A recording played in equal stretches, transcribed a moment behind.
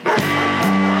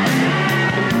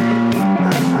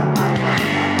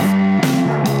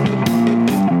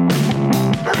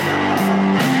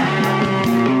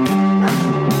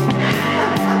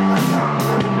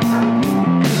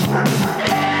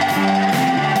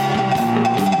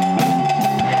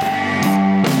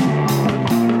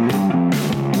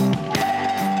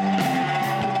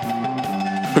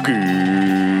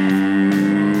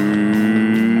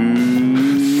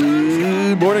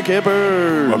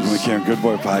Camp Good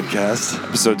Boy podcast.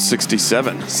 Episode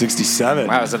 67. 67.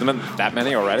 Wow, has it been that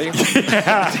many already?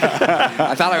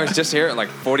 I thought I was just here at like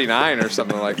 49 or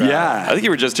something like that. Yeah. I think you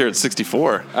were just here at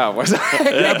 64. Oh, was I?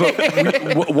 Yeah,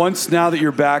 but once now that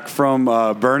you're back from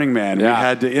Burning Man, we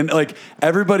had to, and like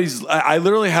everybody's, I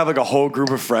literally have like a whole group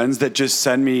of friends that just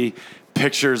send me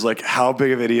pictures like, how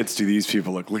big of idiots do these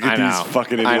people look? Look at these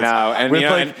fucking idiots. I know. And, With, you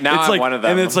know, like, and now it's I'm like, one of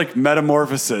them. And it's like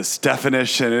metamorphosis,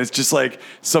 definition. And it's just like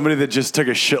somebody that just took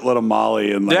a shitload of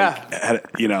Molly and like, had,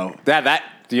 you know. That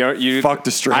you fucked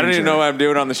a stranger. I don't even know what I'm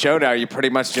doing on the show now. You pretty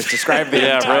much just described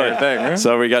the entire thing. Huh?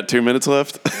 So we got 2 minutes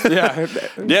left. Yeah.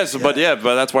 But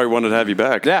that's why we wanted to have you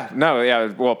back. Yeah. No. Yeah.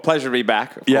 Well, pleasure to be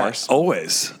back. Of course.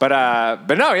 Always. But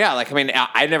no. Yeah. Like, I mean,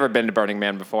 I'd never been to Burning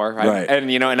Man before. Right. And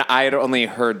and I had only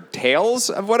heard tales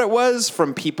of what it was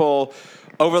from people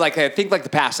over like I think like the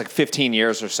past like 15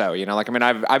 years or so, you know, like I mean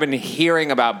I've been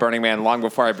hearing about Burning Man long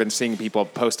before I've been seeing people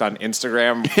post on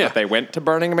Instagram that they went to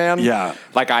Burning Man. Yeah.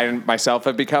 Like I myself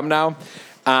have become now.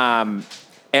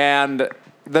 And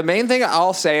the main thing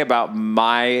I'll say about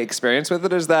my experience with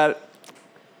it is that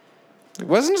it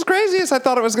wasn't as crazy as I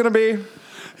thought it was going to be.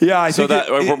 Yeah, I So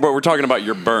think we're talking about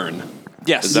your burn.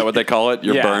 Yes. Is that what they call it?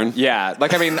 Your burn? Yeah.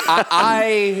 Like I mean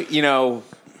I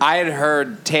had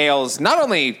heard tales not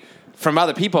only from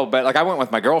other people, but like I went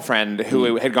with my girlfriend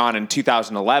who had gone in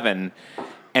 2011,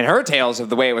 and her tales of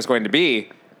the way it was going to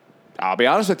be, I'll be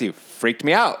honest with you, freaked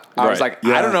me out. I was like,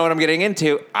 I don't know what I'm getting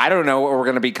into. I don't know what we're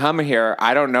going to become here.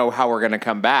 I don't know how we're going to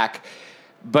come back.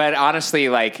 But honestly,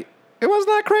 like, it wasn't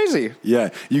that crazy. Yeah,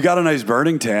 you got a nice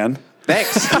burning tan.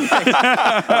 Thanks.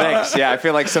 Thanks. Yeah, I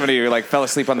feel like somebody who like fell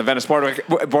asleep on the Venice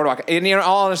Boardwalk. And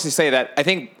I'll honestly say that I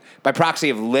think by proxy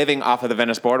of living off of the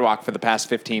Venice Boardwalk for the past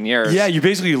 15 years. Yeah, you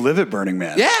basically live at Burning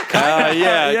Man. Yeah, kind of.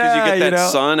 Yeah, because you get that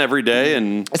sun every day,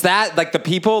 and it's that like the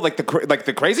people, like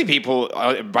the crazy people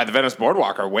by the Venice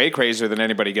Boardwalk are way crazier than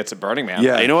anybody gets at Burning Man.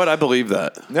 Yeah, you know what? I believe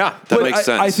that. Yeah, that makes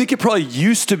sense. I think it probably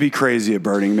used to be crazy at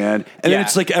Burning Man, and then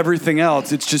it's like everything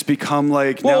else. It's just become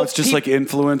like now it's just like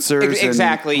influencers,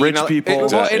 exactly, and rich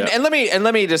people. And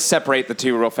let me just separate the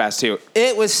two real fast too.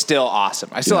 It was still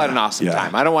awesome. I still had an awesome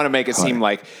time. I don't want to make it seem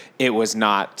like it was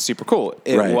not super cool.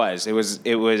 It was.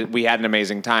 We had an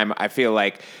amazing time. I feel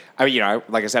like,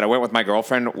 like I said, I went with my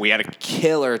girlfriend. We had a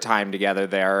killer time together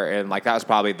there, and like that was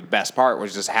probably the best part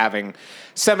was just having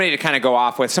somebody to kind of go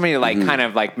off with, somebody to like kind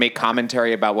of like make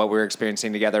commentary about what we were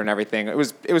experiencing together and everything. It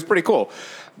was pretty cool,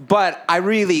 but I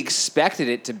really expected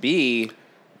it to be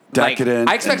decadent.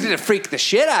 I expected it to freak the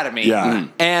shit out of me. Yeah,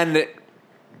 and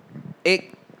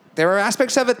there were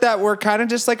aspects of it that were kind of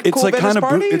just like a cool like Venice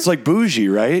party. It's like bougie,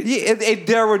 right? Yeah,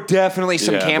 there were definitely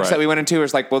some camps that we went into. It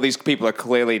was like, well, these people are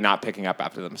clearly not picking up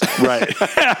after themselves. Right.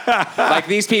 Like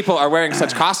these people are wearing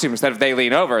such costumes that if they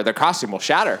lean over, their costume will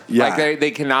shatter. Yeah. Like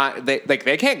they cannot.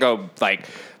 They can't go like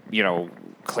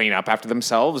clean up after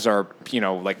themselves or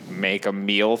like make a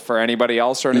meal for anybody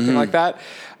else or anything like that.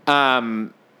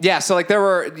 Yeah, so like there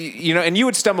were, and you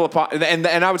would stumble upon, and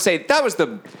I would say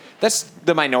that's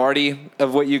the minority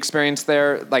of what you experienced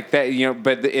there, like that,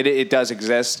 but it does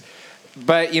exist.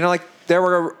 But, like there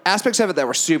were aspects of it that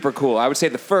were super cool. I would say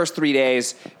the first 3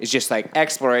 days is just like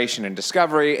exploration and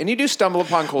discovery, and you do stumble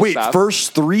upon cool stuff. Wait,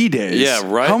 first 3 days? Yeah,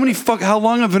 right. How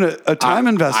long of a time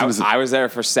investment was it? I was there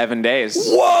for 7 days.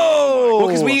 Whoa!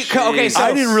 Well, so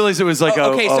I didn't realize it was like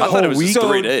a whole week. So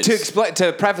 3 days.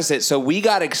 To preface it, so we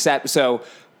got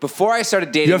before I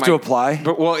started dating, you have to apply.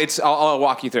 Well, I'll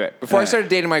walk you through it. Before I started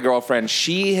dating my girlfriend,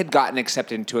 she had gotten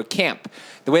accepted into a camp.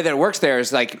 The way that it works there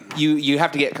is like you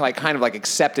have to get like kind of like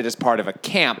accepted as part of a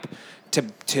camp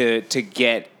to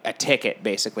get a ticket.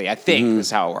 Basically, I think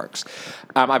is how it works.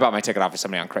 I bought my ticket off of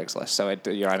somebody on Craigslist, so I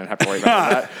didn't have to worry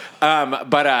about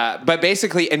that. But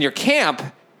basically, in your camp,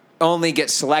 only get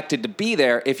selected to be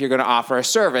there if you're going to offer a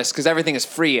service because everything is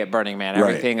free at Burning Man.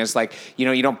 Everything is like,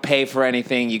 you don't pay for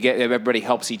anything. Everybody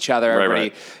helps each other.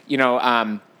 Everybody,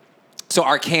 so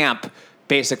our camp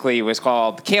basically was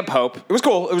called Camp Hope. It was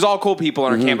cool. It was all cool people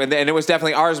in our camp. And it was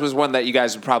definitely, ours was one that you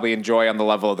guys would probably enjoy on the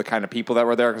level of the kind of people that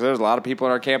were there because there was a lot of people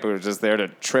in our camp who were just there to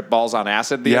trip balls on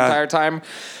acid the entire time.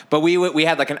 But we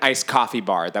had like an iced coffee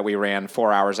bar that we ran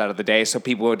 4 hours out of the day. So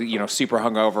people would, super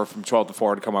hungover from 12 to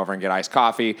 4 would come over and get iced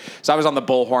coffee. So I was on the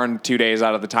bullhorn 2 days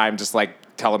out of the time, just like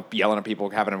yelling at people,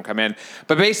 having them come in.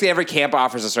 But basically every camp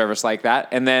offers a service like that.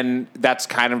 And then that's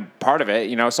kind of part of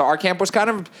it, So our camp was kind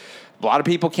of a lot of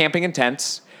people camping in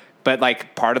tents, but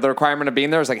like part of the requirement of being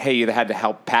there was like, hey, you either had to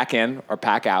help pack in or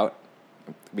pack out.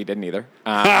 We didn't either.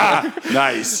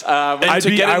 Nice. And to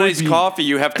get a nice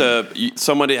coffee,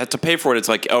 somebody has to pay for it. It's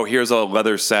like, oh, here's a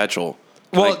leather satchel.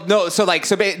 Well, no. So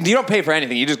you don't pay for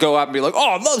anything. You just go up and be like, "Oh,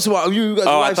 I love Samoa." You guys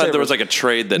I thought there was like a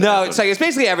trade that. No, happened. it's like it's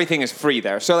basically everything is free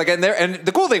there. So and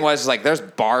the cool thing was like there's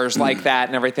bars like that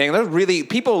and everything. There's really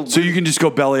people. So you can just go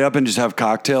belly up and just have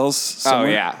cocktails somewhere?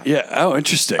 Oh, yeah. Yeah. Oh,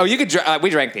 interesting. Oh, you could. We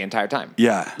drank the entire time.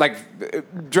 Yeah. Like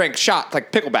drink shots,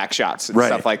 like pickleback shots and Right.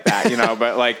 stuff like that. You know,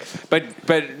 but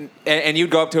you'd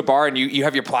go up to a bar and you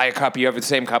have your playa cup. You have the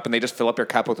same cup, and they just fill up your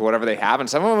cup with whatever they have. And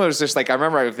some of them was just like I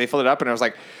remember they filled it up, and I was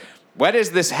like, "What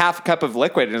is this half cup of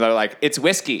liquid?" And they're like, "It's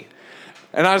whiskey."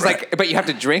 And I was like, "But you have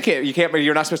to drink it. You can't.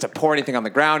 You're not supposed to pour anything on the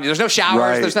ground. There's no showers.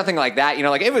 Right. There's nothing like that. You know,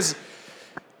 like it was."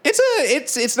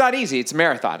 It's not easy. It's a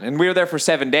marathon, and we were there for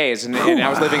 7 days, and I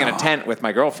was living in a tent with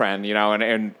my girlfriend, you know,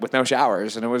 and with no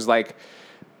showers, and it was like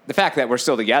the fact that we're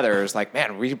still together is like,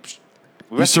 man, we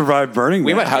survived Burning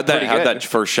Man. How'd pretty good. that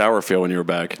first shower feel when you were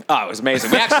back? Oh, it was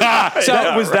amazing. We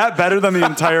actually, Was that better than the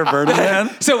entire Burning Man?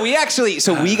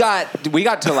 we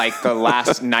got to like the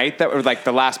last night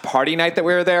the last party night that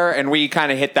we were there, and we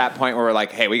kind of hit that point where we're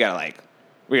like, hey, we gotta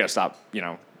stop, you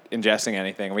know, ingesting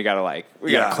anything. We gotta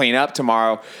clean up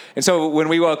tomorrow. And so when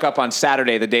we woke up on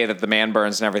Saturday, the day that the man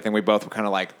burns and everything, we both were kind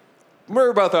of like,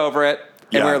 we're both over it.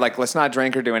 And we were like, let's not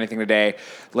drink or do anything today.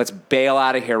 Let's bail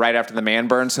out of here right after the man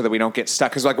burn so that we don't get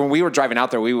stuck. Because like when we were driving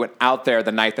out there, we went out there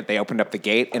the night that they opened up the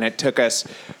gate, and it took us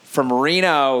from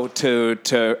Reno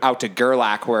to out to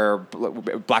Gerlach, where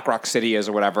Black Rock City is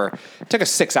or whatever. It took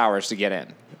us 6 hours to get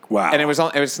in. Wow. And it was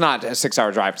not a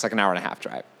 6-hour drive. It's like an hour and a half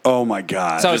drive. Oh my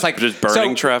God. So it's like just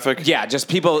burning traffic. Yeah, just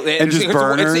people and just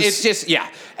burners. It's just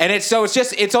and it's not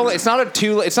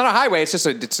a highway.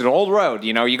 It's an old road.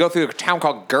 You know, you go through a town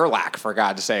called Gerlach, for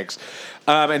God's sakes.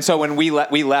 And so when we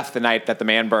left the night that the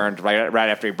man burned, right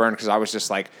after he burned, because I was just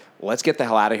like, let's get the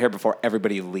hell out of here before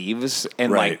everybody leaves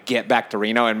and like get back to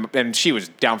Reno. And she was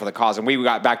down for the cause. And we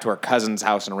got back to her cousin's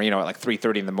house in Reno at like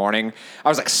 3:30 in the morning. I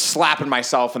was like slapping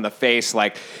myself in the face,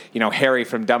 like, you know, Harry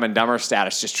from Dumb and Dumber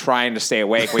status, just trying to stay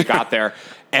awake. We got there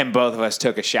and both of us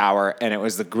took a shower, and it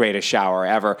was the greatest shower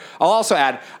ever. I'll also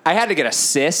add, I had to get a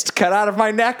cyst cut out of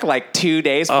my neck like 2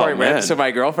 days before it ripped, so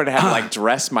my girlfriend had to like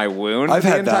dress my wound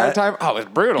the entire time. Oh, it was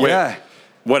brutal. Yeah.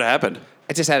 What happened?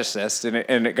 I just had a cyst,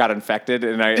 and it got infected,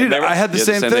 and I had the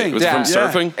same thing. Was it from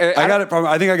surfing? I got it from.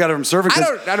 I think I got it from surfing.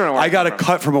 I don't know. Where I got a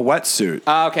cut from a wetsuit.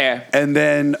 Okay. And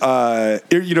then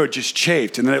it just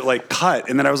chafed, and then it like cut,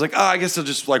 and then I was like, I guess I'll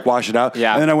just like wash it out.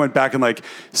 Yeah. And then I went back and like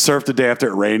surfed the day after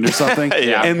it rained or something.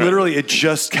 Yeah. And literally it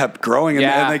just kept growing,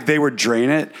 and like they would drain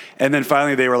it, and then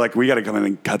finally they were like, we got to come in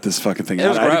and cut this fucking thing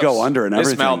out. I had to go under and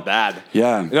everything. It smelled bad.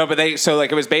 Yeah. No, but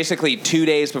it was basically 2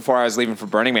 days before I was leaving for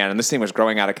Burning Man, and this thing was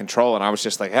growing out of control, and I was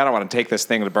just like, I don't want to take this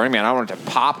thing to Burning Man. I want it to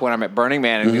pop when I'm at Burning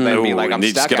Man and then be like, I'm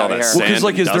stuck out here. Well, because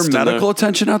like, is there medical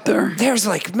attention out there? There's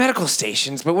like medical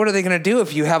stations, but what are they going to do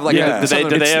if you have like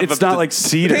it's not like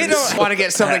Cedars. They don't want to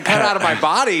get something cut out of my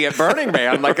body at Burning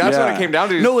Man. Like that's what it came down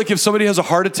to. No, like if somebody has a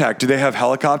heart attack, do they have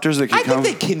helicopters that can come? I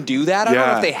think they can do that. I don't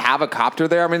know if they have a copter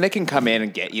there. I mean, they can come in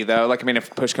and get you though. Like, I mean, if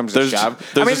push comes to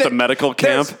shove. There's just a medical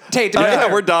camp.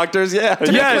 We're doctors. Yeah.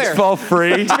 It's all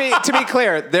free. To be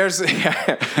clear, there's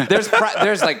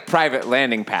like private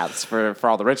landing paths for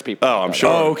all the rich people. Oh, I'm sure.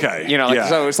 Oh, okay. You know,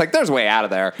 so it's like there's a way out of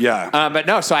there. Yeah. But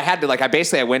no, so I had to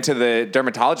I went to the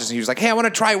dermatologist and he was like, hey, I want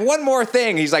to try one more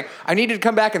thing. He's like, I need you to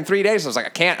come back in 3 days. I was like, I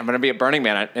can't. I'm going to be at Burning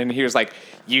Man. And he was like,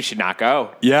 you should not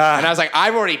go. Yeah. And I was like,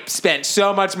 I've already spent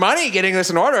so much money getting this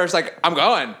in order. It's like, I'm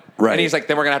going. Right. And he's like,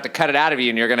 then we're going to have to cut it out of you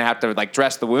and you're going to have to like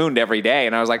dress the wound every day.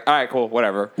 And I was like, all right, cool,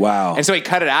 whatever. Wow. And so he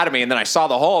cut it out of me and then I saw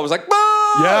the hole. I was like,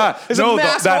 boom! Yeah. It's a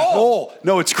massive hole.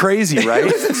 No, it's crazy, right?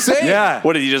 It was insane. Yeah.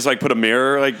 What, did you just like put a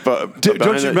mirror like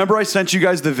don't you remember I sent you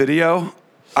guys the video?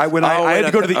 I had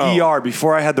to go to the ER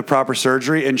before I had the proper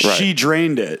surgery, and she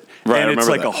drained it. Right, and it's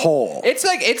like a hole. It's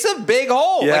a big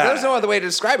hole. Yeah. Like there's no other way to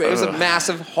describe it. It was a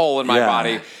massive hole in my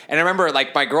body. And I remember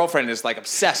like my girlfriend is like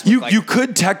obsessed with you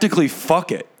could technically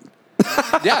fuck it.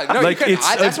 Yeah, no, like you couldn't.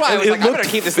 That's why I was like, I better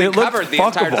keep this thing covered the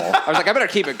entire time. I was like, I better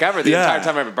keep it covered the entire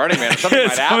time I'm at Burning Man. Something might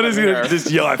happen. Somebody's going to just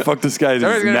yell, I fucked this guy in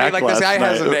his neck like, this guy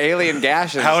has an alien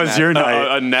gash in his How was neck. your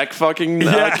night? A neck fucking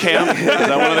camp? Is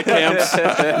that one of the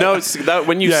camps? No,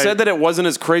 when you said that it wasn't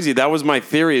as crazy, that was my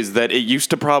theory, is that it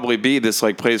used to probably be this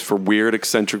like place for weird,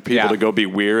 eccentric people to go be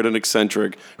weird and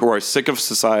eccentric who are sick of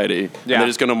society. And they're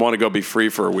just going to want to go be free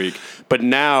for a week. But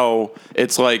now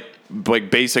it's like,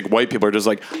 like basic white people are just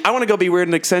like, I want to go be weird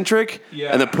and eccentric,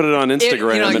 and then put it on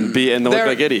Instagram and look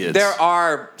like idiots. There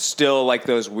are still like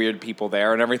those weird people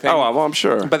there and everything. Oh, well, I'm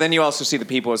sure. But then you also see the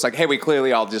people. It's like, hey, we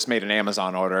clearly all just made an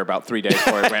Amazon order about 3 days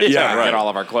before we went to get all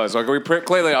of our clothes. Like we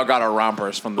clearly all got our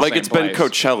rompers from the same it's place. been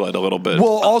Coachella a little bit.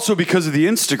 Well, also because of the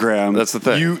Instagram, that's the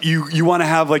thing. You want to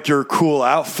have like your cool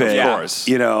outfit, of course.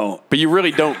 But you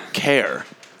really don't care.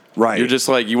 Right. You're just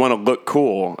like, you want to look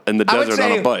cool in the desert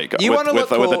on a bike with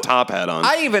a top hat on.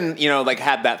 I even, like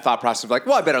had that thought process of like,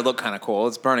 well, I better look kind of cool.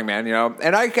 It's Burning Man,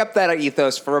 And I kept that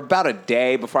ethos for about a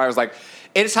day before I was like,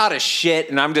 it's hot as shit,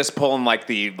 and I'm just pulling like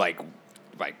the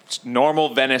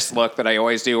normal Venice look that I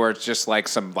always do, where it's just like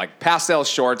some like pastel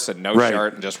shorts and no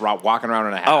shirt and just walking around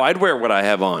in a hat. Oh, I'd wear what I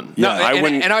have on. No,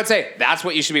 and I would say that's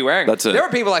what you should be wearing. That's it. There were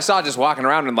people I saw just walking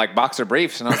around in like boxer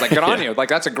briefs, and I was like, good on you. Like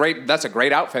that's a great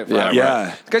outfit for that.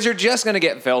 Yeah. Because you're just gonna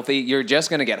get filthy. You're just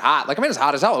gonna get hot. Like it's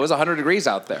hot as hell. It was 100 degrees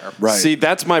out there. Right. See,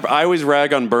 I always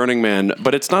rag on Burning Man,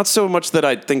 but it's not so much that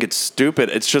I think it's stupid.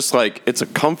 It's just like it's a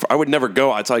comfort. I would never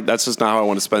go. It's like that's just not how I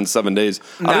want to spend 7 days.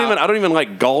 No. I don't even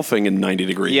like golfing in 90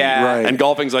 degrees. Yeah. Right. And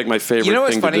golfing's like my favorite thing to do. You know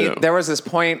what's funny? There was this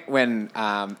point when,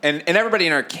 and everybody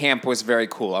in our camp was very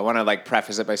cool. I want to like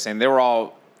preface it by saying they were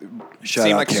all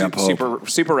seemed like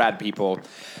super rad people.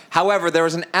 However, there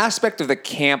was an aspect of the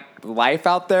camp life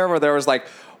out there where there was like,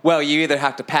 well, you either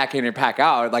have to pack in or pack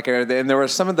out. Like, and there were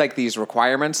some of like these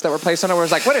requirements that were placed on it where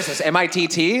it's like, what is this,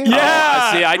 MITT?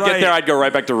 Yeah. See, I'd get there, I'd go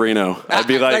right back to Reno. I'd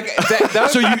be like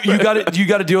so you got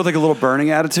to deal with like a little burning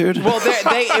attitude. Well,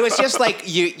 it was just like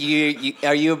you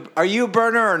are you a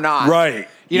burner or not? Right.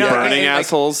 Burning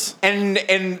assholes.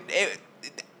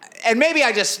 And maybe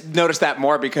I just noticed that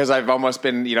more because I've almost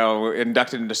been,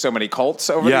 inducted into so many cults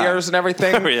over the years and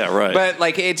everything. Yeah, right. But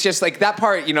like, it's just like that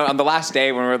part, on the last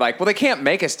day when we were like, well, they can't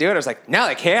make us do it. I was like, no,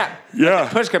 they can't. Yeah.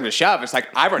 Like, push come to shove. It's like,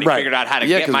 I've already figured out how to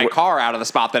get my car out of the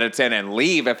spot that it's in and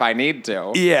leave if I need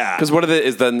to. Yeah. Because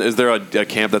is there a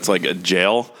camp that's like a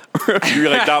jail? You're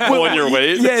like not pulling your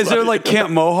weight? Yeah, is there like Camp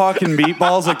Mohawk and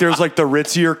Meatballs? Like there's like the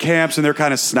ritzier camps and they're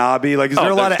kind of snobby. Like is there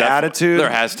a lot of attitude? There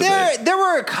has to be. There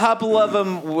were a couple of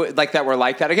them like that were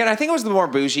like that. Again, I think it was the more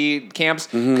bougie camps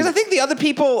because I think the other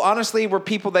people, honestly, were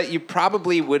people that you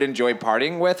probably would enjoy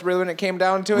partying with. Really, when it came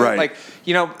down to it, right. Like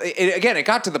it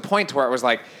got to the point where it was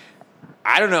like,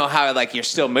 I don't know how like you're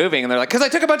still moving, and they're like, because I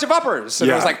took a bunch of uppers,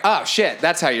 and it was like, oh shit,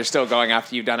 that's how you're still going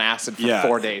after you've done acid for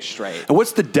 4 days straight. And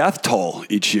what's the death toll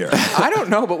each year? I don't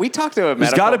know, but we talked to a medical.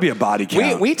 There's got to be a body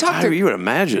count. We talked to. You would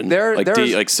imagine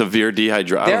like severe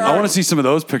dehydration. I want to see some of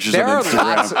those pictures. There on are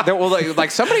Instagram. lots.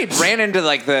 Like somebody ran into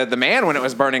like the man when it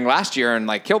was burning last year and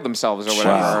like killed themselves or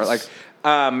whatever. Like,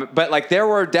 but like there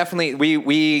were definitely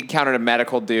we encountered a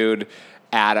medical dude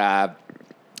at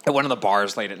one of the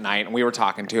bars late at night, and we were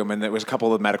talking to him, and there was a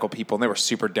couple of medical people, and they were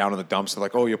super down in the dumps. They're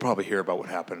like, "Oh, you'll probably hear about what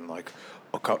happened like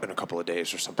in a couple of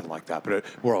days or something like that." But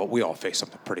we all faced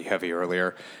something pretty heavy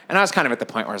earlier, and I was kind of at the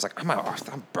point where I was like,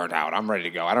 "I'm burnt out. I'm ready to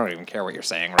go. I don't even care what you're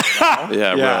saying right now."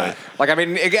 Yeah, right. Like, I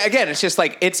mean, again, it's just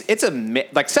like it's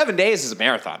 7 days is a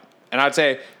marathon. And I'd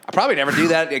say I probably never do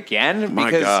that again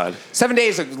because 7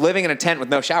 days of living in a tent with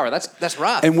no shower, that's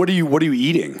rough. And what are you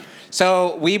eating?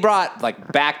 So we brought like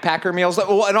backpacker meals.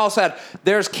 And also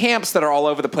there's camps that are all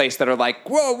over the place that are like,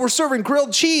 whoa, we're serving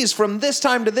grilled cheese from this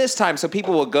time to this time. So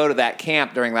people will go to that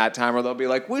camp during that time where they'll be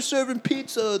like, we're serving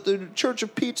pizza at the Church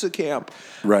of Pizza camp.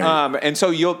 Right. And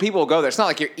so people will go there. It's not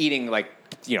like you're eating like,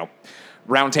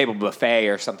 round table buffet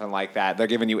or something like that. They're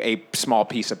giving you a small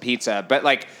piece of pizza. But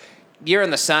like, you're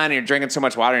in the sun and you're drinking so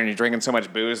much water and you're drinking so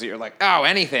much booze that you're like, oh,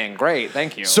 anything, great,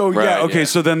 thank you. So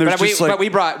so then there's but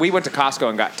we went to Costco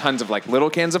and got tons of like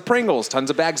little cans of Pringles, tons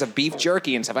of bags of beef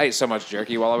jerky and stuff. I ate so much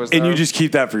jerky while I was there. And you just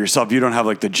keep that for yourself. You don't have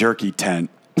like the jerky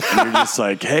tent. And you're just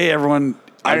like, hey, everyone,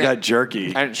 I got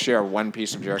jerky. I didn't share one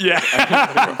piece of jerky. Yeah.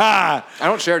 I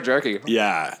don't share jerky.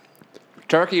 Yeah.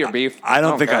 Turkey or beef? I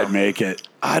don't think I'd make it.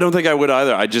 I don't think I would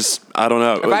either. I don't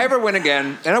know. If I ever win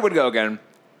again, and I would go again,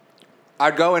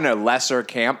 I'd go in a lesser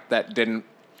camp that didn't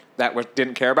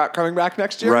care about coming back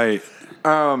next year. Right.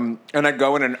 And I'd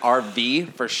go in an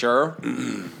RV for sure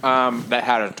that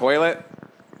had a toilet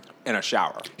and a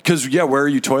shower. Because, where are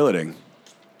you toileting?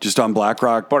 Just on Black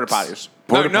Rock? Porta potties.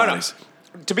 No.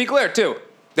 To be clear, too,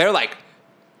 they're like,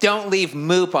 don't leave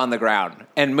moop on the ground.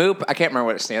 And moop, I can't remember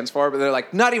what it stands for, but they're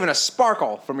like, not even a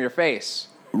sparkle from your face.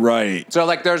 Right. So,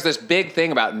 like, there's this big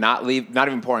thing about not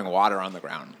even pouring water on the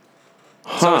ground.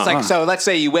 So it's like, so let's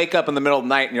say you wake up in the middle of the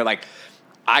night and you're like,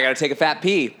 I got to take a fat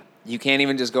pee. You can't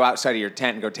even just go outside of your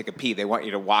tent and go take a pee. They want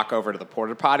you to walk over to the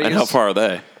porta potties. And how far are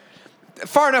they?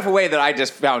 far enough away that I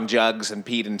just found jugs and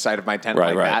peed inside of my tent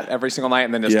that every single night,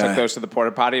 and then just took those to the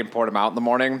porta potty and poured them out in the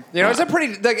morning. You know, it's a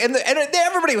pretty and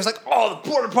everybody was like, "Oh, the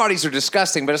porta potties are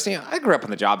disgusting." But it's, I grew up on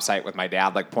the job site with my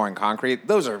dad, like pouring concrete.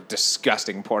 Those are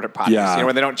disgusting porta potties. Yeah. You know,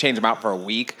 when they don't change them out for a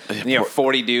week, and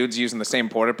 40 dudes using the same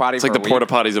porta potty. It's like the porta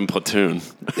potties in Platoon.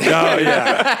 Oh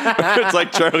yeah, it's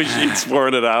like Charlie Sheets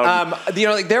pouring it out.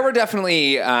 There were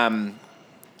definitely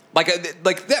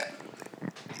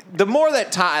the more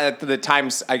that the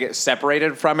times I get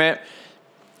separated from it,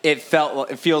 it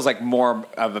feels like more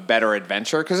of a better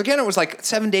adventure. Because again, it was like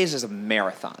 7 days is a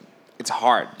marathon. It's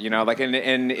hard,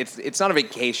 and it's not a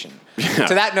vacation. Yeah.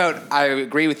 To that note, I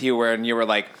agree with you when you were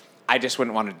like, I just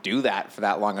wouldn't want to do that for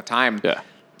that long a time. Yeah.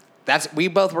 We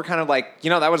both were kind of like,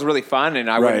 that was really fun, and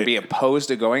I wouldn't be opposed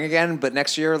to going again. But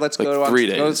next year, let's go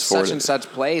to such and such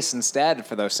place instead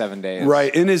for those 7 days.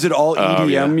 Right. And is it all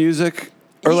EDM music?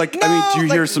 Or do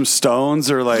you hear some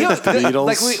Stones or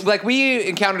Beatles? We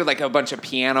encountered like a bunch of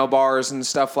piano bars and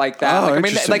stuff like that. Oh, it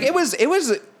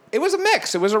was a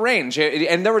mix. It was a range,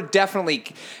 and there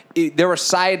were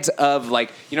sides of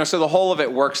so the whole of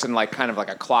it works in kind of like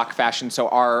a clock fashion. So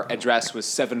our address was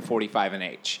 745 and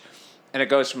H. And it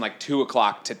goes from 2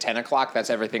 o'clock to 10 o'clock. That's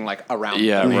everything around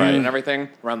and everything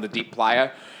around the Deep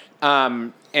Playa.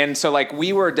 And so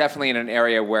we were definitely in an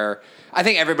area where I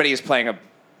think everybody is playing a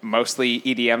mostly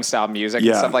EDM style music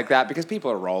and stuff like that because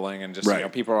people are rolling and just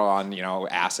people are on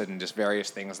acid and just various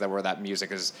things where that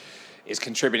music is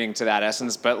contributing to that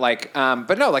essence. But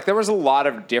there was a lot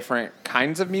of different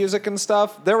kinds of music and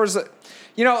stuff. There was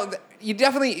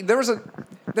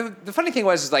the funny thing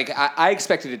was I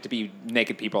expected it to be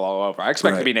naked people all over. I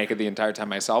expected to be naked the entire time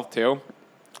myself too.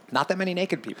 Not that many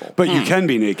naked people. But you can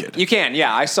be naked. You can,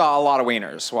 yeah. I saw a lot of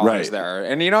wieners while I was there.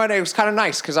 And it was kind of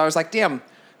nice because I was like, damn,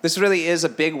 this really is a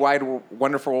big, wide,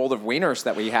 wonderful world of wieners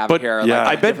that we have here. Yeah,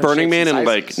 I bet Burning Man in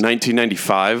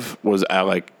 1995 was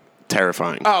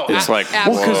terrifying. Oh, it's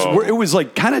because it was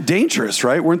kind of dangerous,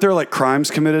 right? Weren't there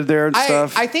crimes committed there and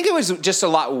stuff? I think it was just a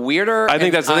lot weirder. I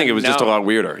think that's the thing. It was just a lot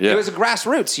weirder. Yeah, it was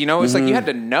grassroots. It's like you had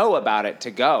to know about it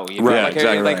to go. Right,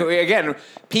 exactly. Again,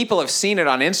 people have seen it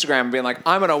on Instagram and being like,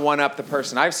 I'm going to one up the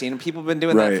person I've seen. And people have been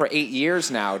doing that for 8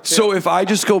 years now. Too. So if I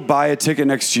just go buy a ticket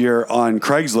next year on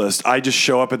Craigslist, I just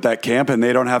show up at that camp and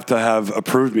they don't have to have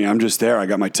approved me. I'm just there. I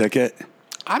got my ticket.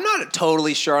 I'm not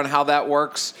totally sure on how that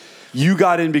works. You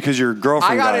got in because your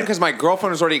girlfriend got in because my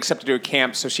girlfriend was already accepted to a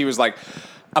camp, so she was like,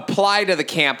 apply to the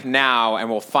camp now and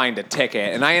we'll find a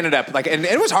ticket. And I ended up and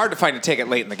it was hard to find a ticket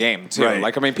late in the game too.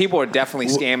 Right. People were definitely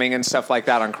scamming and stuff like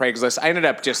that on Craigslist. I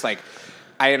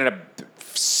ended up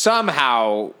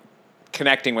somehow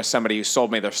connecting with somebody who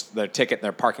sold me their ticket and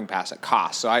their parking pass at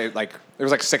cost. So it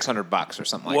was $600 or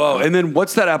something like that. Whoa, and then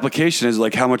what's that application? Is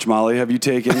how much Molly have you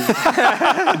taken?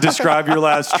 Describe your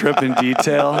last trip in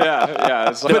detail.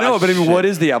 Yeah. What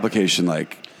is the application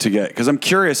like to get? Because I'm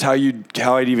curious how I'd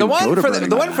even go to Burning Man.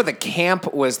 The one for the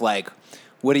camp was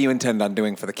what do you intend on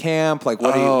doing for the camp? What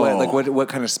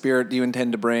kind of spirit do you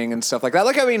intend to bring and stuff like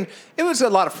that? It was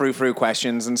a lot of frou-frou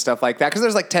questions and stuff like that because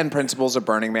there's 10 principles of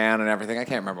Burning Man and everything. I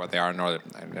can't remember what they are, nor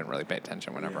I didn't really pay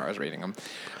attention whenever I was reading them.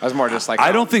 I was more just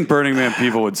I don't think Burning Man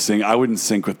people would sing. I wouldn't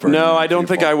sync with Burning Man. No, I don't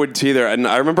think I would either. And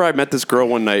I remember I met this girl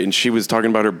one night and she was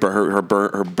talking about her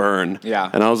burn.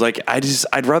 Yeah. And I was like,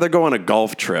 I'd rather go on a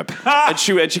golf trip. and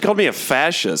she called me a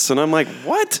fascist, and I'm like,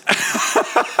 what?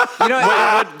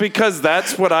 Because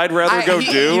that's what I'd rather go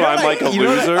do. I'm a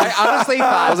loser. I honestly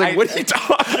thought. I was like, what are you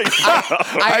talking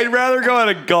about? I'd rather go on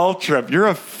a golf trip. You're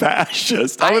a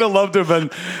fascist. I would have loved to have been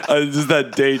just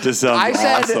that date just sounds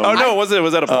awesome. Oh, no, it wasn't. It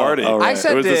was at a party. Right.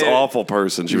 It was this awful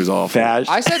person. She was awful.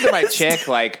 I said to my chick,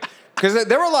 because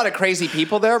there were a lot of crazy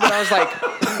people there, but I was like,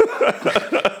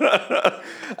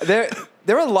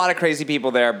 there were a lot of crazy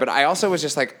people there, but I also was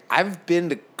just I've been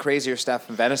to crazier stuff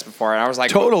in Venice before, and I was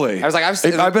like, totally. I was like,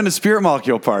 I've been to Spirit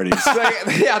Molecule parties.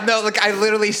 I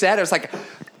literally said, I was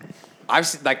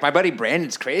like, my buddy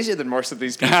Brandon's crazier than most of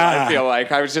these people. I feel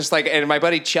like I was just and my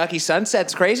buddy Chucky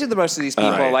Sunset's crazier than most of these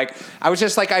people. Right. I was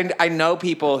just I know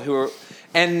people who are.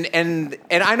 And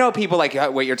I know people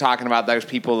what you're talking about. Those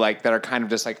people that are kind of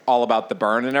just all about the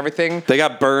burn and everything. They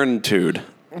got burnitude.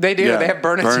 They do. Yeah. They have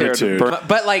burnitude.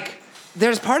 But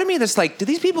there's part of me that's do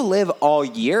these people live all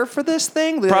year for this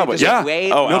thing? Probably. Yeah. Wait,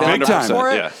 big time.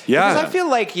 For it? Yeah. Because I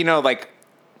feel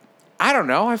I don't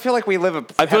know. I feel like we live.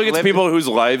 I feel like it's people whose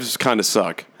lives kind of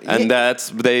suck, and that's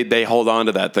they hold on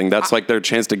to that thing. That's their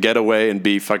chance to get away and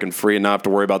be fucking free and not have to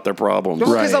worry about their problems.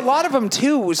 Because a lot of them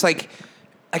too was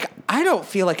I don't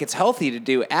feel like it's healthy to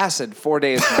do acid 4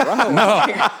 days in a row. No.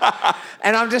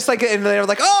 And I'm just and they're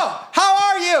like, oh, how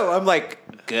are you? I'm like,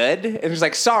 good? And he's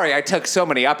like, sorry, I took so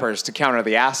many uppers to counter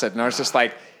the acid. And I was just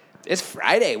like, it's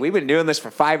Friday. We've been doing this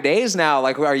for 5 days now.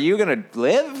 Like, are you going to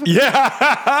live? Yeah.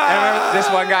 I remember this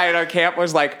one guy at our camp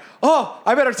was like, oh,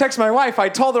 I better text my wife. I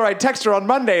told her I'd text her on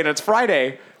Monday and it's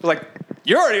Friday. I was like,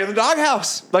 you're already in the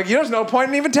doghouse. Like, there's no point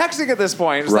in even texting at this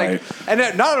point. It's right. like,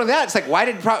 and not only that, it's like, why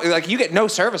did you get no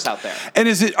service out there? And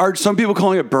are some people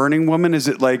calling it Burning Woman? Is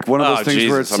it like one of those things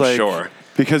where it's I'm like, sure.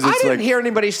 Because it's I didn't hear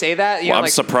anybody say that. I'm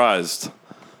surprised.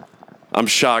 I'm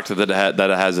shocked that it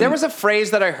hasn't. There was a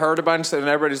phrase that I heard a bunch, and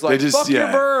everybody's like, fuck your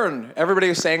burn. Everybody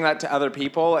was saying that to other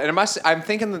people. And I'm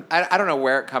thinking, I don't know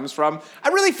where it comes from. I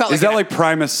really felt Is that like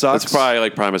Primus Sucks? It's probably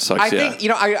like Primus Sucks, I think,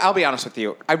 I'll be honest with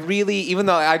you. I really, even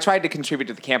though I tried to contribute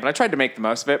to the camp and I tried to make the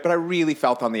most of it, but I really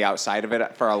felt on the outside of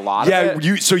it for a lot of it.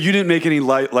 Yeah, so you didn't make any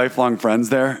lifelong friends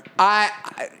there?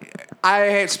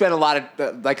 I spent a lot of,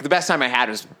 the best time I had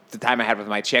was the time I had with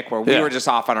my chick where we were just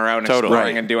off on our own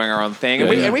exploring and doing our own thing.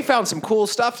 And we found some cool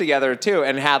stuff together too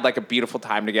and had like a beautiful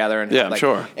time together. And I'm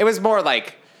sure. It was more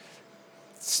like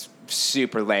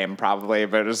super lame probably,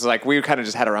 but it was like we kind of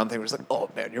just had our own thing. It was like, oh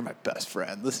man, you're my best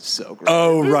friend. This is so great.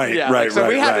 Oh, right, right. So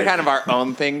we had kind of our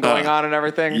own thing going on and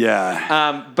everything.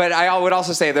 Yeah. But I would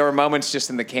also say there were moments just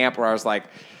in the camp where I was like,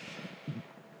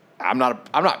 I'm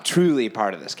not truly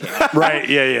part of this camp. Right,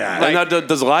 yeah. Like, now,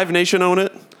 does Live Nation own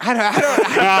it? I don't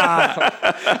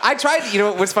I tried,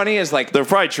 what's funny is like... They're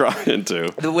probably trying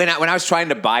to. When I was trying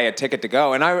to buy a ticket to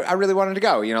go, and I really wanted to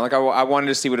go, I wanted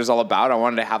to see what it was all about. I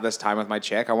wanted to have this time with my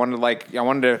chick. I wanted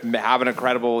to have an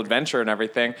incredible adventure and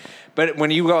everything. But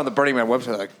when you go on the Burning Man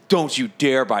website, like, don't you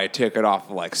dare buy a ticket off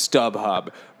of like StubHub.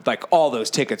 Like all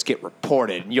those tickets get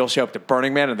reported, and you'll show up to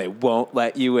Burning Man and they won't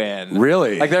let you in.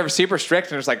 Really? Like they're super strict,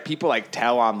 and there's like people like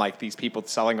tell on like these people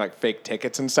selling like fake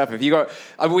tickets and stuff. If you go,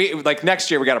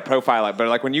 next year we got to profile it, but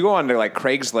like when you go on to like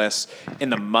Craigslist in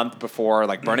the month before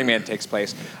like Burning Man takes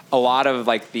place, a lot of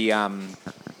the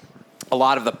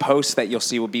posts that you'll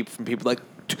see will be from people like,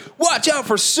 watch out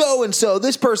for so and so.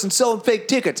 This person's selling fake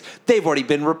tickets. They've already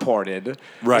been reported.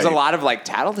 Right. There's a lot of like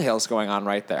tattletales going on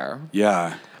right there.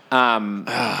 Yeah. At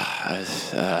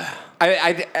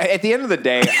the end of the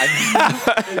day,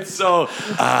 it's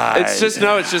just you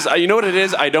know what it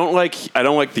is. I don't like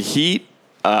the heat.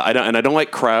 I don't like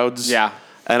crowds. Yeah.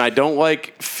 And I don't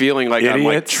like feeling like I'm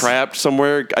like trapped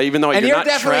somewhere, even though you're not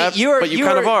trapped, but you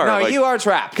kind of are. No, you are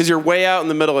trapped because you're way out in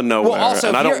the middle of nowhere. Well, also,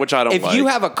 and I don't like. If you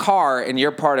have a car and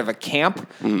you're part of a camp,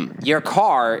 your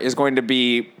car is going to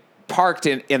be parked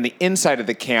in the inside of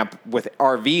the camp with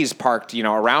RVs parked,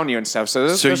 around you and stuff.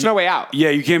 So there's no way out.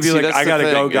 Yeah, you can't be like, I gotta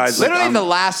go, guys. Literally the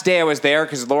last day I was there,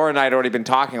 because Laura and I had already been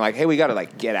talking, like, hey, we gotta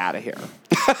like get out of here.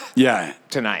 Yeah.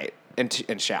 Tonight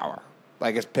and shower.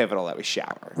 Like it's pivotal that we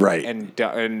shower, right?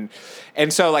 And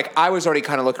so like I was already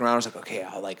kind of looking around. I was like, okay,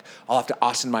 I'll have to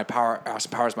Austin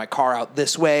powers my car out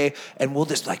this way, and we'll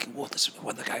just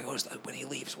when the guy goes, when he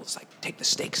leaves, we'll just like take the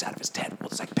stakes out of his tent. We'll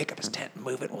just like pick up his tent and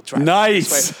move it. We'll drive.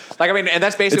 Nice. Like and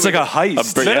that's basically it's like a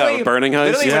heist, a burning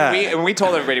heist. Literally, when we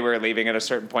told everybody we were leaving at a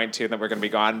certain point too, that we're going to be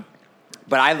gone.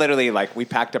 But I literally we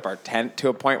packed up our tent to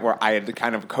a point where I had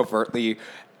kind of covertly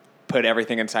put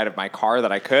everything inside of my car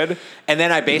that I could. And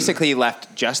then I basically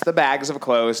left just the bags of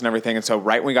clothes and everything. And so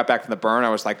right when we got back from the burn, I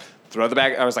was like, throw the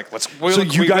bag. I was like, let's So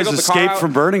you guys escaped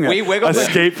from Burning Man.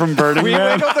 Escape from Burning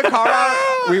Man. We wiggled the car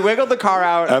out. We wiggled the car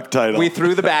out. Subtitle. We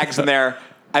threw the bags in there.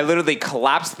 I literally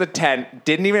collapsed the tent,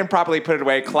 didn't even properly put it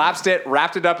away, collapsed it,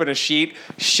 wrapped it up in a sheet,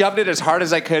 shoved it as hard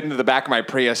as I could into the back of my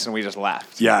Prius, and we just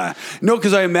left. Yeah. No,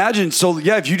 because I imagine,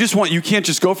 if you just you can't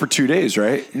just go for 2 days,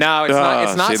 right? No,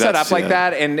 it's not set up like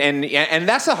that. And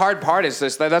that's the hard part is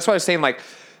this. That's what I was saying. Like,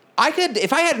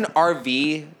 if I had an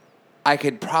RV, I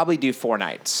could probably do 4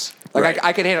 nights. Like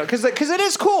I could handle it because it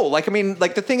is cool. Like I mean,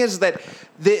 like the thing is that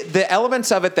the elements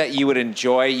of it that you would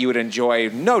enjoy,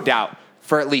 no doubt,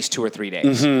 for at least 2 or 3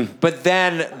 days. Mm-hmm. But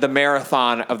then the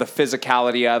marathon of the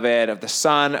physicality of it, of the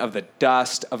sun, of the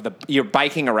dust, you're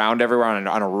biking around everywhere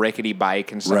on a rickety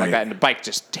bike and stuff like that. And the bike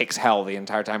just takes hell the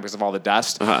entire time because of all the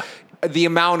dust. Uh-huh. The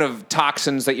amount of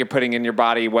toxins that you're putting in your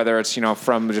body, whether it's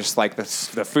from just like the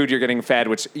food you're getting fed,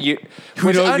 you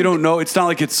don't know. It's not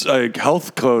like it's a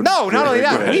health code. No, not only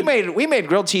that. We made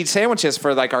grilled cheese sandwiches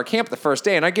for like our camp the first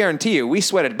day, and I guarantee you, we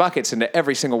sweated buckets into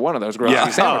every single one of those grilled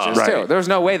cheese sandwiches too. There was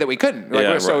no way that we couldn't. Like,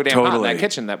 we're so damn hot in that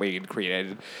kitchen that we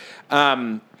created.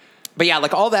 But yeah,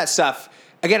 like all that stuff.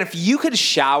 Again, if you could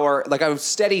shower like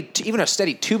even a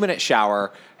steady 2-minute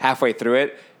shower halfway through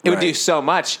it. It would do so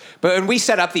much. But when we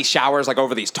set up these showers like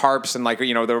over these tarps and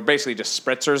they were basically just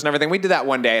spritzers and everything. We did that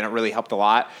one day and it really helped a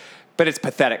lot. but it's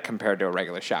pathetic compared to a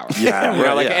regular shower. Yeah, you know,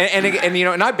 right, like, and you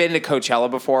know, and I've been to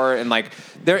Coachella before, and like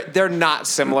they're not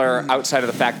similar outside of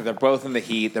the fact that they're both in the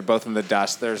heat, they're both in the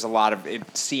dust. There's a lot of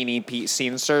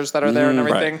scenesters that are there and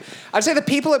everything. Right. I'd say the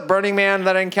people at Burning Man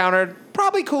that I encountered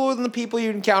probably cooler than the people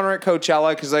you encounter at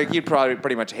Coachella, because like you'd probably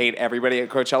pretty much hate everybody at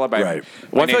Coachella. Right.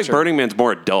 Well, I feel like Burning Man's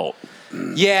more adult.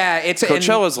 Yeah, it's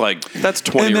Coachella's like that's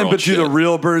 20-year-old but shit. do the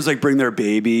real birds like bring their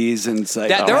babies and it's like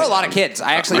there were a lot of kids.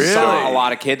 I actually Really? saw a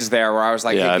lot of kids there where I was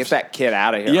like, Yeah, hey, get that kid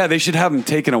out of here. Yeah, they should have them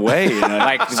taken away.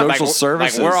 Social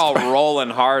services. Like we're all rolling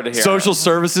hard here. Social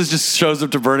services just shows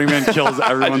up to Burning Man, kills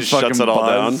everyone's Just fucking shuts it all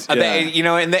buzz. down. You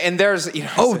know, and there's you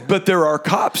know, Oh, but there are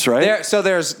cops, right?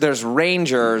 there's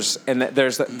rangers, and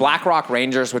there's the Black Rock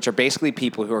Rangers, which are basically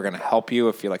people who are going to help you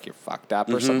if you like you're fucked up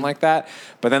or something like that.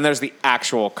 But then there's the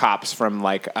actual cops from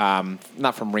like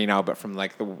not from Reno, but from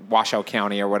like the Washoe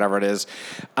County or whatever it is.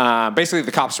 Basically,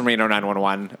 the cops from Reno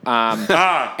 911.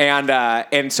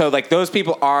 And so like those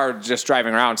people are just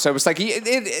driving around. So it's like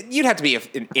you'd have to be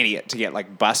an idiot to get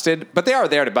like busted, but they are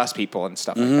there to bust people and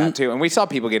stuff like that too. And we saw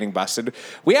people getting busted.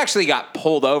 We actually got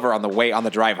pulled over on the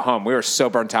drive home. We were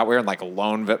so burnt out. We were in like a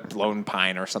Lone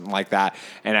Pine or something like that,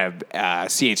 and a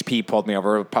CHP pulled me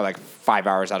over. Probably like 5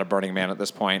 hours out of Burning Man at this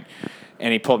point.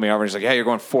 And he pulled me over and he's like, yeah, you're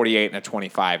going 48 and a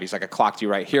 25. He's like, I clocked you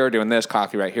right here doing this,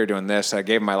 clocked you right here doing this. I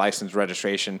gave him my license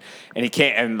registration. And he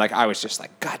can't, and like, I was just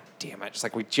like, God damn it. Just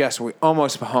like, we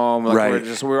almost home. Like, Right.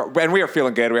 And we were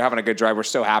feeling good. We were having a good drive. We're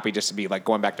so happy just to be like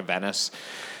going back to Venice.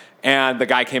 And the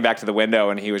guy came back to the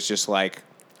window and he was just like,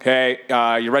 hey,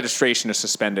 your registration is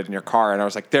suspended in your car. And I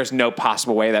was like, there's no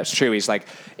possible way that's true. He's like,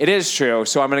 it is true.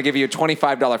 So I'm going to give you a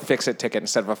 $25 fix-it ticket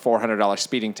instead of a $400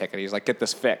 speeding ticket. He's like, get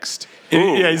this fixed.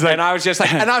 Yeah, he's like, And I was just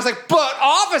like, but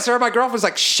officer, my girlfriend was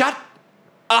like, shut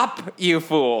up, you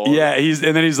fool. yeah,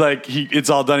 and then he's like, it's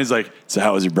all done. He's like, so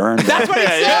how was your burn? That's what he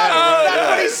said. That's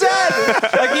what he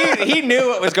said. Like he knew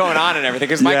what was going on and everything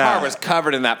because my car was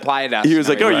covered in that ply dust. He was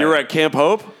like, "Oh, you were at Camp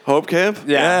Hope Camp?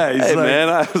 Yeah, he's hey like, man,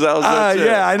 I was there too.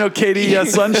 yeah, I know Katie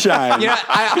Sunshine. You know,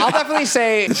 I'll definitely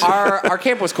say our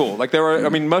camp was cool. Like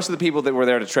most of the people that were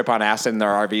there to trip on acid in their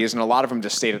RVs, and a lot of them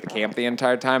just stayed at the camp the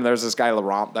entire time. There was this guy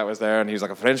Laurent that was there, and he was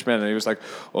like a Frenchman, and he was like,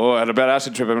 "Oh, I had a bad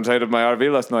acid trip inside of my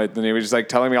RV last night," and he was just like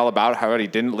telling me all about how he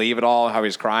didn't leave at all, how he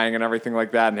was crying and everything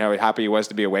like that, and how happy he was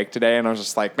to be awake today. And I was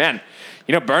just like, man,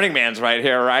 you know, Burning Man's right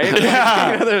here, right?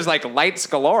 Yeah. You know, there's like lights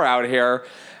galore out here.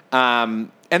 And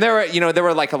there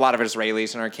were like a lot of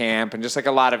Israelis in our camp, and just like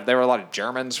there were a lot of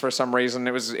Germans for some reason.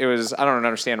 It was I don't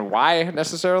understand why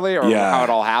necessarily or how it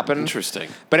all happened.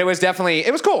 Interesting. But it was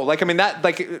cool. Like, I mean,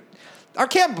 our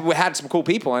camp had some cool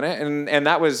people in it, and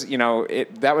that was, you know,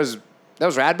 that was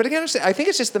rad. But again, I think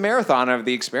it's just the marathon of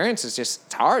the experience.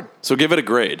 It's hard. So give it a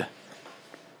grade.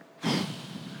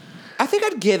 I think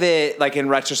I'd give it, like, in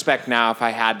retrospect now, if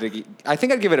I had to, I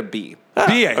think I'd give it a B.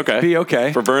 B, okay. B,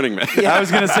 okay. For Burning Man. I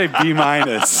was going to say B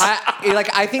minus.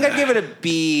 I think I'd give it a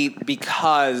B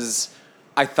because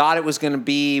I thought it was going to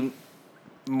be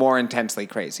more intensely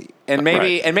crazy. And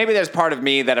maybe there's part of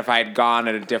me that if I had gone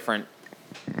at a different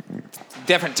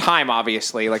time,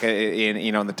 obviously, like in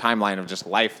the timeline of just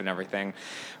life and everything.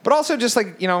 But also just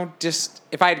like, you know, just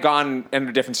if I had gone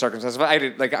under different circumstances, I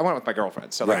went with my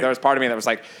girlfriend. So like there was part of me that was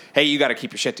like, hey, you got to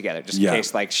keep your shit together just in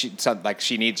case like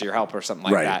she needs your help or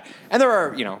something like that. And there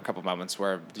were, you know, a couple moments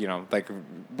where, you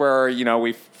know,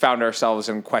 we found ourselves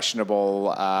in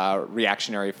questionable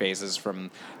reactionary phases from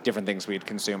different things we'd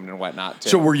consumed and whatnot too.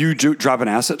 So were you dropping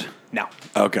acid? No.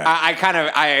 Okay. I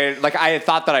had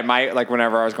thought that I might, like,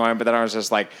 whenever I was going, but then I was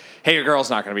just like, hey, your girl's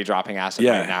not going to be dropping acid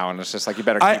right now. And it's just like, you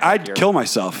better keep I'd kill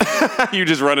myself. You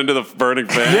just run into the burning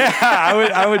fan. Yeah,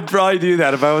 I would probably do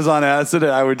that. If I was on acid,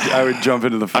 I would jump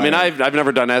into the fire. I mean, I've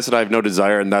never done acid. I have no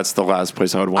desire, and that's the last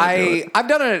place I would want to do it. I've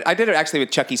done it. I did it actually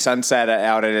with Chucky Sunset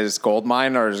out at his gold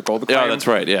mine or his gold claim. Yeah, that's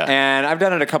right, yeah. And I've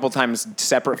done it a couple times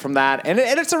separate from that. And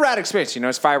it's a rad experience. You know,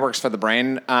 it's fireworks for the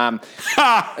brain. That's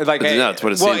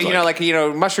what it seems like. You know, like, you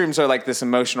know, mushrooms are like this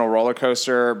emotional roller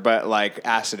coaster, but like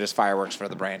acid is fireworks for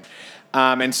the brain.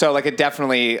 And so, like, it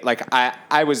definitely, like,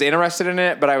 I was interested in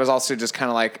it, but I was also just kind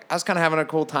of like, I was kind of having a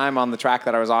cool time on the track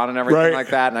that I was on and everything like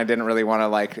that, and I didn't really want to,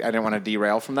 like, I didn't want to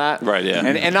derail from that. Right, yeah.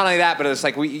 And not only that, but it's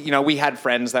like, we had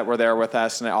friends that were there with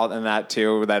us and that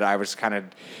too, that I was kind of,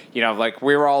 you know, like,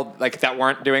 we were all, like, that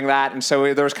weren't doing that, and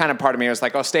so there was kind of part of me was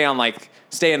like, oh, stay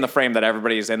in the frame that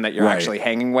everybody's in that you're actually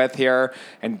hanging with here,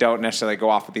 and don't necessarily go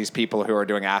off with these people who are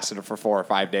doing acid for 4 or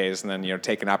 5 days and then, you know,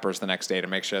 taking uppers the next day to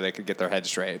make sure they could get their head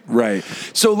straight. Right.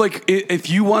 So, like, if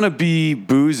you want to be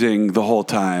boozing the whole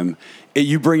time,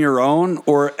 you bring your own,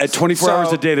 or at 24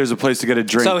 hours a day, there's a place to get a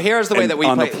drink. So here's the way that we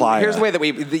on play. the playa. Here's the way that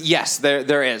we. Yes,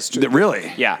 there is.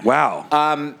 Really? Yeah.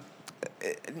 Wow.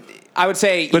 I would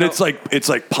say, but it's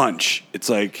like punch. It's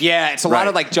like it's a lot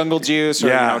of like Jungle Juice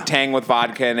or Tang with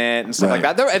vodka in it and stuff like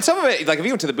that. And some of it, like if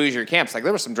you went to the bougier camps, like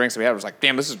there were some drinks that we had. It was like,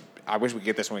 damn, I wish we could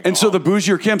get this one. And so the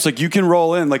bougier camps, like you can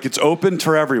roll in, like it's open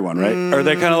for everyone, right? Are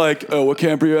they kind of like, oh, what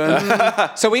camp are you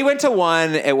in? So we went to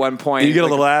one at one point. And you get a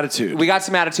little attitude. We got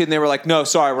some attitude, and they were like, no,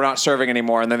 sorry, we're not serving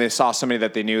anymore. And then they saw somebody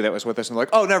that they knew that was with us, and they're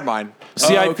like, oh, never mind.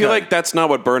 See, I feel like that's not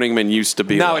what Burning Man used to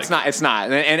be. No, like. it's not. It's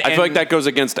not. And I feel like that goes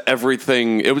against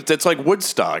everything. It's like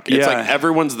Woodstock. It's like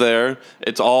everyone's there.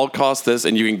 It's all cost this,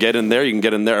 and you can get in there. You can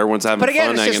get in there. Everyone's having fun. But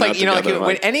again, fun, it's just like, together,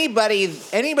 when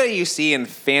anybody you see in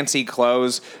fancy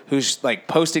clothes who's like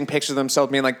posting pictures of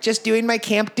themselves being like, just doing my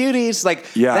camp duties,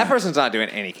 like that person's not doing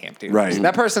any camp duties. Right.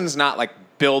 That person's not like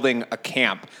building a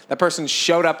camp. That person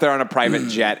showed up there on a private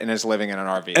jet and is living in an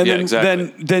RV. And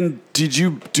exactly. Then do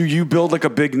you build like a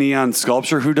big neon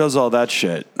sculpture? Who does all that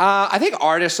shit? I think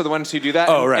artists are the ones who do that.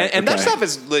 Oh, right. And that stuff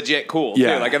is legit cool too.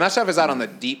 Like, and that stuff is out on the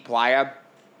deep playa.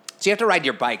 So you have to ride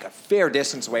your bike a fair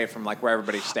distance away from like where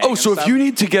everybody's staying. Oh, so if you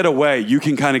need to get away, you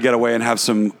can kind of get away and have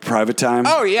some private time?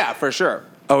 Oh yeah, for sure.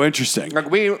 Oh, interesting.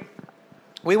 Like we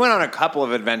went on a couple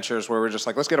of adventures where we're just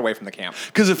like, let's get away from the camp.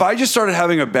 Because if I just started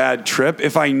having a bad trip,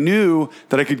 if I knew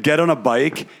that I could get on a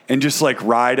bike and just like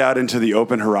ride out into the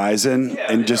open horizon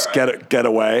and just get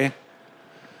away.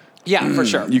 Yeah, for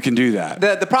sure. You can do that.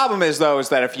 The problem is, though, is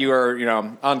that if you are,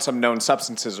 on some known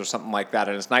substances or something like that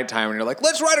and it's nighttime and you're like,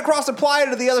 let's ride across the playa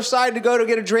to the other side to go to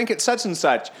get a drink at such and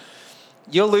such,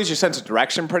 you'll lose your sense of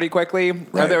direction pretty quickly.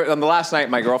 Right. On the last night,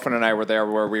 my girlfriend and I were there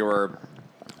where we were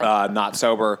not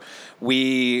sober.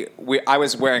 I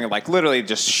was wearing like literally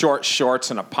just short shorts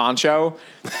and a poncho,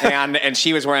 and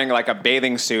she was wearing like a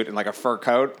bathing suit and like a fur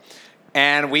coat.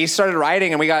 And we started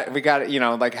riding, and we got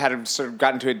had sort of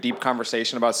got into a deep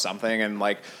conversation about something, and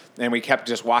we kept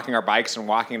just walking our bikes and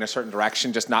walking in a certain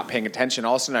direction, just not paying attention.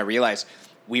 All of a sudden, I realized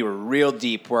we were real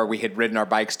deep where we had ridden our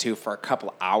bikes to for a couple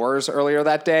of hours earlier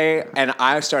that day, and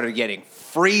I started getting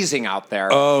freezing out there.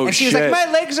 Oh, and she was like,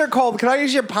 my legs are cold. Can I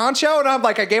use your poncho? And I'm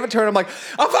like, I gave it to her, and I'm like,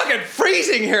 I'm fucking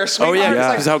freezing here, sweetheart. Oh, yeah,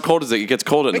 It's because how cold is it? It gets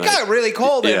cold at night. It got really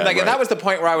cold, and right. and that was the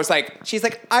point where I was like, she's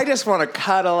like, I just want to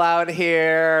cuddle out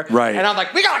here. Right. And I'm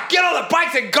like, we got to get on the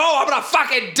bikes and go. I'm going to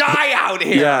fucking die out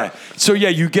here. Yeah. So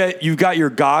you got your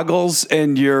goggles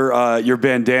and your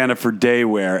bandana for day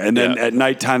wear, and then at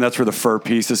nighttime that's where the fur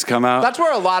pieces come out. That's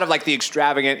where a lot of like the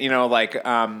extravagant,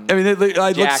 I mean, it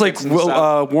looks like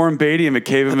Warren Beatty and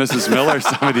McCabe and Mrs. Miller.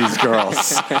 Some of these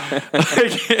girls,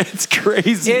 it's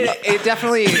crazy. It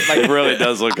definitely it really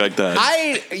does look like that.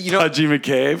 Pudgy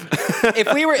McCabe.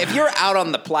 if you're out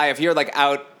on the playa, if you're like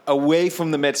out away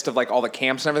from the midst of like all the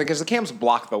camps and everything, because the camps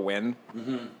block the wind.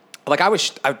 Mm-hmm. Like I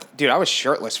was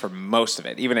shirtless for most of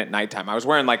it, even at nighttime. I was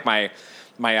wearing like my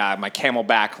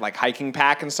Camelback like hiking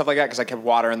pack and stuff like that because I kept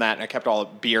water in that and I kept all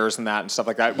the beers and that and stuff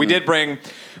like that.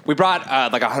 We brought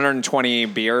like 120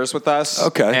 beers with us.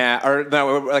 Okay.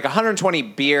 Like 120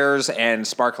 beers and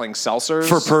sparkling seltzers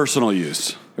for personal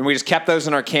use. And we just kept those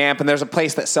in our camp. And there's a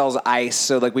place that sells ice,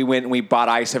 so like we went and we bought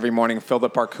ice every morning, filled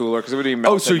up our cooler because it would be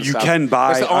melted. Oh, so you can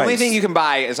buy. The only thing you can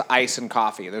buy is ice and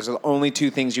coffee. There's the only two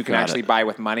things you can actually buy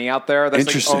with money out there. That's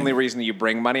like the only reason that you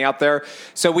bring money out there.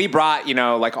 So we brought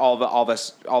like all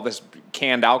this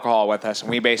canned alcohol with us, and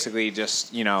we basically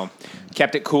just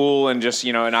kept it cool and just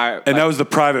and that was the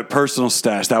private personal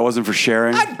stash. That wasn't for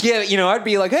sharing. I'd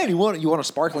be like, hey, do you want a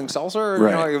sparkling seltzer?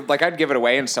 Right. Like I'd give it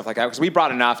away and stuff like that because we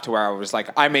brought enough to where I was like,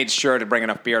 I made sure to bring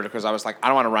enough beer because I was like, I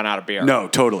don't want to run out of beer. No,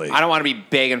 totally. I don't want to be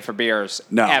begging for beers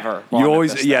ever. You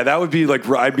always, that would be like,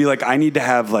 I'd be like, I need to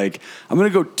have like, I'm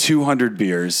going to go 200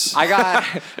 beers.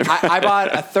 I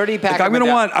bought a 30 pack. Like,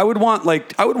 I would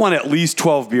want at least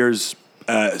 12 beers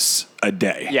a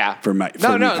day. Yeah. For me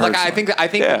like I think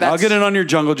that's, I'll get it on your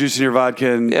Jungle Juice and your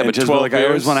vodka and but just 12 like I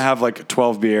always want to have like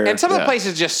 12 beer. And some of the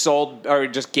places just sold or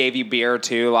just gave you beer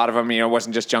too. A lot of them, it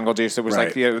wasn't just Jungle Juice. It was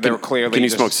like they were clearly. Can you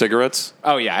smoke cigarettes?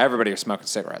 Oh yeah, everybody was smoking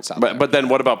cigarettes out there. But then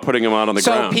what about putting them out on the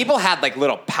ground? So people had like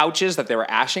little pouches that they were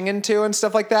ashing into and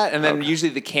stuff like that. And then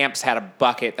usually the camps had a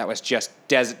bucket that was just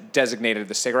designated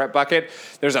the cigarette bucket.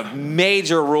 There's a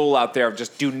major rule out there of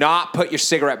just do not put your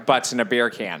cigarette butts in a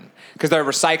beer can because they're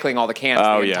recycling all the cans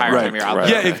the entire time you're out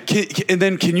there. Yeah, and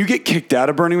then can you get kicked out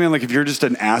of Burning Man? Like if you're just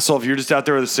an asshole, if you're just out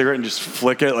there with a cigarette and just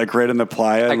flick it like right in the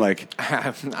playa, I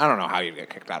don't know how you'd get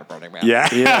kicked out of Burning Man.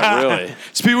 Yeah, really.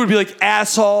 So people would be like,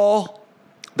 asshole.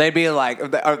 They'd be like,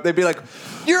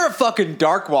 you're a fucking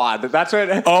darkwad. That's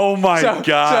what. Oh my god!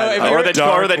 So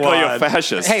or they call you a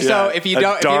fascist. Hey, so if you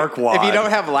don't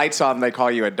have lights on, they call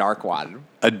you a darkwad.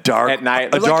 A dark at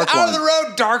night. A dark out of the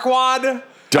road, darkwad.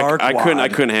 dark I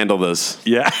wad. couldn't handle this.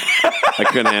 Yeah. I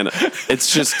couldn't handle it.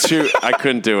 It's just too. I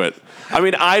couldn't do it. I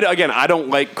mean, I don't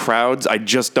like crowds. I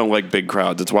just don't like big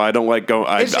crowds. That's why I don't like go.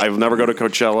 I've never go to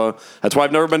Coachella. That's why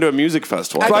I've never been to a music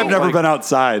festival. That's why I've never been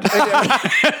outside.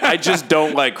 I just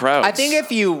don't like crowds. I think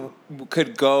if you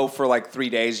could go for like 3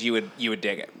 days, you would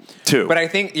dig it. 2. But I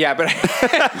think but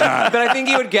I think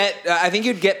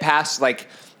you'd get past like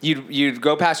you'd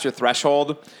go past your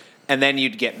threshold, and then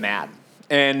you'd get mad.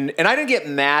 And I didn't get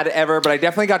mad ever, but I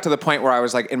definitely got to the point where I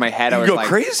was like in my head, I was like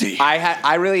crazy.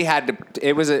 I really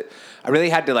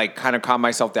had to like kind of calm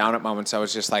myself down at moments. I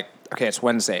was just like, okay, it's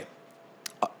Wednesday.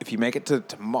 If you make it to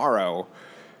tomorrow,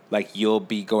 like you'll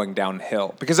be going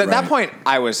downhill. Because at that point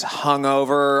I was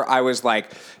hungover. I was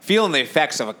like feeling the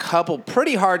effects of a couple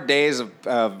pretty hard days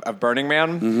of Burning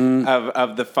Man,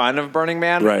 of the fun of Burning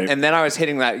Man. Right. And then I was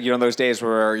hitting that, those days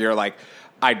where you're like,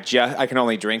 I can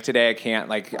only drink today. I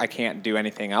can't do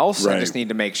anything else. Right. I just need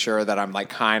to make sure that I'm like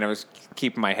kind of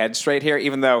keeping my head straight here,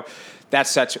 even though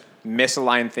that's such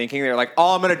misaligned thinking. They're like,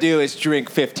 all I'm going to do is drink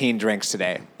 15 drinks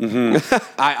today.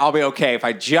 I'll be okay if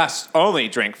I just only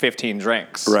drink 15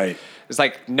 drinks. Right. It's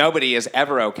like nobody is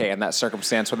ever okay in that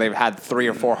circumstance when they've had 3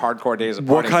 or 4 hardcore days of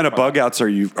What partying kind of before. bug outs are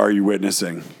you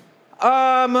witnessing?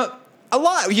 A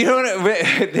lot. You know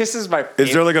what? This is my favorite.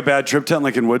 Is there like a bad trip tent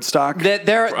like in Woodstock?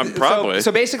 Probably.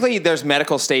 So basically, there's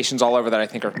medical stations all over that I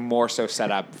think are more so set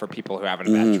up for people who are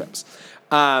having bad trips.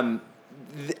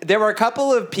 There were a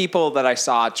couple of people that I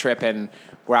saw tripping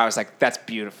where I was like, that's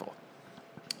beautiful.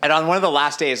 And on one of the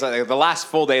last days, like the last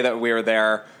full day that we were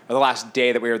there, or the last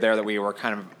day that we were there that we were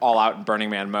kind of all out in Burning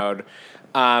Man mode,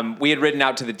 we had ridden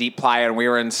out to the Deep Playa, and we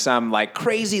were in some like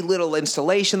crazy little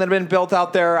installation that had been built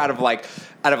out there out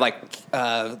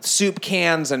of soup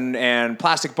cans and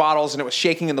plastic bottles, and it was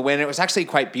shaking in the wind. It was actually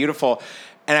quite beautiful.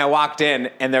 And I walked in,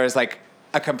 and there was like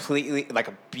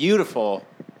a beautiful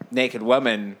naked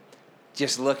woman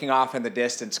just looking off in the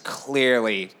distance,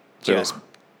 clearly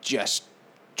just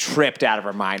tripped out of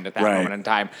her mind at that moment in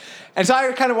time. And so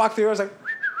I kind of walked through. I was like,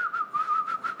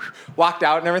 walked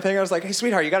out and everything. I was like, hey,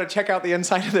 sweetheart, you got to check out the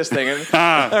inside of this thing.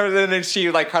 And then she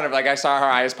I saw her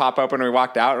eyes pop open and we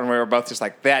walked out and we were both just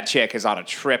like, that chick is on a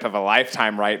trip of a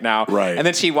lifetime right now. Right. And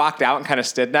then she walked out and kind of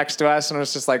stood next to us and I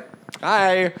was just like,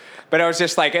 hi. But I was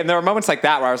just like, and there were moments like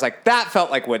that where I was like, that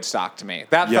felt like Woodstock to me.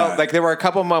 That felt like there were a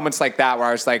couple moments like that where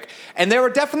I was like, and there were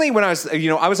definitely when I was,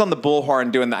 I was on the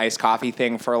Bullhorn doing the iced coffee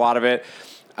thing for a lot of it.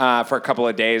 For a couple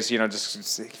of days,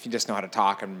 just if you just know how to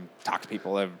talk and talk to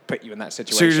people that put you in that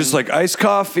situation. So you're just like, iced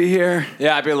coffee here?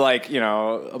 Yeah, I'd be like,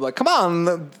 I'm like, come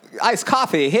on, iced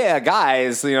coffee here,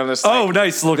 guys. Just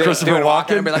nice, little Christopher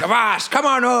Walken. I'd be like, Ross, come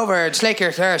on over and slake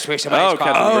your thirst with some iced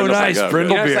coffee. Oh, nice,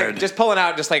 Brindlebeard. Like, just pulling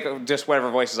out just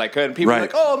whatever voices I could. And people were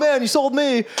like, oh man, you sold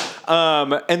me.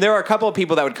 And there were a couple of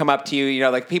people that would come up to you,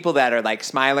 like people that are like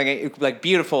smiling at you, like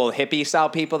beautiful hippie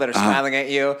style people that are smiling at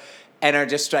you. And are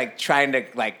just like trying to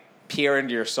like peer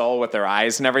into your soul with their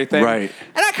eyes and everything. Right.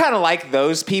 And I kind of like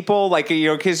those people, like,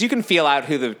 because you can feel out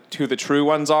who the true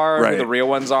ones are, who the real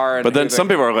ones are. And but then some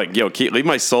people are like, yo, leave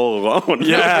my soul alone.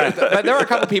 Yeah. But there were a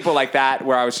couple people like that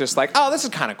where I was just like, oh, this is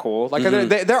kind of cool. Like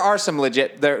there are some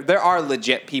legit, there are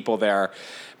legit people there.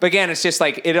 But again, it's just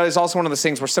like, it is also one of those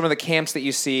things where some of the camps that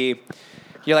you see,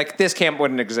 you're like, this camp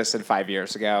wouldn't exist 5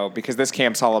 years ago because this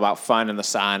camp's all about fun in the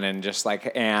sun and just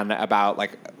like, and about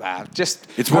like,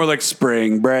 it's more like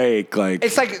spring break. Like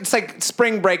it's like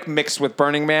spring break mixed with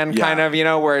Burning Man kind of,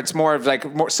 where it's more of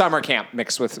like more summer camp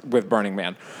mixed with Burning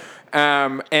Man.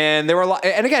 And there were a lot,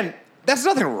 and again, there's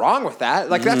nothing wrong with that.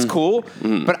 Like that's cool.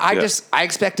 But I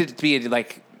expected it to be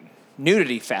like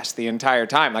nudity fest the entire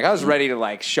time. Like I was ready to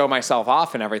like show myself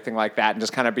off and everything like that and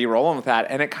just kind of be rolling with that.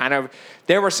 And it kind of,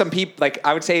 there were some people, like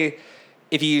I would say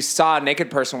if you saw a naked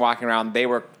person walking around, they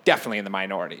were definitely in the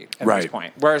minority at this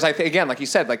point. Whereas I think, again, like you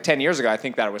said, like 10 years ago, I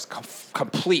think that it was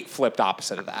complete flipped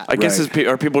opposite of that. I guess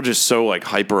are people just so like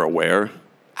hyper aware?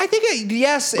 I think,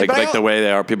 yes. Like the way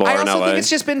they are, people are in LA. I also think it's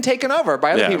just been taken over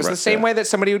by other people. It's the same way that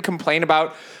somebody would complain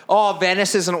about, oh,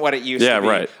 Venice isn't what it used to be.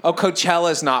 Right. Oh,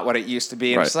 Coachella's not what it used to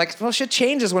be. And it's like, well, shit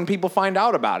changes when people find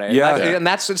out about it. Yeah. And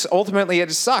that's ultimately,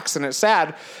 it sucks and it's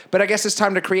sad. But I guess it's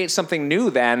time to create something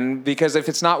new then, because if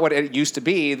it's not what it used to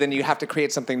be, then you have to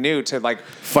create something new to like...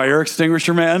 Fire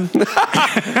extinguisher man?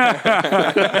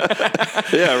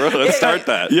 Yeah, really, let's start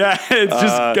that. Yeah, it's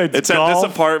at this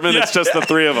apartment, it's just the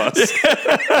three of us.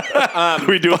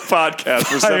 We do a podcast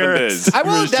for 7 days. I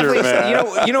will definitely say,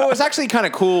 you know what was actually kind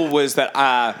of cool was that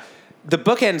the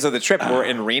bookends of the trip were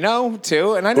in Reno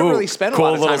too, and I never really spent a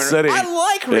lot of time in city. I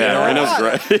like Reno. Yeah,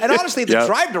 Reno's great. And honestly, the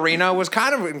drive to Reno was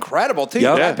kind of incredible too.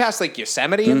 Yep. I passed like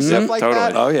Yosemite and stuff like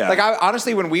that. Oh, yeah. Like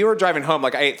honestly, when we were driving home,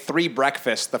 like I ate 3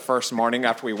 breakfasts the first morning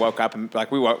after we woke up, and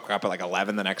like we woke up at like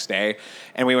 11 the next day,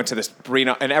 and we went to this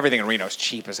Reno, and everything in Reno is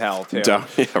cheap as hell too. Yeah,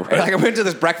 right. Like I went to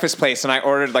this breakfast place and I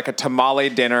ordered like a tamale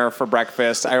dinner for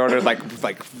breakfast. I ordered like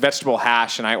vegetable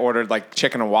hash, and I ordered like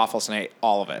chicken and waffles, and I ate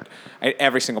all of it. I ate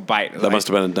every single bite. That must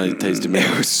have been a nice tasty meal.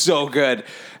 It was so good.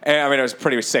 And, I mean, I was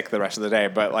pretty sick the rest of the day,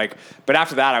 but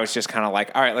after that, I was just kind of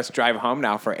like, all right, let's drive home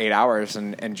now for 8 hours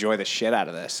and enjoy the shit out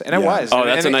of this. And it was. Oh,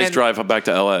 that's a nice drive back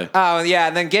to LA. Oh yeah,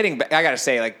 and then I gotta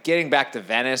say, like getting back to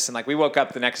Venice, and like we woke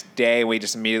up the next day, we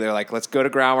just immediately were like, let's go to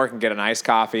Groundwork and get an iced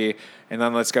coffee, and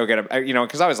then let's go get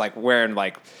because I was like wearing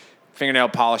like fingernail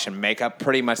polish and makeup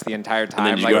pretty much the entire time.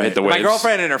 And then you like go hit the waves. my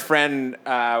girlfriend and her friend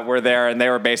were there, and they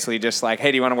were basically just like,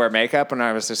 "Hey, do you want to wear makeup?" And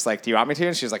I was just like, "Do you want me to?"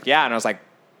 And she was like, "Yeah." And I was like,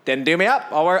 "Then do me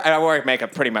up. I wear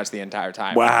makeup pretty much the entire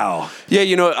time." Wow.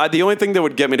 Yeah, the only thing that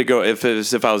would get me to go if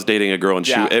I was dating a girl and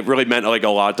it really meant like a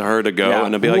lot to her to go,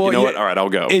 and I'd be like, what? All right, I'll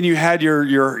go. And you had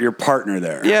your partner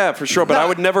there. Yeah, for sure. But I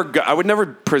would never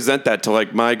present that to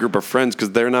like my group of friends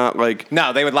because they're not like.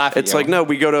 No, they would laugh at you. It's like, no,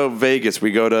 we go to Vegas,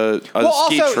 we go to a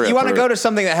ski also, trip. You want to go to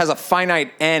something that has a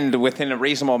finite end within a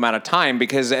reasonable amount of time,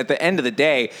 because at the end of the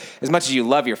day, as much as you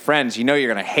love your friends, you know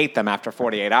you're going to hate them after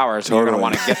 48 hours, and you're going to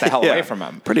want to get the hell away from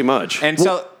them. Pretty much. And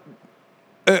so.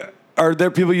 Are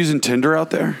there people using Tinder out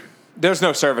there? There's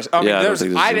no service. Okay, Yeah, I don't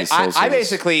think there's any cell I service.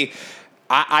 basically,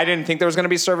 I didn't think there was going to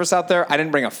be service out there. I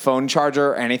didn't bring a phone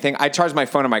charger or anything. I charged my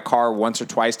phone in my car once or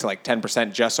twice to like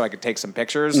 10% just so I could take some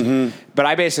pictures. But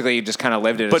I basically just kind of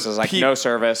lived it. It was like no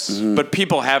service. But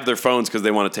people have their phones because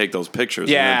they want to take those pictures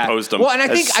and then post them Well, and I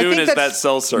think as soon as that's- that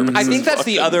cell service. I think that's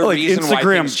the other Like reason why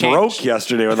things Instagram broke changed.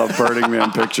 yesterday without Burning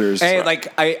Man pictures. Hey,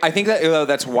 like I think that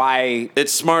that's why.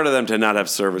 It's smart of them to not have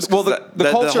service. 'Cause Well,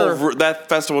 the culture- that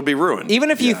festival would be ruined.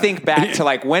 Even if you think back to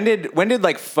like when did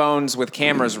like phones with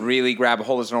cameras really grab a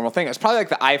hold as a normal thing? It's probably like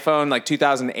the iPhone, like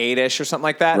 2008-ish or something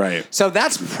like that. Right. So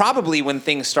that's probably when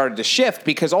things started to shift,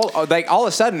 because all of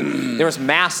a sudden there was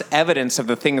mass evidence of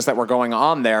the things that were going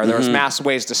on there. There was mass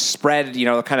ways to spread, kind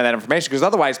of that information. Because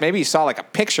otherwise, maybe you saw like a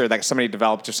picture that somebody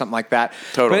developed or something like that.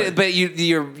 Totally. But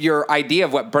your idea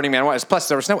of what Burning Man was. Plus,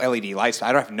 there was no LED lights. I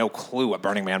have no clue what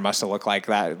Burning Man must have looked like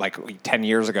 10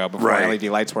 years ago before LED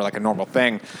lights were like a normal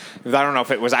thing. I don't know if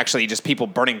it was actually just people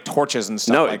burning torches and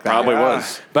stuff like that. No, it probably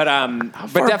was. But How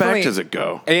but far definitely back does it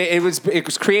go? It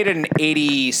was created in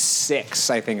 '86,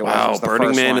 I think it was. Wow, was the Burning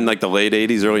first Man one. in like the late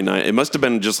 '80s, early '90s. It must have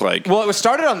been just like. Well, it was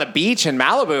started on the beach in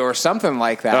Malibu or something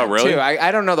like that. Oh, really? Too.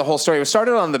 I don't know the whole story. It was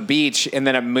started on the beach, and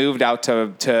then it moved out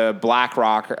to Black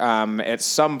Rock at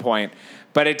some point.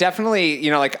 But it definitely,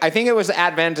 I think it was the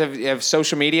advent of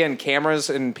social media and cameras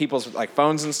and people's like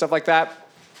phones and stuff like that.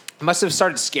 Must have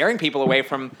started scaring people away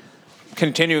from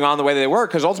continuing on the way they were,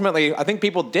 because ultimately, I think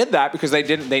people did that because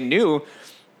they knew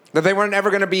that they weren't ever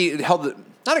going to be held,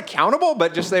 not accountable,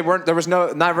 but just there was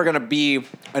never going to be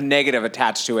a negative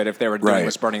attached to it if they were doing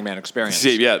this Burning Man experience.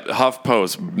 See, yeah,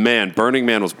 HuffPost, man, Burning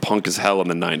Man was punk as hell in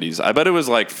the '90s. I bet it was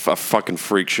like a fucking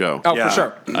freak show. Oh, for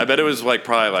sure. I bet it was like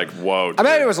probably like, whoa. I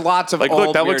bet it was lots of like, old,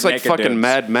 look, that weird, looks like naked fucking dudes.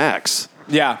 Mad Max.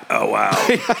 Yeah. Oh, wow.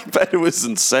 I bet it was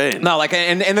insane. No, like,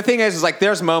 and the thing is like,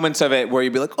 there's moments of it where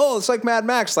you'd be like, oh, it's like Mad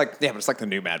Max. Like, yeah, but it's like the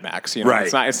new Mad Max. Right.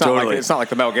 It's not Totally. it's not like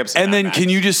the Mel Gibson. And Mad then Max. can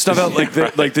you just stuff out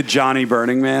like the Johnny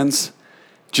Burning Mans?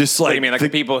 Just like do you mean, like the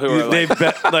people who are like-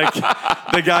 like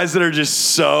the guys that are just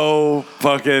so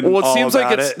fucking. Well, it all seems like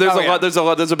about it's it. there's a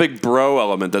lot. There's a big bro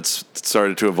element that's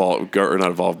started to evolve, or not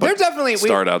evolve, but They're definitely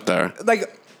start out there.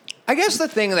 Like, I guess the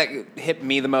thing that hit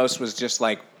me the most was just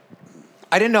like,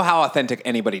 I didn't know how authentic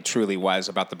anybody truly was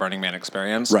about the Burning Man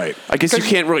experience. Right. I guess you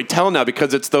can't really tell now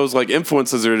because it's those like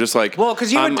influences that are just like, Well,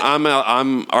 'cause you I'm would-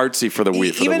 I'm artsy for the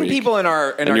week. Even people in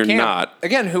our And our you're camp, not.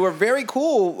 again, who were very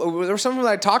cool. There were some of them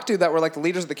that I talked to that were like the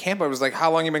leaders of the camp. I was like, "How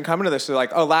long you been coming to this?" They're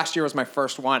like, "Oh, last year was my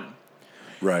first one."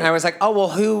 Right. And I was like, "Oh, well,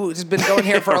 who's been going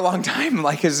here for a long time?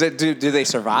 Like, do they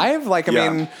survive? Like, I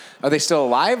mean, are they still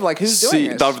alive? Like, who's See,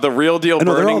 doing this?" the real deal know,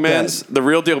 they're all Burning Man's, dead. the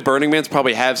real deal Burning Man's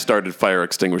probably have started Fire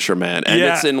Extinguisher Man, and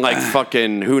Yeah. it's in like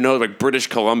fucking who knows, like British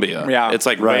Columbia. Yeah. it's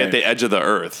like Right. right at the edge of the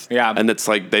earth. Yeah. and it's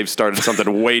like they've started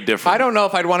something way different. I don't know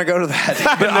if I'd want to go to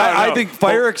that. But I think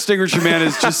Fire Extinguisher Man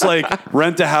is just like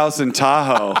rent a house in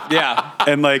Tahoe Yeah.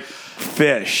 and like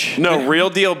fish. No, real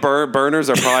deal burners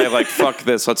are probably like, fuck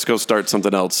this, let's go start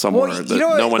something else somewhere that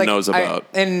no one like, knows about.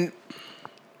 And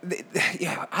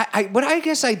what I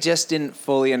guess I just didn't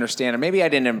fully understand, or maybe I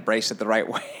didn't embrace it the right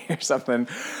way or something.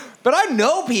 But I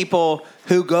know people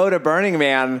who go to Burning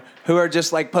Man who are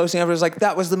just like posting afterwards, like,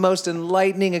 that was the most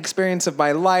enlightening experience of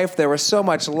my life. There was so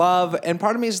much love. And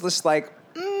part of me is just like,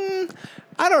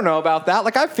 I don't know about that.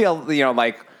 Like, I feel,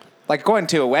 like going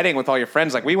to a wedding with all your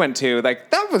friends like we went to,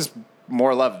 like, that was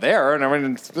more love there, and I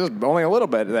mean, there's only a little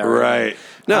bit there. Right.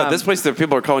 No, this place, there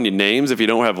people are calling you names if you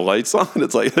don't have lights on.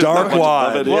 It's like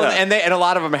Darkwad. Well, and a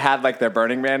lot of them had like their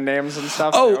Burning Man names and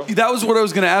stuff. Oh, too. that was what I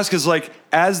was going to ask. Is like,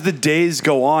 as the days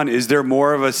go on, is there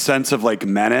more of a sense of like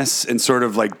menace and sort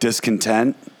of like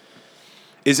discontent?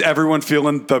 Is everyone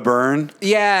feeling the burn?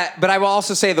 Yeah, but I will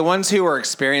also say the ones who are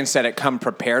experienced at it come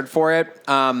prepared for it.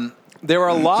 There were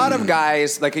a lot of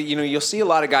guys, like, you'll see a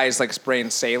lot of guys like spraying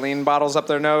saline bottles up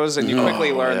their nose, and you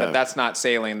quickly learn that that's not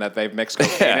saline, that they've mixed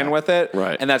cocaine in with it,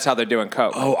 right? And that's how they're doing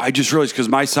coke. Oh, I just realized, because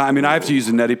my son, I mean, I have to use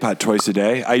a neti pot twice a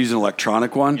day. I use an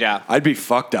electronic one. Yeah. I'd be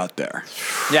fucked out there.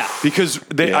 Yeah. Because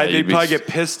they'd probably get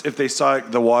pissed if they saw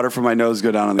the water from my nose go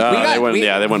down on the they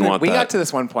wouldn't want we that. got to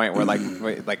this one point where like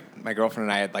my girlfriend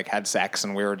and I had had sex,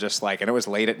 and we were just like, and it was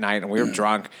late at night, and we were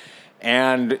drunk.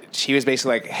 And she was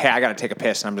basically like, hey, I got to take a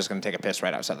piss, and I'm just going to take a piss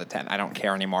right outside the tent. I don't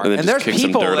care anymore. And there's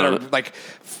people that are it. like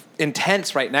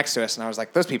intense right next to us, and I was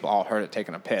like, those people all heard it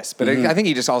taking a piss. But I think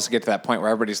you just also get to that point where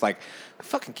everybody's like, who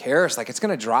fucking cares? Like, it's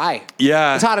going to dry.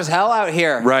 Yeah. It's hot as hell out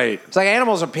here. Right. It's like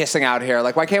animals are pissing out here.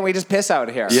 Like, why can't we just piss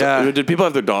out here? Yeah. So, did people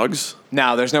have their dogs?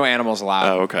 No, there's no animals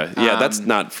allowed. Oh, okay. Yeah, that's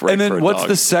not right. And then for a what's dog.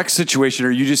 the sex situation?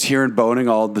 Are you just hearing boning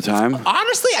all the time?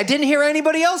 Honestly, I didn't hear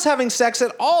anybody else having sex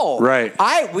at all. Right.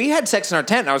 We had sex in our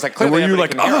tent, and I was like, clearly were you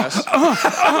everybody like, can hear us.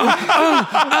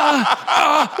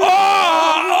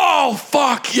 Oh,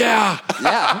 fuck, yeah.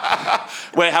 Yeah.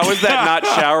 Wait, how was that not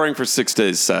showering for 6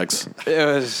 days sex? It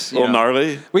was A little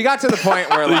gnarly? We got to the point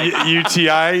where like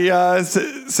UTI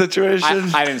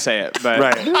situation? I didn't say it, but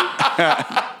Right. we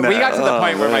got to the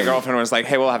point where my girlfriend was like,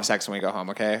 "Hey, we'll have sex when we go home,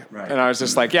 okay?" Right. And I was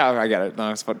just like, "Yeah, I get it. No,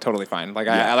 it's totally fine." Like,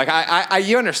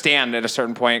 you understand at a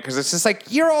certain point, because it's just like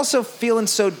you're also feeling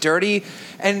so dirty,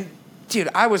 and dude,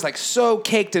 I was like so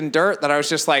caked in dirt that I was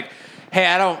just like, hey,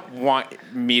 I don't want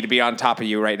me to be on top of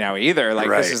you right now either. Like,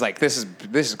 Right. this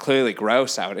is clearly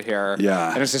gross out here.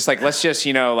 Yeah. And it's just like, let's just,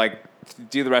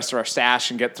 do the rest of our stash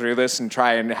and get through this and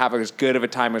try and have as good of a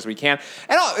time as we can.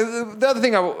 And the other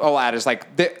thing I'll add is like,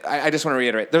 I just want to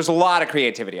reiterate, there's a lot of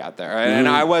creativity out there. And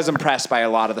I was impressed by a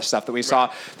lot of the stuff that we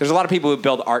saw. There's a lot of people who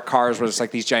build art cars where it's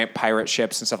like these giant pirate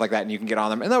ships and stuff like that, and you can get on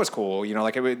them. And that was cool.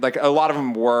 Like a lot of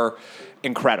them were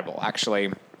incredible,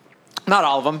 actually. Not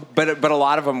all of them, but a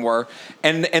lot of them were.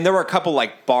 And there were a couple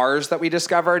like bars that we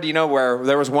discovered, where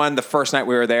there was one the first night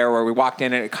we were there where we walked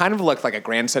in and it kind of looked like a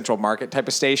Grand Central Market type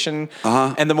of station.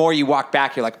 Uh-huh. And the more you walk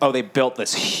back, you're like, oh, they built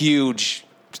this huge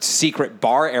secret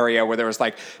bar area where there was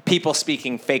like people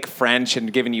speaking fake French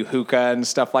and giving you hookah and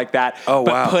stuff like that. Oh,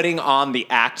 but wow. putting on the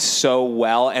act so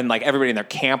well, and like everybody in their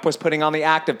camp was putting on the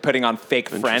act of putting on fake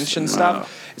French and stuff. Wow.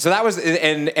 So that was,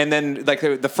 and then like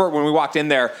the first, when we walked in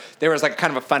there was like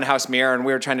kind of a funhouse mirror, and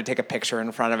we were trying to take a picture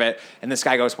in front of it. And this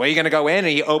guy goes, "Well, are you going to go in?" And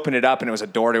he opened it up, and it was a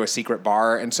door to a secret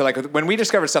bar. And so like when we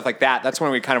discovered stuff like that, that's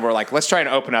when we kind of were like, let's try and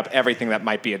open up everything that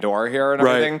might be a door here and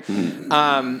Right. everything.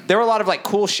 There were a lot of like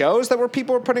cool shows that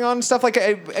people were putting on and stuff. Like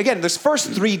again, this first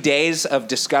 3 days of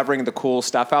discovering the cool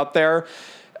stuff out there.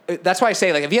 That's why I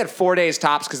say, like, if you had 4 days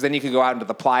tops, because then you could go out into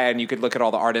the playa and you could look at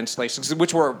all the art installations,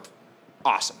 which were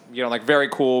awesome. Like very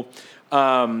cool.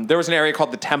 There was an area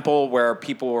called the Temple where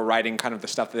people were writing kind of the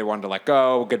stuff that they wanted to let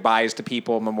go, goodbyes to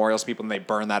people, memorials to people, and they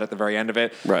burn that at the very end of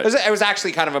it. Right. It was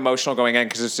actually kind of emotional going in,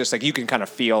 because it's just like you can kind of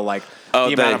feel like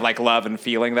the amount of like love and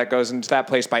feeling that goes into that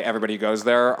place by everybody who goes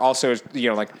there. Also,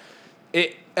 like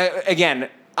it again,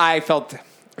 I felt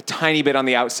a tiny bit on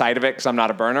the outside of it because I'm not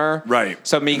a burner. Right.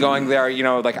 So me going there,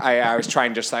 like I was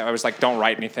trying I was like, don't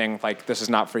write anything. Like, this is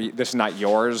not for you. This is not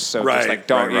yours. So Right, just like,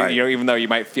 don't, right. even though you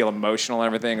might feel emotional and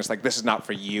everything, it's like, this is not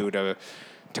for you to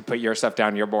put your stuff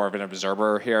down. You're more of an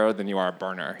observer here than you are a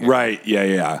burner. Right.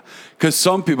 Yeah. Because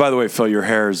some people, by the way, Phil, your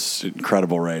hair is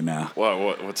incredible right now.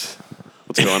 What's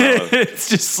going on? It's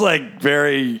just like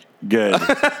very good.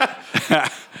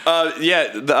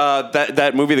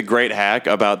 That movie, The Great Hack,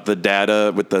 about the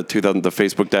data with the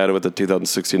Facebook data with the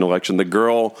 2016 election. The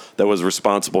girl that was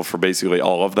responsible for basically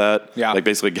all of that, Yeah. like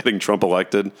basically getting Trump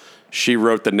elected, she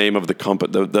wrote the name of the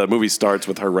company. The movie starts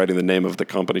with her writing the name of the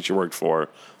company she worked for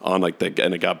on and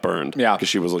it got burned. Yeah, because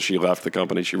she left the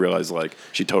company. She realized like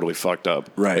she totally fucked up.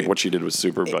 Right, like, what she did was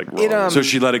super wrong. So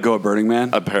she let it go at Burning Man.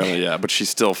 Apparently, yeah, but she's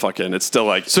still fucking. It's still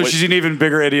like. So she's an even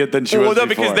bigger idiot than she was before.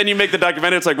 Because then you make the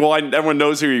documentary. It's like, well, everyone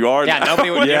knows who you are. Yeah, now. nobody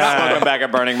would. You're not going back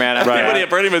at Burning Man. Everybody at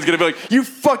Burning Man is gonna be like, you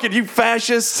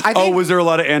fascists. Was there a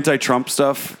lot of anti-Trump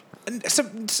stuff? So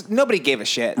nobody gave a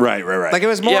shit. Right. Like it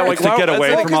was more like to get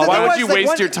away from all that. Why would you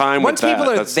waste your time with that? Once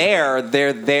people are there,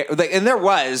 they're there. Like, and there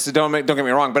was, don't get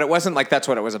me wrong, but it wasn't like that's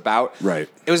what it was about. Right.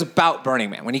 It was about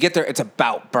Burning Man. When you get there, it's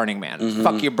about Burning Man. Mm-hmm.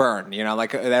 Fuck your burn. You know,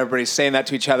 like everybody's saying that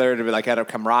to each other to be like out of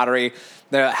camaraderie.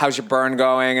 How's your burn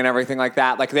going and everything like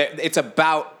that. Like it's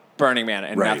about Burning Man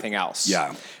and nothing else.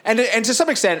 Yeah. And to some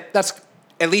extent, that's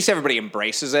at least everybody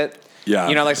embraces it. Yeah.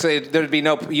 You know, like, so there'd be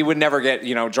you would never get,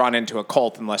 drawn into a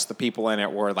cult unless the people in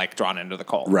it were, like, drawn into the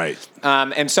cult. Right.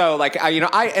 And so, like,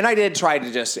 I did try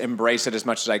to just embrace it as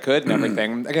much as I could and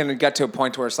everything. Again, it got to a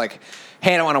point where it's like,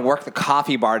 hey, I don't want to work the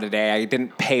coffee bar today. I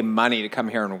didn't pay money to come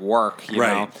here and work, you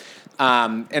know?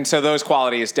 And so those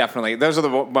qualities definitely, those are the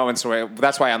moments where,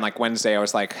 that's why on, like, Wednesday I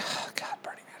was like, oh, God,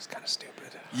 Burning Man is kind of stupid.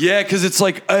 Yeah, because it's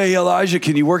like, hey, Elijah,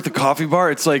 can you work the coffee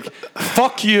bar? It's like,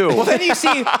 fuck you. Well, then you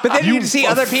see, you'd see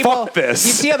other people. Fuck this.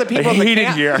 You'd see other people in the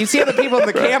camp. Here. You'd see other people in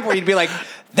the camp where you'd be like,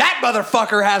 that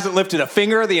motherfucker hasn't lifted a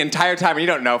finger the entire time. And you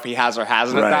don't know if he has or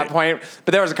hasn't at that point.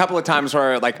 But there was a couple of times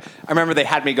where, like, I remember they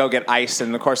had me go get ice,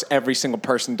 and of course, every single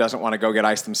person doesn't want to go get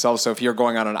ice themselves. So if you're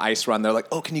going on an ice run, they're like,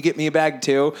 "Oh, can you get me a bag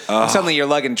too?" And suddenly you're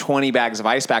lugging 20 bags of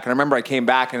ice back. And I remember I came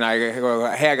back and I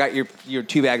go, "Hey, I got your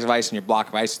 2 bags of ice and your block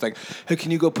of ice." It's like, "Hey,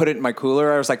 can you go put it in my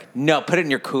cooler?" I was like, "No, put it in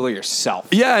your cooler yourself."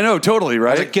 Yeah, I know, totally,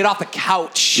 right? I was like, "Get off the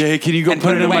couch." Yeah, hey, can you go and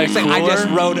put it in my away. cooler? I just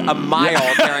rode a mile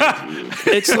carrying.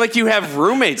 It's like you have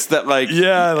roommates that like.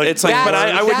 Yeah, like it's like, but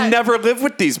I would never live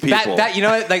with these people. That you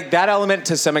know what, like that element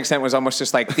to some extent was almost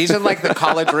just like these are like the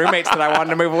college roommates that I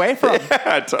wanted to move away from.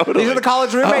 Yeah, totally. These are the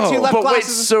college roommates who left but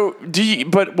classes. Wait, so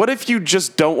but what if you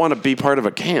just don't want to be part of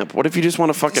a camp? What if you just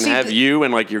want to fucking have you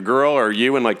and like your girl or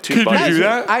you and like 2 buddies? You do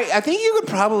that? I think you could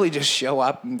probably just show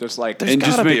up and just like and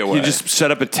just you just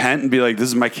set up a tent and be like, "This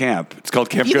is my camp. It's called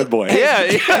Camp Good Boy." Yeah,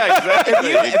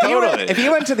 exactly. If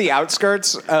you went to the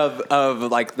outskirts of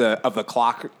like the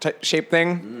clock shaped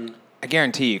thing, I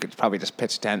guarantee you could probably just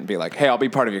pitch a tent and be like, "Hey, I'll be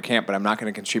part of your camp, but I'm not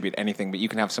going to contribute anything. But you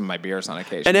can have some of my beers on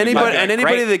occasion." And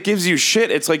anybody that gives you shit,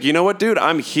 it's like, you know what, dude?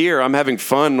 I'm here. I'm having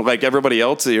fun. Like everybody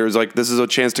else here is like, this is a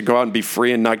chance to go out and be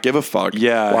free and not give a fuck.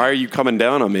 Yeah. Why are you coming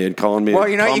down on me and calling me? Well,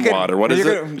 you know, you could, wad, or what is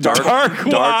it? Dark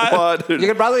wad. You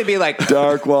could probably be like,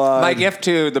 Dark wad. My gift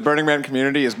to the Burning Man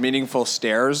community is meaningful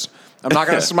stares. I'm not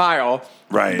going to smile,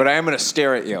 right? But I am going to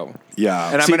stare at you.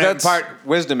 Yeah, and I'm going to impart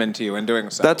wisdom into you in doing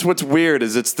so. That's what's weird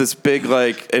is it's this big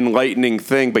like enlightening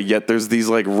thing, but yet there's these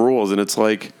like rules, and it's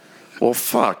like, well,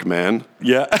 fuck, man.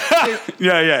 Yeah,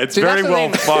 yeah. It's very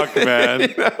well fucked, man.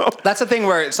 You know? That's the thing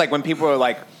where it's like when people are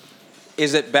like,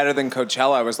 "Is it better than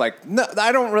Coachella?" I was like, "No,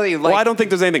 I don't really like." Well, I don't think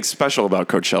there's anything special about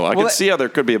Coachella. I can see how there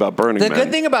could be about Burning Man. The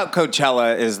good thing about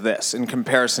Coachella is this, in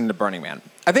comparison to Burning Man.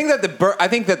 I think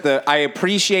that I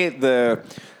appreciate the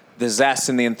zest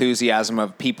and the enthusiasm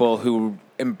of people who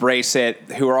embrace it,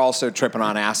 who are also tripping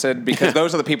on acid, because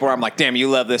those are the people where I'm like, damn, you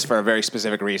love this for a very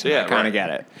specific reason. Yeah, I kind of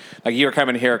get it. Like, you're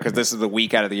coming here because this is the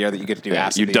week out of the year that you get to do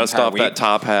acid. You dust off that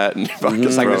top hat and fucking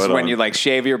it's like throw this it when on. you like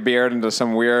shave your beard into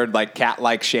some weird like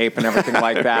cat-like shape and everything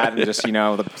like that, and just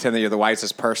pretend that you're the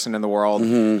wisest person in the world,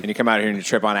 and you come out here and you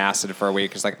trip on acid for a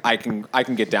week. It's like I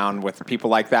can get down with people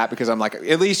like that because I'm like,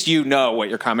 at least you know what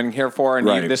you're coming here for,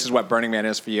 and this is what Burning Man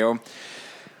is for you.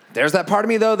 There's that part of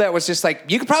me, though, that was just like,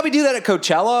 you could probably do that at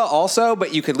Coachella also,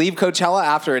 but you could leave Coachella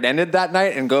after it ended that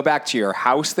night and go back to your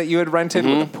house that you had rented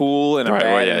with a pool and a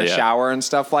bed and a shower and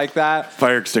stuff like that.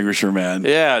 Fire extinguisher, man.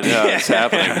 Yeah, it's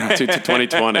happening to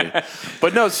 2020.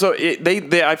 But no, so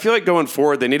they I feel like going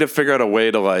forward, they need to figure out a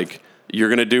way to like, you're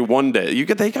going to do one day.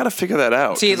 They got to figure that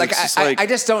out. See, like I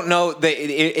just don't know that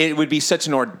it would be such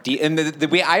an ordeal. And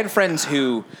I had friends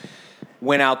who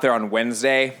went out there on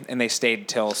Wednesday and they stayed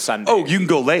till Sunday. Oh, you can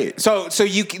go late. So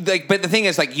you like, but the thing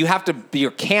is, like, you have to. Your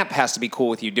camp has to be cool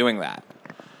with you doing that.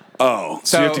 Oh,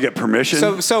 so you have to get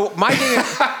permission. So my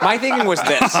thinking was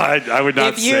this. I would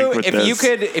not sync with this.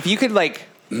 If you could like.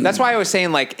 That's why I was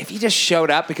saying, like, if you just showed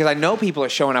up, because I know people are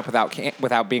showing up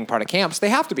without being part of camps, they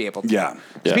have to be able to. Yeah.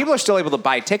 So people are still able to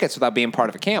buy tickets without being part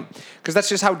of a camp, because that's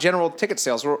just how general ticket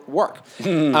sales work.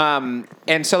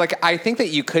 And so, like, I think that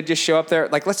you could just show up there.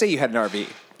 Like, let's say you had an RV.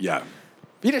 Yeah.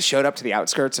 if you just showed up to the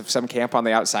outskirts of some camp on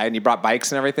the outside and you brought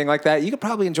bikes and everything like that, you could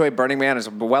probably enjoy Burning Man as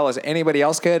well as anybody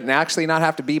else could and actually not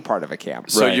have to be part of a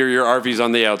camp. So your RV's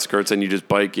on the outskirts and you just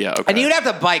bike, okay. And you'd have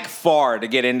to bike far to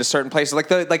get into certain places.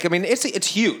 It's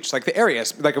huge. Like the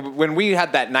areas, like when we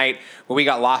had that night where we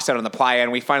got lost out on the playa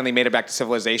and we finally made it back to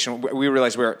civilization, we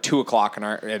realized we were at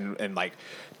 2:00 in like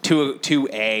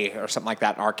 2A or something like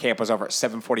that. Our camp was over at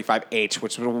 745H,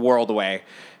 which was a world away.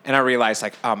 And I realized,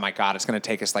 like, oh my God, it's going to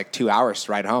take us like 2 hours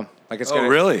to ride home. Like, it's gonna,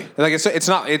 really? Like, it's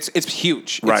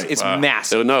huge. Right. It's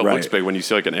massive. No, it looks big when you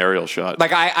see like an aerial shot.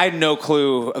 Like, I had no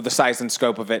clue of the size and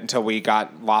scope of it until we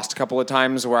got lost a couple of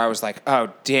times where I was like,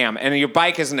 oh, damn. And your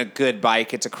bike isn't a good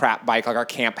bike. It's a crap bike. Like, our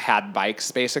camp had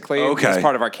bikes, basically. Okay. It's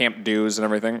part of our camp dues and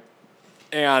everything.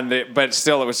 But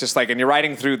still, it was just like, and you're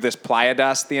riding through this playa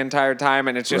dust the entire time,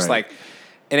 and it's just like,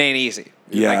 it ain't easy.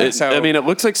 Yeah. Like, it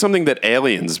looks like something that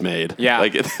aliens made. Yeah.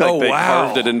 Like they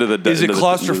carved it into the. Is it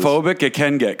claustrophobic? It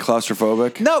can get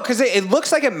claustrophobic. No, because it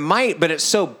looks like it might, but it's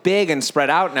so big and spread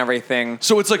out and everything.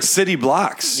 So it's like city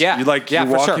blocks. Yeah. You're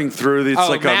walking through. It's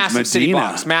like a Medina. City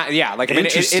blocks.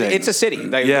 It's a city.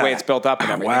 The way it's built up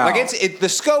and everything. Wow. Like the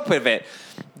scope of it.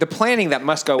 The planning that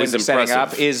must go into setting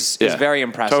up is very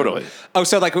impressive. Totally. Oh,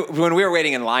 so like when we were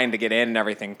waiting in line to get in and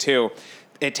everything too,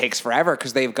 it takes forever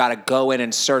because they've got to go in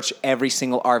and search every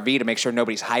single RV to make sure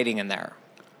nobody's hiding in there.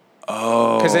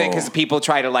 Oh. Because people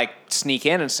try to like sneak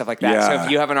in and stuff like that. Yeah. So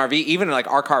if you have an RV, even like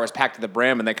our car was packed to the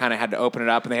brim and they kind of had to open it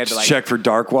up and they had to like check for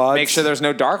dark wads. Make sure there's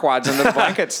no dark wads under the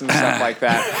blankets and stuff like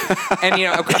that. And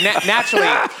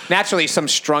naturally, some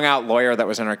strung out lawyer that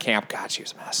was in our camp, God, she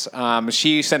was a mess.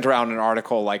 She sent around an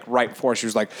article like right before she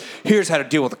was like, here's how to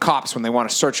deal with the cops when they want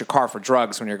to search your car for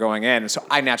drugs when you're going in. And so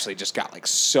I naturally just got like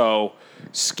so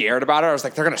scared about it. I was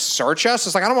like, they're going to search us?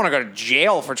 It's like, I don't want to go to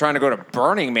jail for trying to go to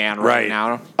Burning Man right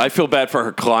now. I feel bad for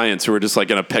her clients who are just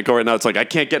like in a pickle right now. It's like, I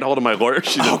can't get hold of my lawyer.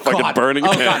 She's in fucking Burning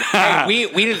Man. God. Hey,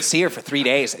 we didn't see her for 3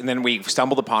 days, and then we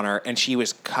stumbled upon her, and she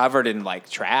was covered in like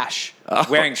trash.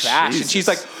 Wearing trash, Jesus. and she's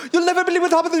like, "You'll never believe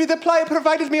what happened to me. The playa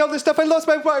provided me all this stuff. I lost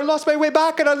my way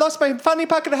back, and I lost my fanny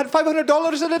pack, and I had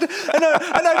 $500 in it.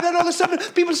 And then all of a sudden,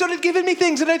 people started giving me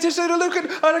things, and I just started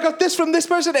looking, and I got this from this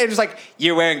person. And it was like,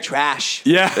 you're wearing trash.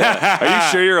 Yeah. Are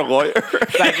you sure you're a lawyer?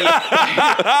 Like,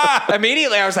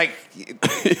 immediately, I was like,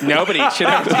 nobody should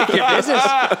ever take your business.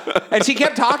 And she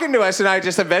kept talking to us, and I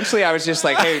was just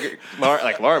like, hey,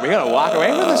 Laura, we gotta walk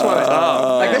away from this woman.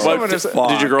 Like this woman is.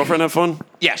 Did your girlfriend have fun?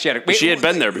 Yeah, she had. She had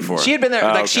been there before. She had been there.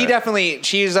 Okay. She definitely.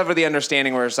 She's of the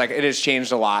understanding where it's like it has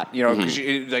changed a lot. You know, because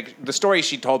the story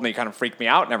she told me kind of freaked me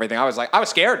out and everything. I was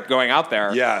scared going out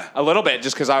there. Yeah. A little bit,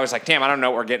 just because I was like, damn, I don't know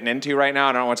what we're getting into right now.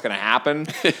 I don't know what's going to happen.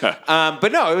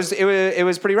 But no, it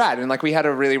was pretty rad, and like we had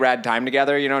a really rad time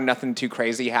together. You know, nothing too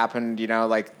crazy happened. You know,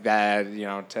 like that. You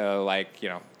know, to like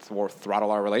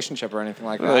throttle our relationship or anything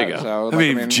like that. There you go. So, I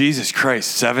mean, Jesus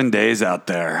Christ, 7 days out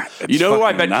there. It's you know who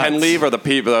I bet nuts. can leave are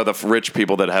the rich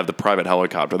people that have the private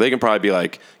helicopter. They can probably be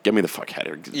like, "Get me the fuck out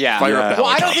of here." Yeah. Fire up the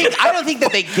well, helicopter. I don't think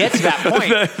that they get to that point.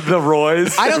 the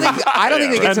Roys. I don't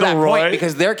think they get to that Kendall Roy. point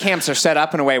because their camps are set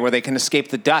up in a way where they can escape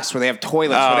the dust, where they have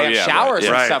toilets, where they have showers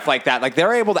and stuff like that. Like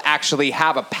they're able to actually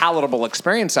have a palatable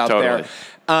experience out there.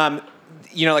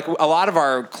 You know, like a lot of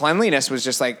our cleanliness was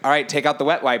just like, all right, take out the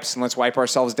wet wipes and let's wipe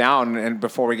ourselves down and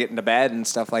before we get into bed and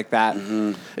stuff like that.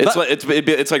 Mm-hmm.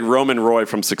 It's like Roman Roy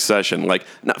from Succession. Like,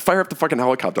 no, fire up the fucking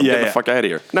helicopter. Get the fuck out of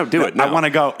here. No, do it. I want to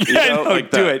go.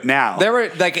 Do it now. There were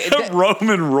like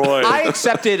Roman Roy. I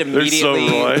accepted immediately.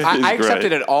 So Roy. I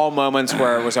accepted at all moments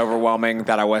where it was overwhelming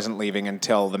that I wasn't leaving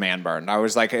until the man burned. I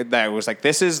was like,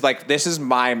 this is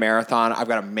my marathon. I've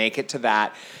got to make it to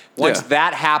that. Once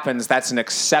that happens, that's an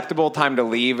acceptable time to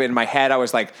leave. In my head, I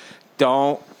was like,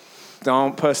 don't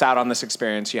puss out on this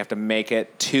experience. You have to make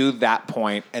it to that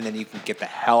point, and then you can get the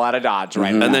hell out of Dodge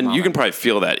right now. And then you can probably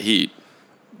feel that heat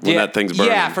when that thing's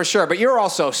burning. Yeah, for sure. But you're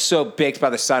also so baked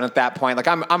by the sun at that point. Like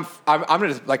I'm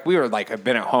just like we were like I've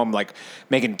been at home like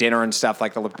making dinner and stuff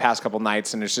like the past couple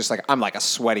nights, and it's just like I'm like a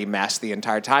sweaty mess the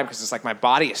entire time because it's like my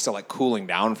body is still like cooling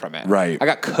down from it. Right. I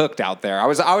got cooked out there. I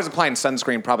was applying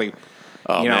sunscreen probably.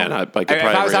 Oh, man, if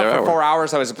I was out for 4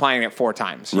 hours, I was applying it 4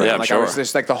 times. Right, Like sure. I was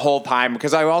just like the whole time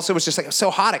because I also was just like it was so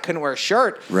hot I couldn't wear a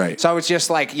shirt. Right. So I was just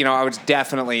like I was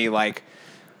definitely like.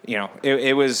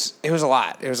 It was a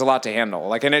lot. It was a lot to handle.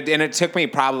 Like, and it took me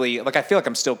probably like I feel like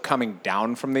I'm still coming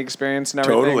down from the experience and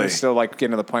everything. Totally. It's still like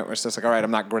getting to the point where it's just like, all right,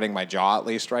 I'm not gritting my jaw at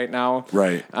least right now.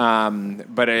 Right. And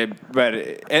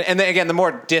then again, the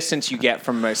more distance you get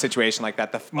from a situation like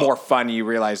that, the more fun you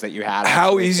realize that you had.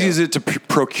 How easy is it to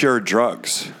procure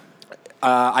drugs?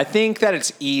 I think that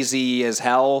it's easy as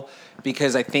hell.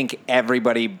 because I think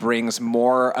everybody brings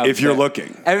more of if you're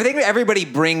looking. Everybody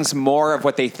brings more of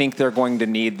what they think they're going to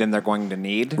need than they're going to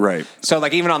need. Right. So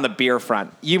like even on the beer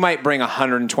front, you might bring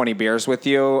 120 beers with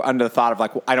you under the thought of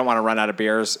like, I don't want to run out of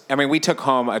beers. I mean, we took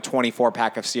home a 24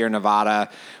 pack of Sierra Nevada.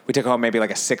 We took home maybe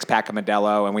like a 6 pack of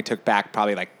Modelo, and we took back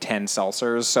probably like 10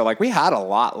 seltzers. So like we had a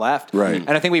lot left. Right. And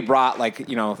I think we brought like,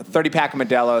 30 pack of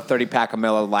Modelo, 30 pack of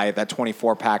Miller Lite, that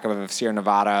 24 pack of Sierra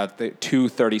Nevada, the 2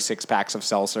 36 packs of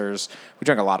seltzers. We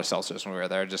drank a lot of seltzers when we were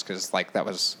there just because like that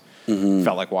was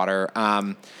felt like water.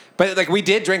 But like we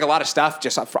did drink a lot of stuff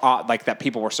just like that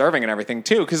people were serving and everything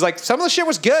too, because like some of the shit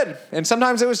was good, and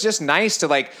sometimes it was just nice to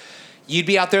like. You'd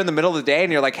be out there in the middle of the day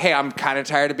and you're like, hey, I'm kind of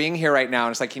tired of being here right now.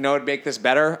 And it's like, what would make this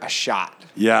better? A shot.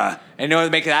 Yeah. And what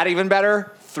would make that even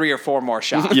better? 3 or 4 more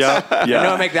shots. Yeah.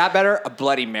 What would make that better? A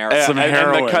Bloody Mary. Some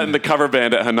heroin. And the cover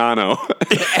band at Hanano.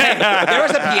 There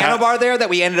was a piano bar there that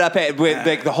we ended up at. With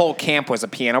like the whole camp was a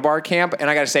piano bar camp, and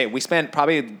I got to say, we spent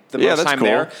probably the most time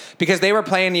there because they were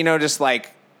playing. just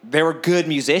like they were good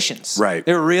musicians. Right.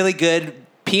 They were really good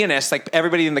pianists. Like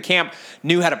everybody in the camp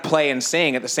knew how to play and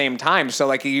sing at the same time. So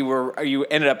like you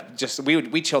ended up just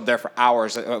we chilled there for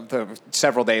hours,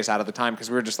 several days out of the time, because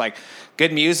we were just like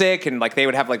good music, and like they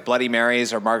would have like Bloody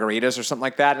Marys or margaritas or something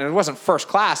like that, and it wasn't first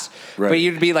class, but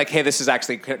you'd be like, hey, this is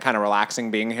actually kind of relaxing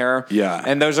being here. Yeah.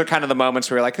 And those are kind of the moments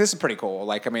where you're like, this is pretty cool.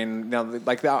 Like I mean,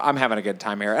 like I'm having a good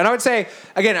time here. And I would say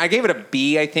again, I gave it a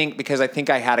B, I think, because I think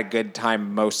I had a good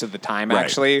time most of the time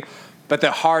actually. But the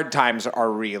hard times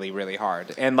are really, really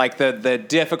hard. And like the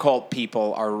difficult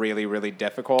people are really, really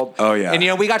difficult. Oh, yeah.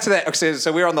 And we got to that.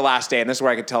 So we were on the last day, and this is where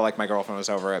I could tell like my girlfriend was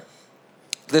over it.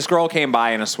 This girl came by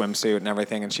in a swimsuit and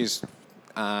everything, and she's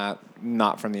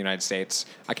not from the United States.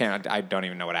 I don't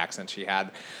even know what accent she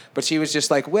had. But she was just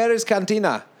like, where is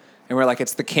Cantina? And we're like,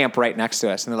 it's the camp right next to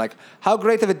us. And they're like, how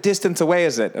great of a distance away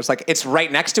is it? It's like, it's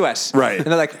right next to us. Right. And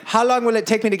they're like, how long will it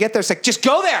take me to get there? It's like, just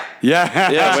go there. Yeah.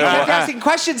 She kept asking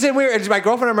questions, and my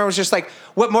girlfriend, I remember, was just like,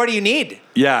 what more do you need?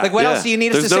 Yeah. Like, what else do you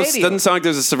need us to say to you? Doesn't sound like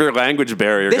there's a severe language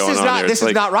barrier going on here. This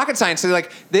is not rocket science. So like,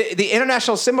 the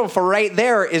international symbol for right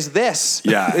there is this.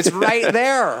 Yeah. It's right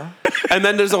there. And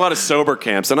then there's a lot of sober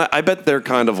camps, and I bet they're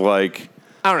kind of like...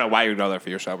 I don't know why you go there for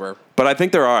your sober. But I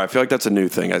think there are. I feel like that's a new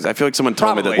thing. I feel like someone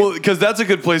told me that. Well, because that's a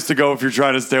good place to go if you're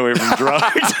trying to stay away from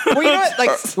drugs. Well,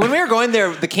 like when we were going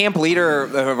there, the camp leader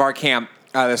of our camp,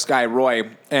 this guy Roy,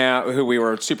 who we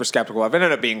were super skeptical of,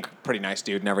 ended up being a pretty nice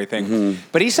dude and everything. Mm-hmm.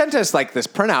 But he sent us like this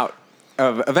printout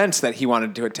of events that he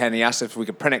wanted to attend. He asked if we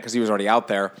could print it because he was already out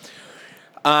there,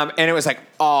 and it was like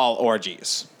all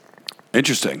orgies.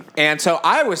 Interesting. And so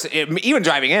even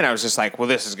driving in, I was just like, well,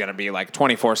 this is going to be like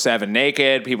 24/7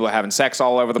 naked. People are having sex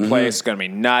all over the place. It's going to be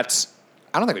nuts.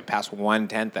 I don't think we passed one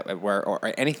tent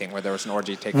or anything where there was an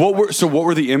orgy taking place. So what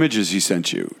were the images he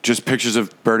sent you? Just pictures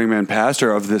of Burning Man Past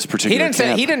or of this particular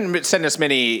camp? He didn't send us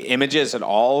many images at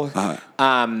all. It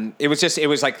was a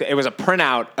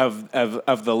printout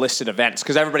of the listed events,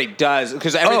 because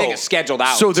everything is scheduled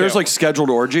out. So there's like scheduled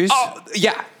orgies? Oh,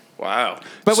 yeah. Wow.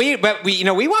 But we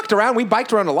walked around, we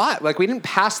biked around a lot. Like we didn't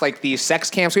pass like these sex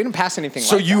camps. We didn't pass anything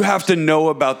so like that. So you have to know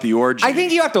about the orgy. I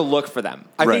think you have to look for them.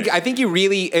 I think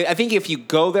if you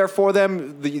go there for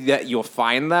them, that you'll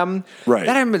find them. Right.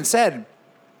 That having been said,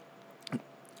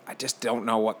 I just don't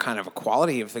know what kind of a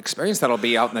quality of experience that'll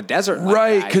be out in the desert.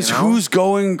 Right, because who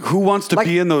wants to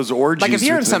be in those orgies? Like if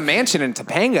you're in some mansion in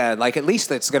Topanga, like at least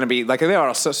it's going to be, like they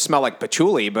all smell like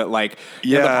patchouli, but like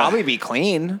it'll probably be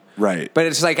clean. Right. But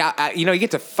it's like, you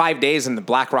get to 5 days in the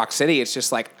Black Rock City, it's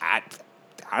just like, I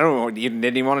don't know, you didn't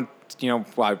even want to,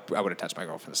 well, I would have touched my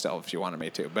girlfriend still if she wanted me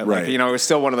to. But like, it was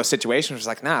still one of those situations where it's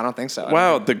like, nah, I don't think so.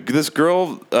 Wow, this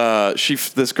girl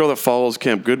that follows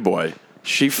Camp Good Boy,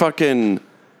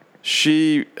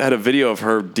 she had a video of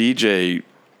her DJ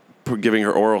giving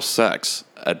her oral sex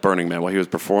at Burning Man while he was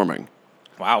performing.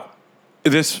 Wow.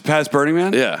 This past Burning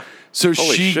Man? Yeah. So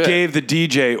Holy she shit. gave the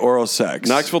DJ oral sex.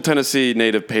 Knoxville, Tennessee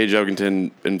native Paige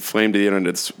Elgington inflamed the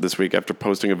internet this week after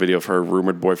posting a video of her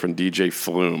rumored boyfriend DJ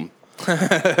Flume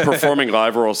performing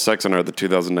live oral sex on her at the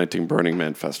 2019 Burning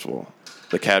Man Festival.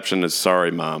 The caption is,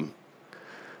 "Sorry, Mom."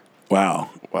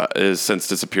 Wow. It has since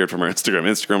disappeared from her Instagram.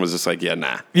 Instagram was just like, yeah,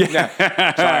 nah. Yeah.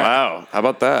 Wow. How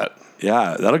about that?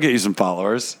 Yeah, that'll get you some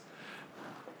followers.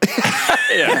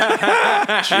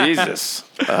 Jesus.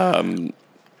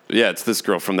 Yeah, it's this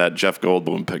girl from that Jeff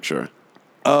Goldblum picture.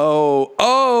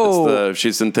 Oh.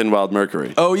 She's in Thin Wild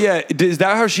Mercury. Oh, yeah. Is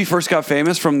that how she first got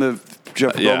famous, from the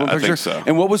Jeff Goldblum picture? I think so.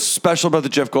 And what was special about the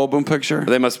Jeff Goldblum picture?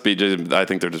 They must be, I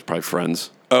think they're just probably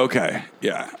friends. Okay,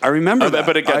 yeah. I remember that.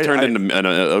 But it got turned into,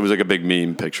 it was like a big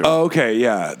meme picture. Oh, okay,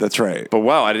 yeah, that's right. But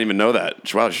wow, I didn't even know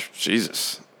that. Wow,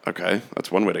 Jesus. Okay,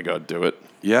 that's one way to go do it.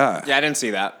 Yeah. Yeah, I didn't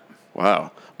see that.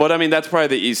 Wow. But I mean, that's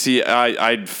probably the EC.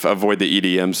 I'd avoid the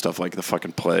EDM stuff like the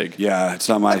fucking plague. Yeah, it's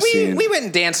not my scene. We went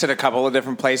and danced at a couple of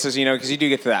different places, because you do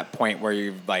get to that point where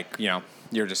you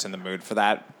you're just in the mood for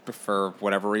that for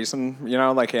whatever reason,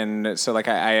 and so like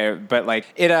but like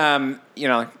it,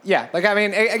 yeah, like I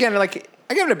mean, again, like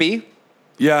I give it a B.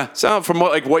 Yeah. So from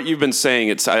what you've been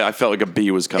saying, I felt like a B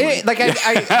was coming.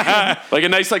 I like a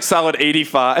nice solid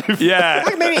 85. Yeah.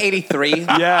 like maybe 83.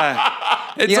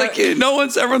 Yeah.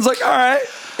 It's everyone's like, all right.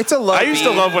 It's a low. I used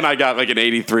to B. love when I got like an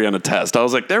 83 on a test. I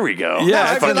was like, there we go.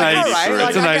 Yeah, it's a nice, right.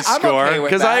 it's a nice score.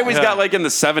 Because I always got like in the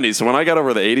 70s. So when I got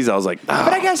over the 80s, I was like,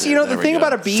 but I guess the thing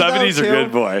about a B, 70s though, are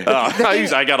good, boy.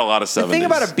 I got a lot of 70s. The thing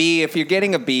about a B, if you're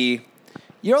getting a B,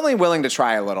 you're only willing to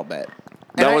try a little bit.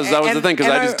 That was the thing, because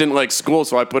I just didn't like school,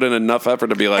 so I put in enough effort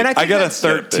to be like. I got a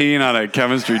 13 on a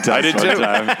chemistry test. I did too.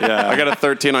 Yeah. I got a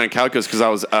 13 on calculus because I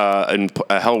was in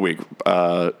Hell Week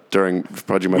during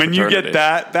Project My When you fraternity. get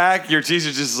that back, your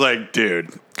teacher's just like,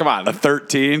 dude, come on, a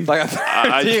 13? like a 13.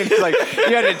 It's like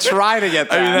you had to try to get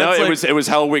that. I mean, No, it was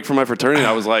Hell Week for my fraternity.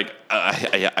 I was like,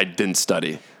 I didn't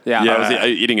study. Yeah. I was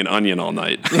eating an onion all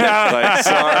night. Like,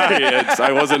 sorry,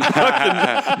 I wasn't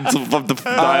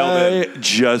dialed in. I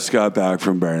just got back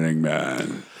from Burning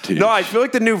Man. No, I feel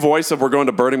like the new voice of "We're going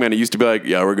to Burning Man." It used to be like,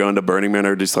 "Yeah, we're going to Burning Man,"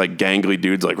 or just like gangly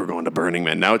dudes like, "We're going to Burning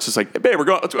Man." Now it's just like, "Hey, we're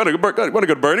going. Want to go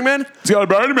to Burning Man?" Let's go to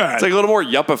Burning Man. It's like a little more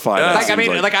yuppified.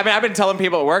 Yeah. I've been telling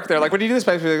people at work, they're like, "What do you do this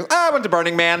place?" Like, I went to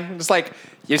Burning Man. It's like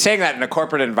you're saying that in a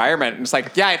corporate environment. And it's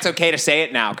like, yeah, it's okay to say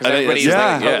it now because everybody's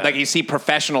like you see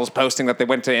professionals posting that they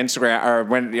went to Instagram or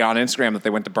went on Instagram that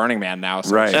they went to Burning Man now.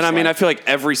 So right. And I mean, I feel like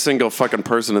every single fucking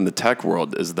person in the tech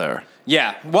world is there.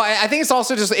 Yeah. Well, I think it's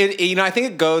also just, I think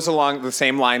it goes along the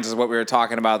same lines as what we were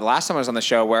talking about the last time I was on the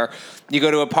show, where you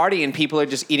go to a party and people are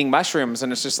just eating mushrooms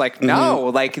and it's just like,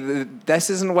 no, like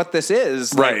this isn't what this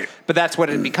is. Like, right. But that's what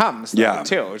it becomes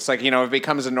too. It's like, it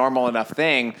becomes a normal enough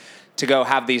thing to go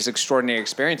have these extraordinary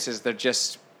experiences. They're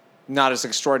just not as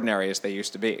extraordinary as they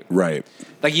used to be. Right.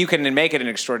 Like you can make it an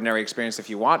extraordinary experience if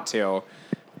you want to,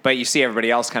 but you see everybody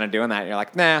else kind of doing that and you're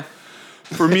like, nah.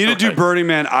 For me to do Burning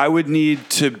Man, I would need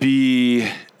to be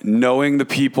knowing the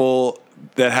people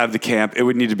that have the camp. It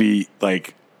would need to be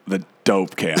like the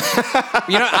dope camp.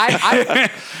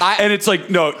 And it's like,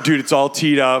 no, dude, it's all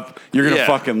teed up. You're gonna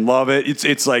fucking love it.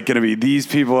 It's like gonna be these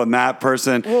people and that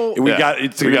person. We got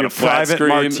a private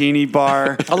martini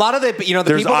bar. A lot of the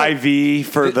there's people IV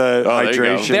for the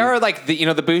hydration. There are like the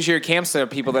bougier camps. There are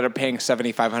people that are paying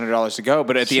 $7,500 to go,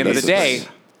 but at the end of the day,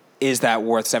 is that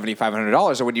worth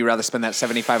 $7,500, or would you rather spend that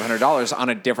 $7,500 on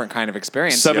a different kind of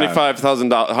experience?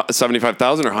 $75,000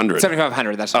 or $100?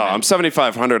 $7,500. That's I'm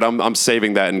 $7,500. I'm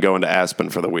saving that and going to Aspen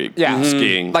for the week. Yeah,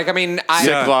 skiing. Like I mean, Sick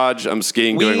Lodge. I'm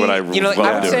skiing, doing what I love doing.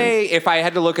 I would say if I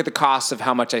had to look at the cost of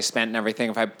how much I spent and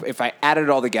everything, if I added it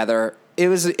all together,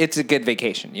 it's a good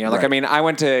vacation. Like right. I mean, I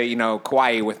went to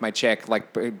Kauai with my chick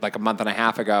like a month and a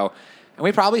half ago. And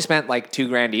we probably spent like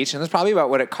 $2,000 each, and that's probably about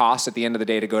what it costs at the end of the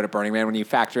day to go to Burning Man when you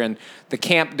factor in the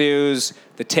camp dues,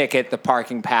 the ticket, the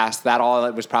parking pass. That all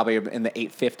it was probably in the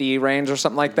 $850 range or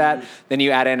something like that. Then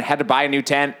you add in had to buy a new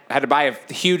tent, had to buy a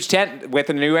huge tent with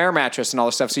a new air mattress and all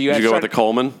this stuff. So did you go with the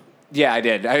Coleman? Yeah, I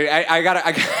did. I got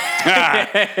it.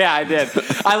 Yeah, I did.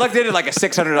 I looked into like a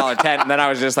 $600 tent, and then I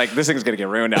was just like, "This thing's gonna get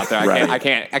ruined out there. I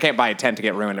can't buy a tent to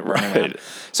get ruined at Burning Man."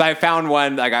 So I found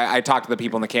one. Like I talked to the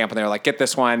people in the camp, and they were like, "Get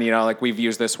this one. Like we've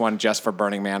used this one just for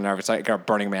Burning Man. Or it's like a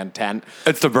Burning Man tent.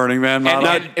 It's the Burning Man model.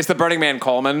 And it's the Burning Man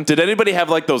Coleman. Did anybody have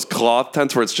like those cloth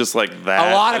tents where it's just like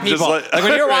that? A lot of people. Like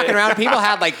when you're walking around, people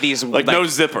had like these like no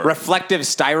zipper, reflective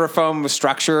styrofoam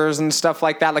structures and stuff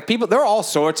like that. Like people, there are all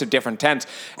sorts of different tents,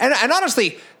 and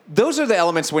honestly. Those are the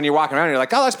elements when you're walking around. You're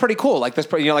like, oh, that's pretty cool. Like this,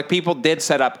 like people did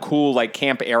set up cool like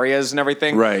camp areas and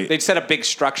everything. Right. They'd set up big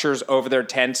structures over their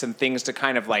tents and things to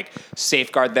kind of like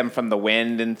safeguard them from the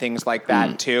wind and things like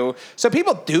that too. So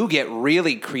people do get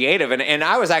really creative, and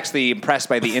I was actually impressed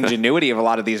by the ingenuity of a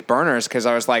lot of these burners because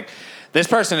I was like, this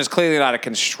person is clearly not a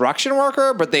construction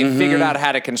worker, but they figured out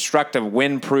how to construct a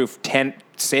windproof tent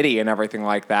city and everything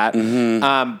like that.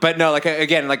 But no, like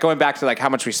again, like going back to like how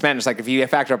much we spent, it's like if you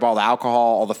factor up all the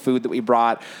alcohol, all the food that we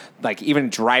brought, like even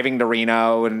driving to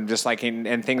Reno and just like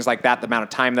and things like that, the amount of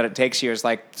time that it takes you is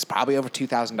like it's probably over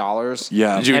 $2,000.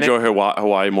 Yeah. Did you enjoy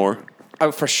Hawaii more?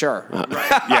 Oh, for sure.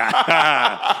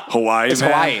 Yeah. Hawaii. It's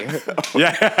man. Hawaii.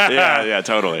 Yeah,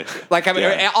 totally. Like I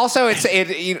mean, also it's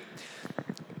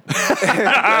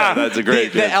that's a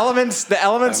great. The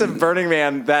elements of Burning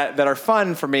Man that are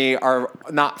fun for me are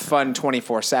not fun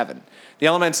 24/7. the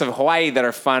elements of Hawaii that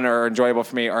are fun or enjoyable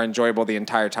for me are enjoyable the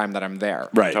entire time that I'm there.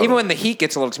 Right. Even when the heat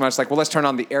gets a little too much, like, well, let's turn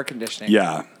on the air conditioning.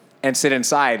 Yeah. And sit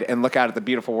inside and look out at the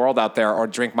beautiful world out there, or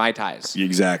drink Mai Tais.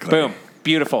 Exactly. Boom.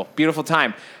 Beautiful. Beautiful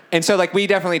time. And so, like, we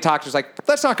definitely talked. It was like,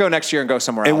 let's not go next year and go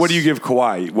somewhere else. And what do you give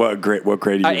Kauai? What grade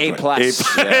do you give? A plus.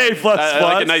 A plus.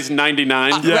 Like a nice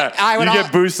 99. Yeah. You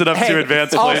get boosted up to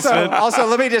advanced placement. Also,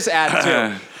 let me just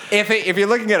add, too. If you're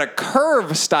looking at a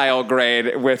curve style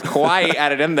grade with Kauai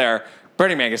added in there,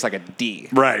 Burning Man gets like a D.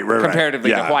 Right. Comparatively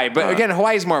to Hawaii. But again,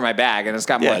 Hawaii's more my bag, and it's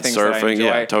got more things surfing, that I enjoy.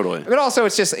 yeah, totally. But also,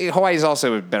 it's just, Hawaii's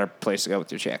also a better place to go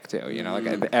with your chick, too. You know,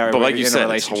 but like you said,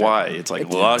 it's Hawaii. It's like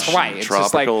lush, Hawaii. It's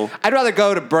tropical. just like, I'd rather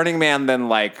go to Burning Man than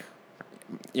like,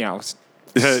 you know,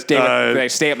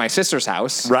 stay at my sister's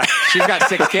house. Right. She's got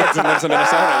 6 kids and lives in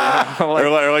Minnesota. You know?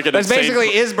 Or like an that's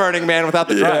basically is Burning Man without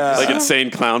the drugs. Like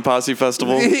Insane Clown Posse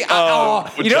Festival. You know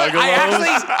what?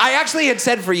 I actually had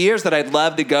said for years that I'd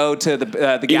love to go to the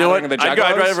Gathering of the Juggalos.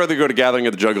 I'd rather go to Gathering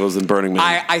of the Juggalos than Burning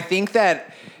Man. I think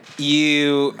that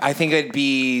I think it'd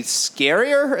be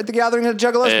scarier at the Gathering of the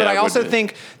Juggalos, but I also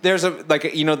think there's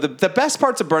the best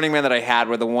parts of Burning Man that I had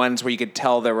were the ones where you could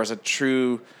tell there was a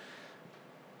true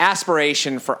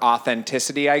aspiration for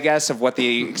authenticity, I guess, of what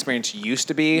the experience used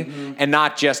to be, and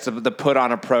not just the put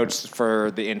on approach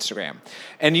for the Instagram.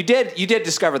 And you did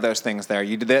discover those things there.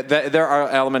 There are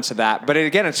elements of that, but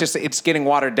it's getting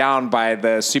watered down by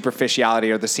the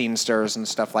superficiality or the scene stirs and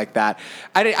stuff like that.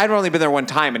 I'd only been there one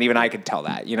time, and even I could tell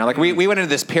that. You know, like we went into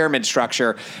this pyramid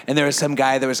structure, and there was some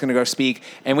guy that was going to go speak,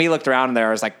 and we looked around, and there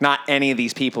was like, not any of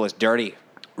these people is dirty.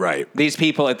 Right. These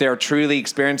people, if they're truly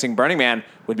experiencing Burning Man,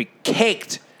 would be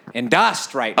caked in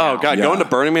dust right now. Oh God, going to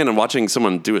Burning Man and watching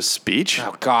someone do a speech.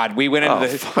 Oh God, we went into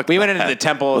the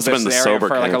temple of this area for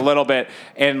like a little bit,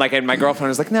 and my girlfriend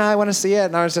was like, "No, I want to see it,"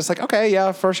 and I was just like, "Okay,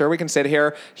 yeah, for sure, we can sit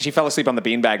here." She fell asleep on the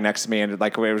beanbag next to me, and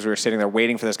like we were sitting there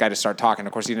waiting for this guy to start talking.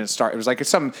 Of course, he didn't start. It was like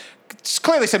it's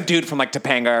clearly some dude from like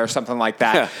Topanga or something like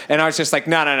that. Yeah. And I was just like,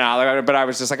 no. But I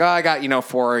was just like, oh, I got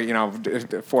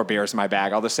 4 beers in my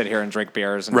bag. I'll just sit here and drink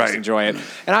beers and just enjoy it.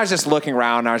 And I was just looking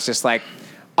around. And I was just like,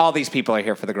 all these people are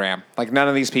here for the gram. Like, none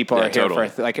of these people are here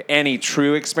for like any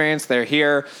true experience. They're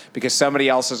here because somebody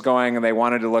else is going and they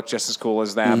wanted to look just as cool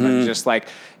as them. And just like,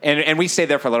 and we stayed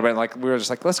there for a little bit. And like, we were just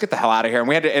like, let's get the hell out of here.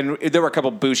 And and there were a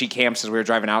couple bougie camps as we were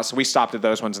driving out. So we stopped at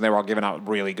those ones, and they were all giving out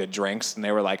really good drinks. And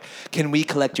they were like, can we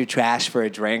collect your trash for a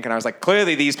drink? And I was like,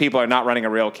 clearly these people are not running a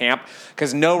real camp,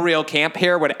 because no real camp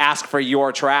here would ask for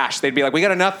your trash. They'd be like, we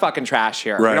got enough fucking trash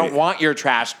here. Right. We don't want your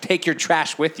trash. Take your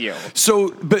trash with you.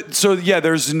 So yeah,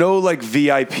 there's no like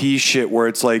VIP shit where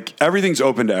it's like everything's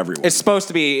open to everyone. It's supposed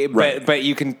to be, Right. but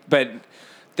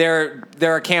there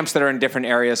are camps that are in different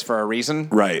areas for a reason.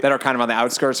 Right. That are kind of on the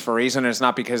outskirts for a reason. And it's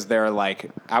not because they're like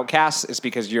outcasts. It's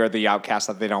because you're the outcast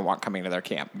that they don't want coming to their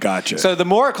camp. Gotcha. So the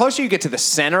more closer you get to the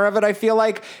center of it, I feel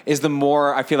like, is the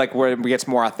more I feel like where it gets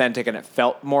more authentic and it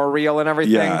felt more real and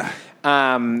everything. Yeah.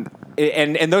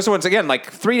 And those ones, again,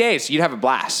 like 3 days, you'd have a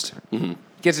blast. Mm-hmm.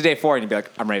 Get to day 4 and you'd be like,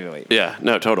 I'm ready to leave. Yeah,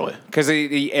 no, totally. Because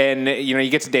you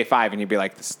get to day 5 and you'd be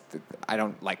like, I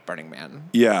don't like Burning Man.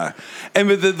 Yeah, and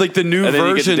with the new and then version,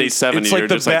 you get to day 7, it's you're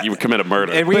just like you commit a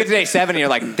murder. And we get to day 7, and you're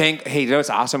like, hey, you know what's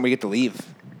awesome? We get to leave.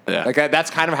 Yeah, like that's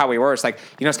kind of how we were. It's like,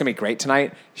 you know what's gonna be great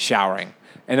tonight? Showering.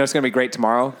 And it's going to be great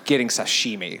tomorrow, getting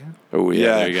sashimi. Oh,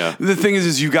 yeah, there you go. The thing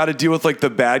is you got to deal with like the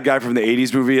bad guy from the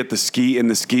 80s movie in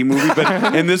the ski movie.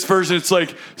 But in this version, it's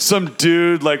like some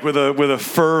dude like with a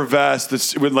fur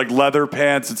vest with like leather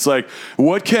pants. It's like,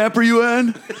 what camp are you in?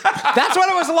 That's what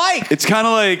it was like. It's kind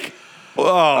of like,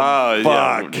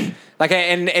 fuck. Yeah. Like,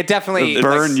 and it definitely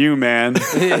burn you, man.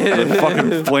 The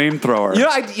fucking flamethrower.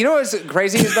 You know what's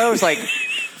crazy is though? It's like,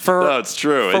 no, it's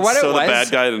true. For it's what so it was, the bad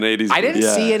guy in the 80s movie. I didn't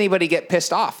see anybody get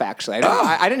pissed off, actually.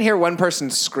 I didn't hear one person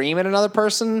scream at another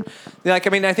person. Like, I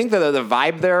mean, I think the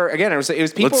vibe there, again, it was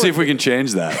people. Let's see if we can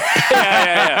change that.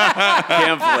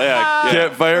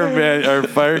 Camp fireman or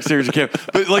fire extinguisher camp.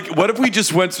 But like, what if we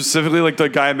just went specifically like the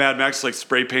guy in Mad Max like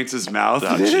spray paints his mouth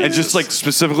and just like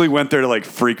specifically went there to like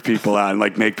freak people out and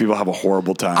like make people have a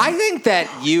horrible time? I think that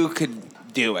you could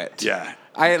do it. Yeah.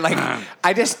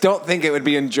 I just don't think it would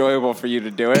be enjoyable for you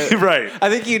to do it. Right. I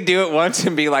think you'd do it once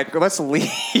and be like, let's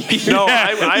leave. No,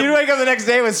 you'd wake up the next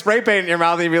day with spray paint in your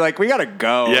mouth and you'd be like, we gotta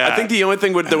go. Yeah. I think the only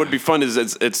thing that would be fun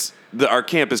is our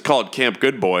camp is called Camp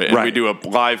Good Boy, and we do a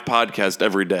live podcast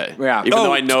every day. Yeah. Even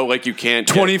though I know like you can't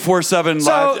 24/7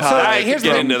 live podcast. Here's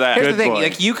get into that. Here's the thing. Boy.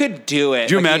 Like, you could do it.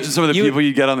 Do you imagine some of the people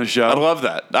you get on the show? I'd love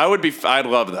that. I'd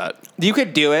love that. You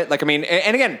could do it. Like, I mean,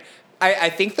 and again,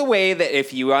 I think the way that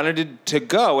if you wanted to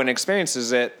go and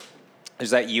experiences it, is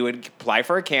that you would apply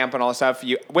for a camp and all that stuff,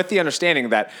 with the understanding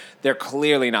that they're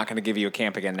clearly not going to give you a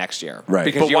camp again next year. Right.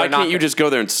 Because But why can't you just go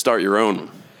there and start your own?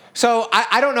 So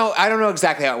I don't know. I don't know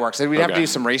exactly how it works. We'd have to do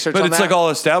some research on that. But it's like all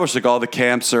established. Like all the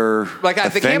camps are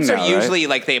the camps now, are usually right?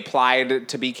 like they applied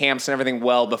to be camps and everything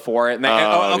well before it.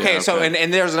 And So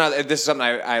and there's another. This is something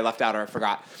I left out or I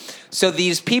forgot. So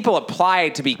these people apply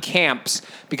to be camps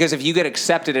because if you get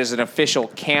accepted as an official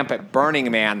camp at Burning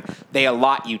Man, they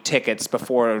allot you tickets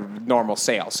before normal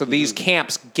sale. So these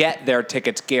camps get their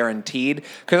tickets guaranteed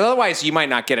because otherwise you might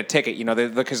not get a ticket,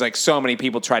 because like so many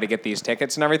people try to get these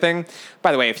tickets and everything.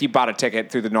 By the way, if you bought a ticket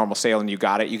through the normal sale and you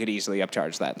got it, you could easily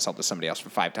upcharge that and sell it to somebody else for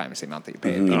 5 times the amount that you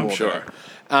paid. I'm sure.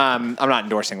 I'm not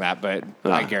endorsing that, but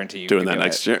I guarantee you doing that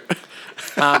next year.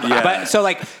 But so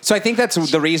I think that's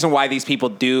the reason why these people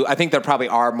do. I think there probably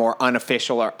are more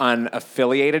unofficial or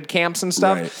unaffiliated camps and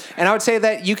stuff. Right. And I would say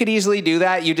that you could easily do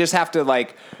that. You just have to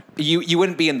you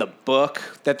wouldn't be in the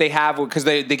book that they have because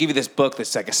they give you this book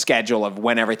that's like a schedule of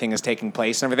when everything is taking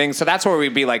place and everything. So that's where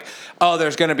we'd be like, oh,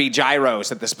 there's going to be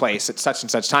gyros at this place at such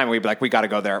and such time. We'd be like, we got to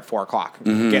go there at 4:00.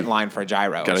 Get in line for a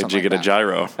gyro. Got to get a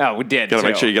gyro. Oh, we did. Got to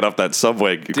make sure you get off that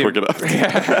subway quick enough.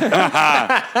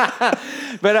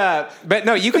 But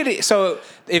no, you could. So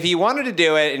if you wanted to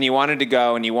do it and you wanted to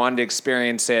go and you wanted to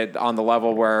experience it on the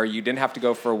level where you didn't have to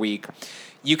go for a week,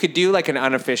 you could do like an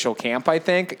unofficial camp. I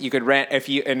think you could rent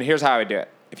and here's how I would do it.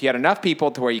 If you had enough people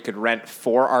to where you could rent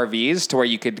 4 RVs to where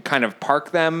you could kind of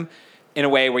park them in a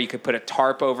way where you could put a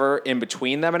tarp over in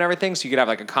between them and everything, so you could have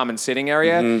like a common sitting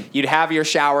area. Mm-hmm. You'd have your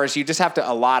showers. You just have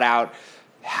to allot out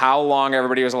how long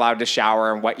everybody was allowed to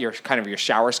shower and what your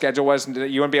shower schedule was.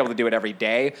 You wouldn't be able to do it every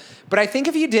day. But I think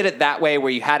if you did it that way where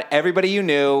you had everybody you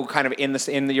knew kind of in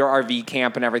your RV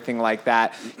camp and everything like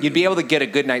that, you'd be able to get a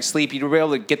good night's sleep. You'd be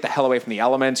able to get the hell away from the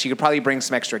elements. You could probably bring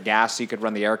some extra gas so you could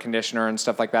run the air conditioner and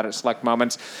stuff like that at select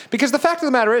moments. Because the fact of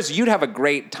the matter is you'd have a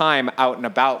great time out and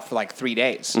about for like 3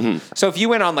 days. Mm-hmm. So if you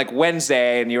went on like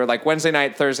Wednesday and you were like Wednesday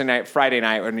night, Thursday night, Friday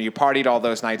night, and you partied all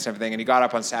those nights and everything, and you got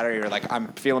up on Saturday, you're like, I'm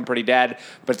feeling pretty dead,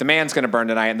 but the man's going to burn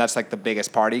tonight, and that's like the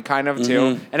biggest party kind of too.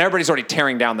 Mm-hmm. And everybody's already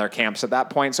tearing down their camps at that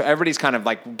point, so everybody's kind of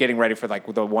like getting ready for like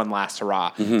the one last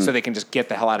hurrah, so they can just get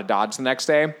the hell out of Dodge the next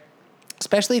day.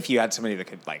 Especially if you had somebody that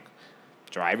could like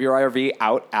drive your RV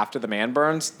out after the man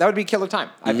burns, that would be killer time.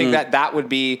 I think that would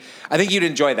be. I think you'd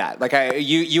enjoy that. Like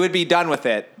you would be done with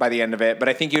it by the end of it, but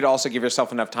I think you'd also give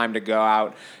yourself enough time to go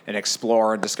out and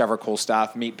explore and discover cool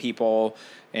stuff, meet people.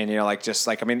 And because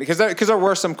there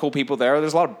were some cool people there.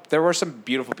 There were some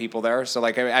beautiful people there. So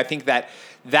I think that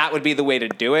would be the way to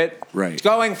do it. Right.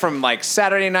 Going from like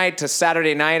Saturday night to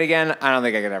Saturday night again, I don't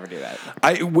think I could ever do that.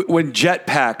 When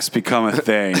jetpacks become a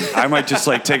thing, I might just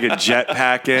like take a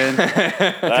jetpack in,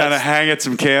 kind of hang at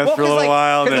some camps for a little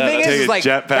while, and then take a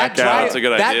jetpack out. That's a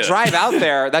good idea.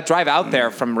 That drive out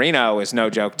there from Reno is no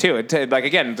joke too.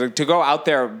 To go out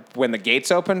there when the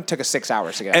gates open took us 6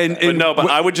 hours to get.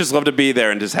 But I would just love to be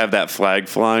there and just have that flag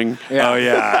flying. Yeah. Oh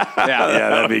yeah, yeah,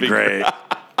 that'd be great.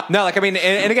 No,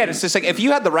 and again, it's just like if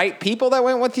you had the right people that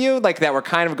went with you, like that were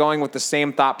kind of going with the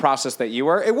same thought process that you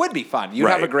were, it would be fun. You'd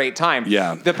have a great time.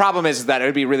 Yeah. The problem is that it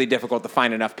would be really difficult to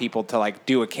find enough people to like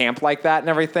do a camp like that and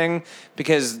everything,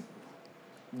 because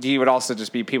you would also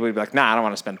just be people would be like, nah, I don't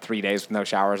want to spend 3 days with no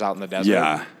showers out in the desert.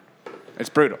 Yeah, it's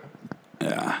brutal.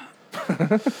 Yeah.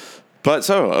 But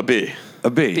so a B.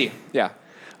 Yeah.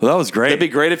 Well, that was great. It'd be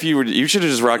great if you should have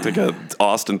just rocked like a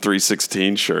Austin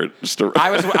 316 shirt.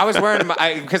 I was wearing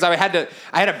because I had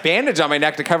a bandage on my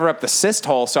neck to cover up the cyst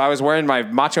hole, so I was wearing my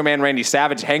Macho Man Randy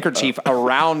Savage handkerchief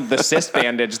around the cyst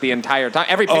bandage the entire time.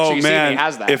 Every picture see of me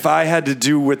has that. If I had to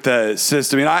do with the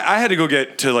cyst, I had to go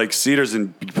get to like Cedars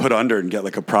and be put under and get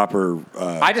like a proper.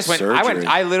 Surgery.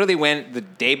 I literally went the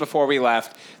day before we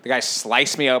left. The guy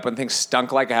sliced me open. Things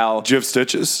stunk like hell. Do you have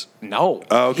stitches? No.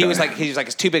 Oh, okay. He was like,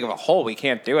 it's too big of a hole. We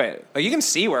can't do it. Like, you can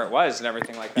see where it was and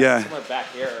everything like that. Yeah. Somewhere back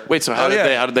here. Wait, so how did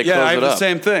they close I it have up? the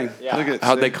same thing. Yeah.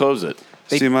 How'd they close it?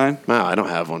 See mine? Wow, I don't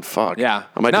have one. Fuck. Yeah.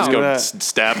 I might just go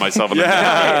stab myself in the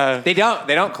neck. They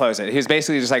don't close it. He was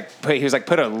basically just like,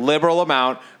 put a liberal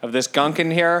amount of this gunk in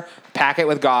here, pack it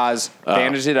with gauze,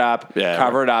 bandage it up,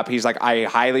 cover it up. He's like, I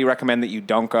highly recommend that you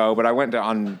don't go. But I went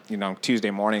on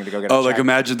Tuesday morning to go get a check.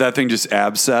 Imagine that thing just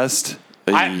abscessed.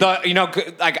 It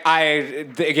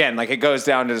goes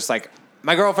down to just like,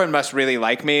 my girlfriend must really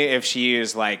like me if she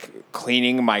is like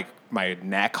cleaning my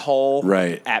neck hole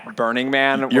at Burning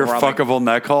Man. Your fuckable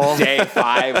neck hole. Day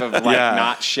 5 of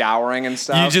not showering and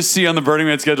stuff. You just see on the Burning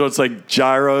Man schedule, it's like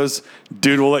gyros.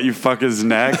 Dude will let you fuck his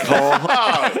neck hole.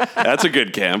 That's a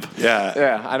good camp. Yeah.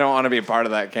 Yeah, I don't want to be a part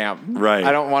of that camp. Right.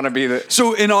 I don't want to be the...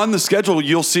 So, on the schedule,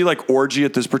 you'll see like orgy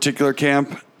at this particular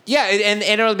camp. Yeah, and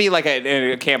it'll be like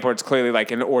a camp where it's clearly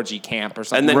like an orgy camp or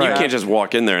something. And then like you can't just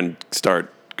walk in there and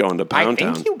start going to Pound Town.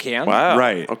 I think you can. Wow.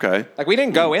 Right. Okay. Like we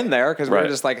didn't go in there because we were Right.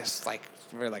 just like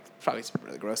we're like probably some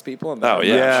really gross people. And Oh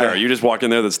yeah, Yeah. sure. You just walk in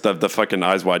there. The fucking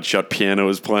Eyes Wide Shut piano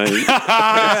is playing.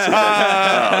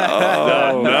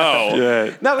 No.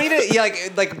 Yeah. No, we did. Yeah,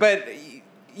 but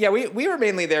yeah, we were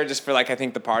mainly there just for like I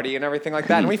think the party and everything like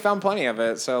that, and we found plenty of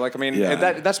it. So like I mean,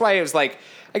 Yeah. that's why it was like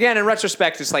again in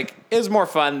retrospect, it's like it was more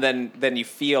fun than you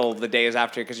feel the days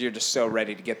after because you're just so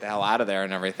ready to get the hell out of there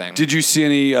and everything. Did you see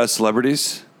any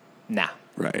celebrities? Nah.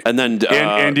 Right. And then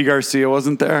Andy Garcia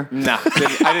wasn't there? No,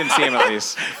 I didn't see him at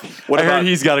least. what I heard about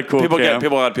he's got a cool people camp. a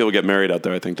lot of people get married out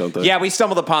there. I think, don't they? Yeah, we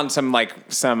stumbled upon some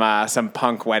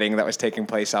punk wedding that was taking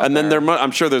place out And there. then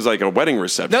I'm sure there's like a wedding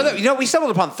reception. No, we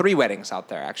stumbled upon 3 weddings out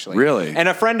there actually. Really? And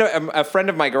a friend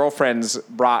of my girlfriend's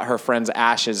brought her friend's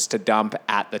ashes to dump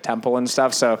at the temple and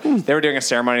stuff. So they were doing a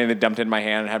ceremony and they dumped it in my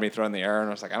hand and had me throw it in the air and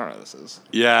I was like, I don't know what this is.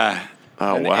 Yeah.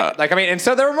 Oh And wow. and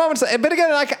so there were moments, but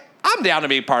again, like I'm down to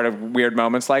be part of weird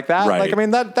moments like that. Right. Like I mean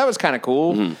that was kind of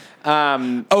cool.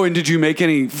 Mm-hmm. Oh, and did you make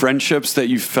any friendships that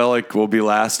you felt like will be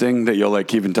lasting, that you'll like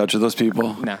keep in touch with those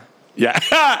people? No. Yeah.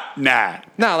 Nah.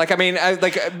 No, like I mean,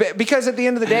 because at the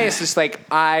end of the day, it's just like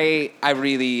I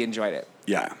really enjoyed it.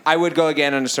 Yeah. I would go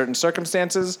again under certain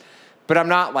circumstances, but I'm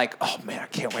not like, oh man, I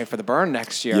can't wait for the burn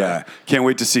next year. Yeah. Can't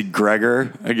wait to see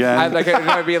Gregor again. I'd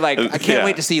be like, I can't Yeah.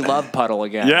 wait to see Love Puddle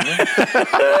again. yeah.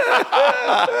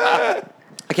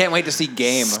 I can't wait to see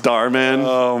Game. Starman.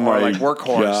 Oh my Or like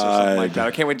Workhorse or something like God. that.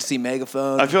 I can't wait to see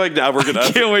Megaphone. I feel like now we're gonna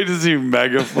Can't wait to see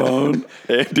Megaphone.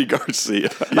 Andy Garcia.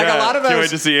 Like a lot of Can't those- wait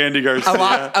to see Andy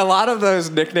Garcia. a lot of those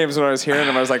nicknames when I was hearing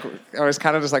them, I was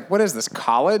kind of just like, what is this,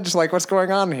 college? Like, what's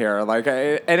going on here? Like,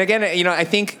 and again, I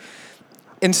think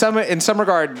in some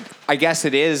regard, I guess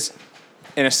it is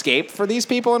an escape for these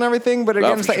people and everything. But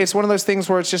again, for it's, like, sure. it's one of those things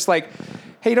where it's just like,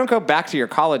 hey, you don't go back to your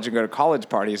college and go to college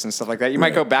parties and stuff like that. You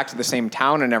might go back to the same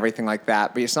town and everything like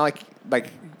that, but it's not like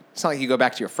it's not like you go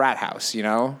back to your frat house, you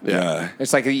know? Yeah.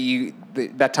 It's like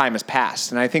that time has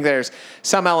passed. And I think there's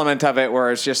some element of it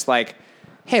where it's just like,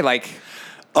 hey, like,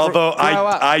 Although grow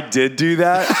up. I did do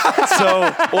that. So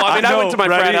Well, I mean, I went to my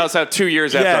frat ready? house out 2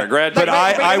 years after I graduated. But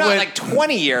I you're not went like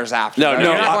 20 years after. No, though. no,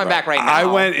 You're not going back right now. I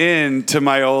went in to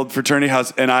my old fraternity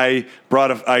house and I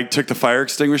took the fire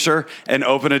extinguisher and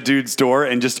opened a dude's door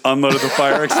and just unloaded the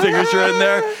fire extinguisher in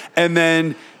there. And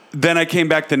then I came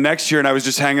back the next year and I was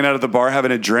just hanging out at the bar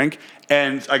having a drink.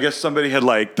 And I guess somebody had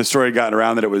the story had gotten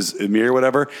around that it was me or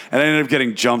whatever. And I ended up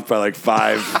getting jumped by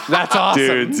 5 That's awesome.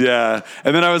 dudes. Yeah.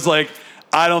 And then I was like,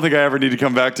 I don't think I ever need to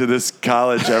come back to this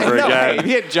college ever No, again. hey,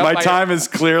 you get jumped My by time is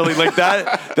clearly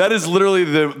that. That is literally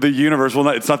the universe. Well,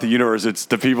 it's not the universe. It's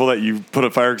the people that you put a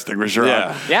fire extinguisher Yeah.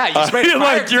 on. Yeah, you sprayed a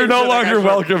fire you're no extinguisher longer that guy's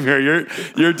welcome here.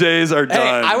 Your days are Hey,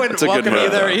 done. I wouldn't That's a good welcome you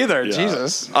move, there though. either. Yeah.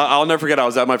 Jesus. I'll never forget. I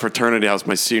was at my fraternity house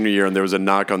my senior year, and there was a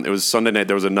knock on. It was Sunday night.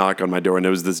 There was a knock on my door, and it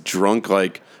was this drunk,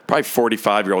 probably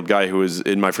 45-year-old guy who was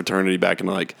in my fraternity back in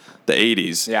the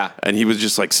 80s. Yeah. And he was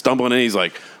just stumbling in. He's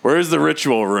like, "Where's the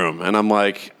ritual room?" And I'm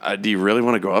like, "Do you really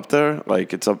want to go up there?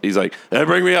 It's up." He's like, "Hey,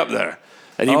 bring me up there."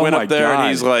 And he Oh went my up there, God. and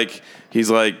he's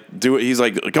like, "Do it." He's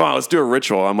like, "Come on, let's do a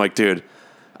ritual." I'm like, "Dude,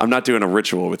 I'm not doing a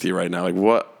ritual with you right now." Like,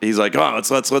 what? He's like, "Oh,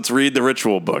 let's read the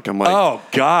ritual book." I'm like, Oh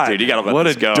God, dude, you gotta let what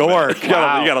this a go. dork.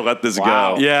 Man. You gotta let this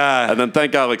Wow. go. Yeah. And then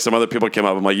thank God, some other people came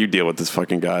up. I'm like, you deal with this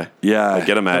fucking guy. Yeah.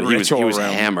 Get him out. The He was ritual room.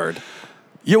 hammered.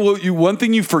 Yeah, well, one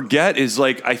thing you forget is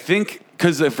I think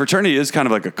because the fraternity is kind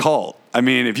of like a cult. I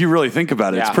mean, if you really think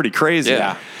about it, it's Yeah. pretty crazy.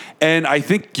 Yeah. And I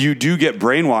think you do get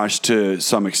brainwashed to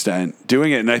some extent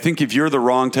doing it. And I think if you're the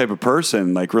wrong type of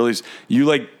person, really,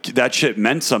 you that shit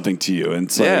meant something to you. And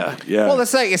it's Yeah. yeah. Well,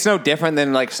 it's no different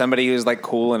than somebody who's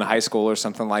cool in high school or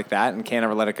something like that and can't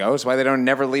ever let it go. It's why they don't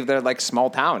never leave their small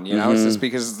town. You know, it's just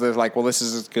because they're well, this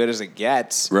is as good as it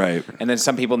gets. Right. And then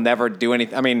some people never do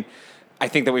anything. I mean, I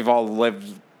think that we've all lived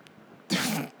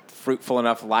fruitful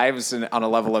enough lives on a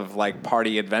level of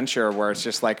party adventure where it's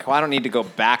just well, I don't need to go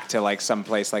back to some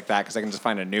place like that because I can just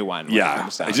find a new one. when it yeah.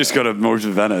 comes down I to just it. go to Motor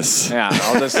Venice. Yeah,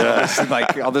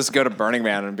 I'll just go to Burning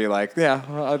Man and be like, yeah,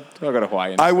 I'll go to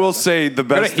Hawaii. I will say the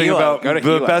best to thing Hilo. about Go to the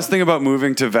Hilo. best thing about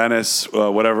moving to Venice,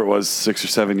 whatever it was, 6 or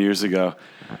 7 years ago,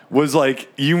 was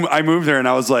I moved there and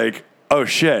I was like, oh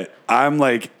shit, I'm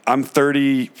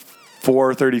 34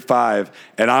 4:35,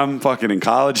 and I'm fucking in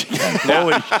college again.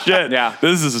 Holy shit! Yeah.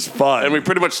 This is fun. And we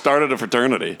pretty much started a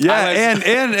fraternity. Yeah,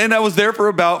 and I was there for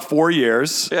about 4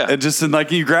 years. Yeah. And just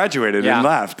like you graduated and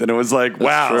left, and it was like,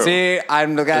 wow. true. See,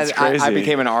 I'm the guy. That's crazy. I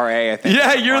became an RA. I think.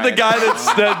 Yeah, you're the guy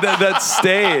that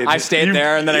stayed. I stayed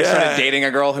there, and then I started dating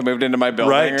a girl who moved into my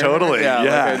building. Right, totally. Yeah,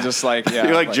 Yeah. like, I just like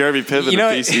You're like Jeremy Piven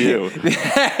at VCU.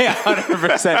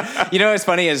 100%. You know what's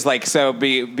funny is like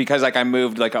because like I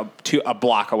moved like a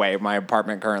block away. My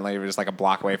apartment currently was like a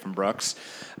block away from Brooks.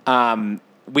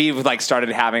 We've like started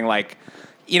having like,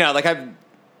 like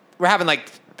we're having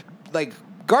like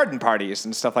garden parties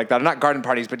and stuff like that. Not garden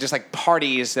parties, but just like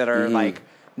parties that are like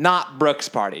not Brooks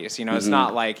parties. It's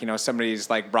not like, somebody's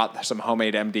like brought some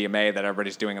homemade MDMA that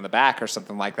everybody's doing in the back or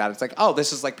something like that. It's like, oh,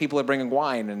 this is like people are bringing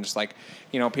wine and just like,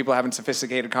 people having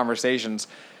sophisticated conversations.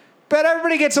 But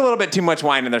everybody gets a little bit too much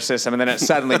wine in their system, and then it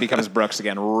suddenly becomes Brooks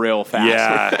again real fast.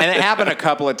 Yeah. And it happened a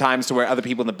couple of times to where other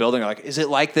people in the building are like, is it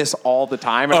like this all the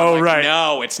time? And I'm like, right.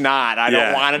 no, it's not. I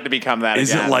don't want it to become that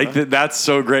Is again. it like that? That's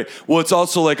so great. Well, it's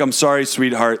also like, I'm sorry,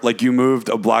 sweetheart. Like you moved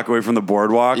a block away from the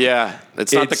boardwalk. Yeah.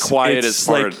 It's not the quietest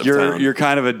part like of you're town. you're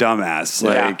kind of a dumbass.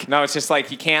 Like, No, it's just like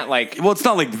you can't like. well, it's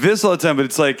not like this all the time, but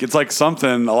it's like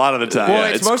something a lot of the time. Well,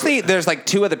 Yeah, it's mostly there's like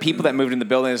two other people that moved in the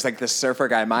building. There's like this surfer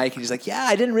guy, Mike. He's like, yeah,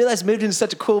 I didn't realize I moved into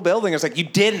such a cool building. I was like, you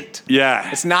didn't.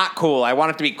 Yeah. It's not cool. I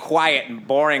want it to be quiet and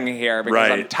boring here because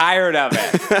Right. I'm tired of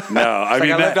it. No, I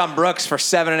mean I lived that, on Brooks for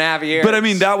 7.5 years. but I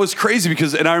mean that was crazy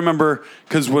because, and I remember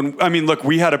because look,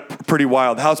 we had a pretty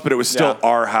wild house, but it was still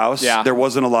our house. Yeah. There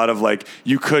wasn't a lot of like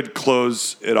you could close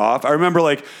it off. I remember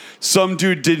like some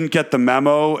dude didn't get the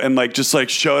memo and like just like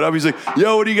showed up. He's like,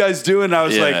 "Yo, what are you guys doing?" And I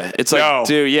was like, it's like, no.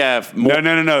 dude,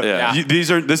 No. Yeah.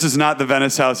 This is not the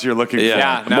Venice house you're looking for.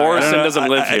 Yeah, no, Morrison No, doesn't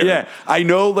live here. Yeah, I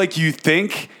know. Like you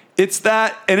think it's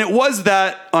that, and it was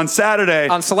that on Saturday.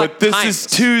 On select but this times. is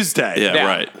Tuesday. Yeah, Yeah.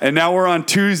 right. And now we're on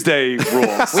Tuesday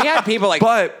rules. we had people like.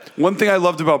 But one thing I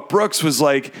loved about Brooks was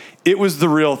like it was the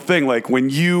real thing. Like when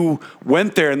you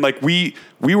went there and like we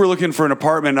were looking for an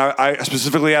apartment. I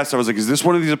specifically asked. I was like, "Is this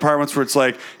one of these apartments where it's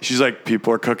like?" She's like,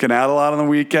 "People are cooking out a lot on the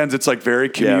weekends. It's like very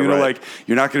communal. right. Like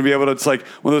you're not going to be able to. It's like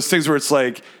one of those things where it's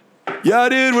like." Yeah,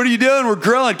 dude, what are you doing? We're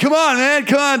grilling. Come on, man.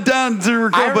 Come on down to we're I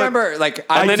grilling. remember like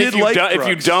And then did if you, like if you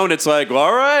Brooks. don't, it's like, well,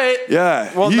 all right.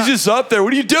 Yeah, Well, he's not- just up there.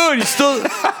 What are you doing? You still.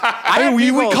 I mean, we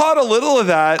people- caught a little of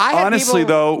that, I had honestly, people-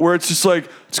 though, where it's just like,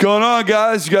 what's going on,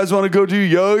 guys? You guys want to go do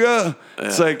yoga?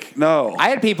 It's like, no. I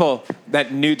had people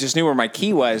that knew where my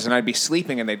key was, and I'd be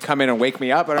sleeping, and they'd come in and wake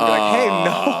me up, and I'd be like, "Hey,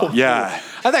 no, Yeah.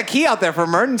 I have that key out there for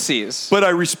emergencies." But I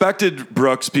respected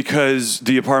Brooks because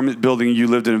the apartment building you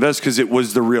lived in Venice, because it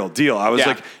was the real deal. I was Yeah.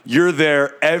 like, you're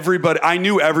there. Everybody, I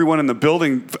knew everyone in the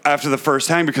building after the first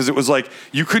hang because it was like,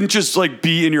 you couldn't just like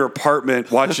be in your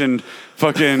apartment watching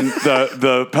fucking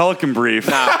the Pelican Brief.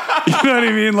 You know what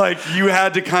I mean? Like you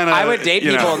had to kind of. I would date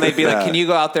people, and they'd be like, yeah. "Can you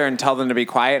go out there and tell them to be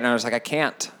quiet?" And I was like, "I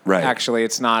can't. Right. Actually,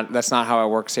 that's not how it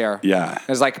works here." Yeah.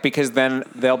 It's like because then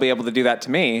they'll be able to do that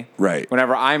to me. Right.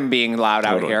 Whenever I'm being loud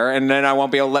out Totally. here, and then I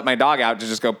won't be able to let my dog out to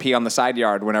just go pee on the side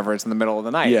yard whenever it's in the middle of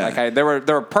the night. Yeah. Like there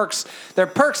were perks. There are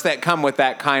perks that come with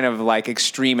that kind of like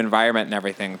extreme environment and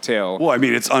everything too. Well, I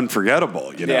mean, it's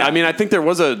unforgettable. You know. Yeah. I mean, I think there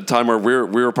was a time where we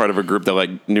were part of a group that like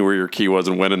knew where your key was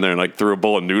and went in there and like threw a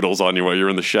bowl of noodles on you while you were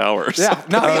in the shower. So- Yeah,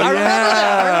 no, I remember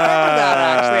that. I remember that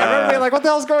actually. I remember being like, "What the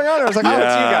hell's going on?" I was like, "Oh, it's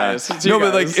you guys." It's you No,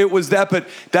 but guys. like it was that. But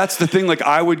that's the thing. Like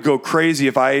I would go crazy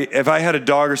if I had a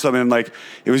dog or something, and like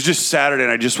it was just Saturday,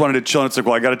 and I just wanted to chill. And it's like,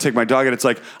 well, I got to take my dog, and it's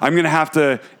like I'm gonna have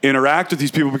to interact with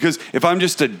these people because if I'm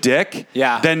just a dick,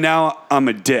 then now I'm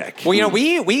a dick. Well,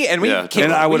 we Yeah. kicked-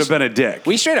 and I we would have been a dick.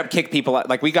 We straight up kicked people out.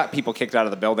 Like we got people kicked out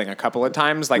of the building a couple of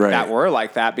times, like Right. that were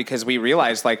like that because we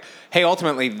realized, like, hey,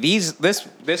 ultimately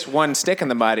this one stick in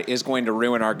the mud is going to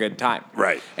ruin our good time.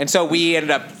 Right. And so we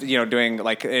ended up, doing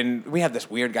like, and we had this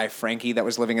weird guy Frankie that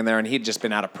was living in there, and he'd just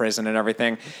been out of prison and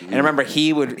everything. And I remember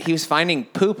he was finding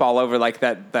poop all over, like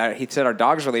that. He said our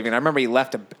dogs were leaving. I remember he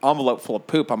left an envelope full of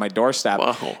poop on my doorstep.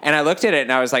 Wow. And I looked at it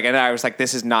and I was like,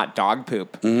 this is not dog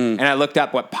poop. And I looked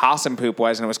up what possum poop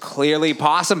was, and it was clearly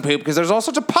possum poop because there's all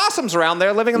sorts of possums around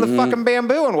there living in the fucking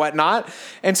bamboo and whatnot.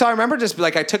 And so I remember just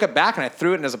like I took it back and I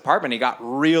threw it in his apartment. He got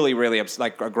really, really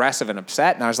aggressive and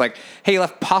upset. And I was like, hey, you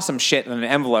left possum shit in an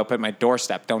envelope at my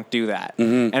doorstep. Don't do that.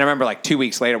 And I remember like 2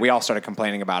 weeks later, we all started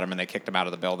complaining about him and they kicked him out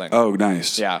of the building. Oh,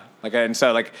 nice. Yeah. And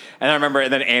I remember,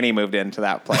 and then Annie moved into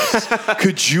that place.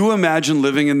 Could you imagine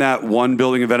living in that one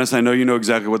building in Venice? I know you know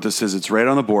exactly what this is. It's right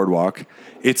on the boardwalk.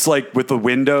 It's like with the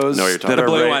windows. No, you're talking that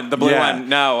about are the blue yeah. one.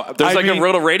 No. There's I like mean-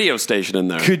 a radio station in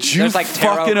there. Could you There's, like,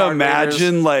 tarot fucking card imagine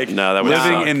readers. like No, that would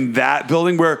living suck. in that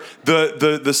building where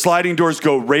the sliding doors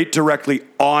go right directly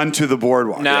onto the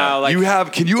boardwalk. No, like, you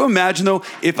have. Can you imagine though?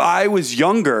 If I was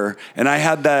younger and I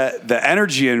had the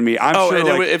energy in me, I'm sure.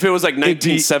 And if it was like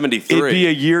 1973, it'd be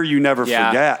a year you never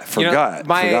forgot.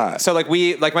 So like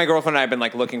my girlfriend and I have been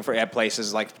like looking at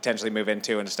places like potentially move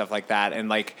into and stuff like that, and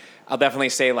like I'll definitely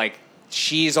say like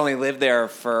she's only lived there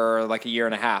for like a year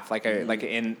and a half, like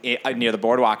in near the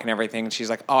boardwalk and everything. And she's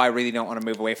like, oh, I really don't want to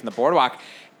move away from the boardwalk.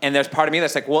 And there's part of me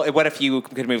that's like, well, what if you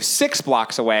could move 6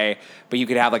 blocks away, but you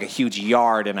could have like a huge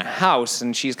yard and a house?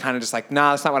 And she's kind of just like,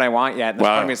 nah, that's not what I want yet. And there's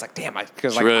part of me that's like, damn,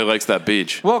 because she really likes that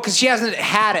beach. Well, because she hasn't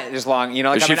had it as long, you know.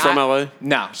 Like, Is she from LA?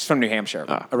 No, she's from New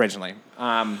Hampshire originally.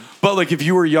 But like if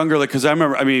you were younger, like because I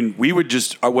remember, I mean, we would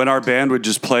just when our band would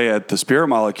just play at the Spirit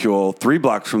Molecule 3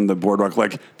 blocks from the boardwalk,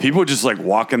 like people would just like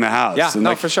walk in the house. Yeah, and,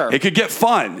 no, like, for sure. It could get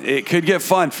fun. But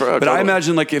totally. I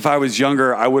imagine like if I was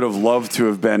younger, I would have loved to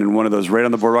have been in one of those right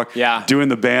on the boardwalk. Yeah, doing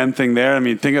the band thing there. I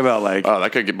mean, think about like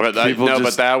that could get, but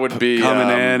that would be coming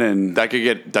in and that could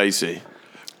get dicey.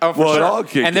 Oh, for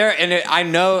sure. I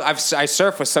know I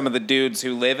surf with some of the dudes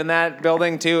who live in that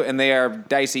building too, and they are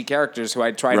dicey characters who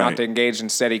I try not to engage in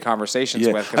steady conversations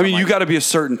with. I mean, you got to be a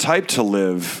certain type to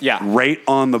live right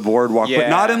on the boardwalk, but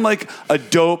not in like a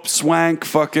dope swank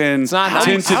fucking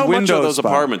tinted how window much are those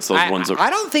spot. apartments? I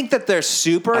don't think that they're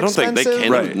super expensive. Think they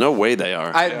can. Right. No way they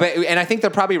are. And I think they're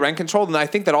probably rent controlled, and I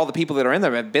think that all the people that are in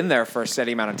there have been there for a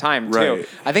steady amount of time too. Right.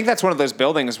 I think that's one of those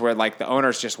buildings where like the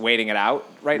owner's just waiting it out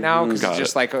right now because it's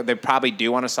just like they probably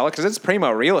do want to sell it because it's primo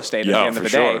real estate at the end of the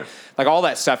day. Like all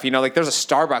that stuff, you know, like there's a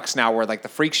Starbucks now where like the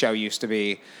Freak Show used to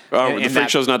be. Oh, the Freak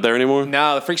Show's not there anymore?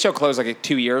 No, the Freak Show closed like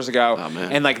 2 years ago. Oh,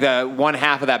 man. And like the one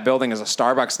half of that building is a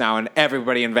Starbucks now, and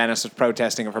everybody in Venice was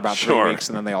protesting it for about 3 weeks,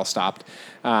 and then they all stopped,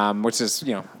 which is,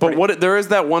 you know. But there is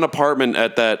that one apartment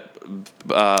at that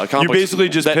complex. You basically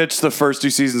just pitched the first 2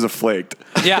 seasons of Flaked.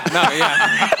 Yeah,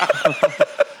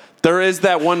 There is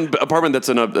that one apartment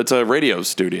it's a radio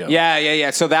studio.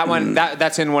 Yeah. So that one,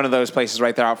 that's in one of those places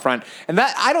right there out front. And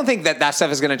that I don't think that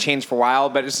stuff is going to change for a while,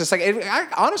 but it's just like,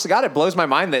 honestly, God, it blows my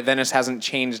mind that Venice hasn't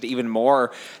changed even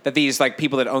more, that these like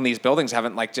people that own these buildings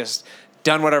haven't like just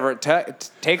done whatever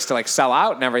it takes to like sell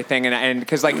out and everything, and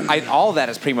because like all of that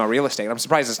is primo real estate. I'm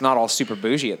surprised it's not all super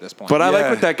bougie at this point. But I like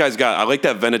what that guy's got. I like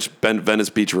that Venice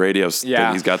Beach radio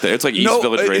thing he's got there. It's like East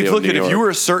Village Radio. Look, if you were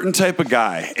a certain type of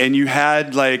guy and you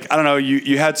had like I don't know,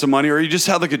 you had some money or you just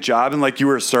had like a job and like you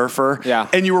were a surfer,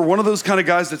 and you were one of those kind of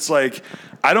guys that's like,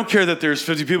 I don't care that there's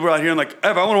 50 people out here and like if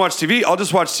I want to watch TV, I'll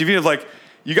just watch TV. And like,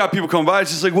 you got people coming by. It's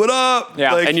just like, what up?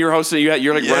 Yeah, like, and you're hosting.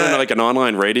 You're like running like an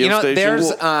online radio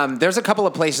station. There's a couple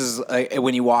of places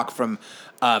when you walk from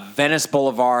Venice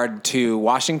Boulevard to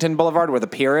Washington Boulevard where the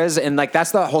pier is, and like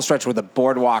that's the whole stretch where the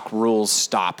boardwalk rules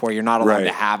stop, where you're not allowed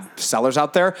to have sellers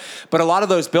out there. But a lot of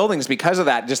those buildings, because of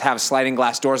that, just have sliding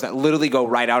glass doors that literally go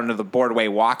right out into the boardwalk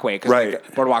walkway,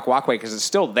 because it's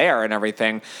still there and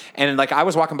everything. And like I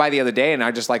was walking by the other day, and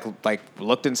I just like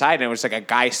looked inside, and it was like a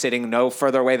guy sitting no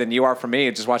further away than you are from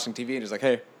me, just watching TV, and just like,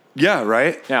 hey. Yeah,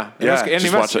 right? Yeah. But I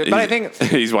think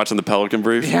he's watching the Pelican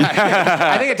Brief. Yeah,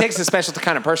 I think it takes a special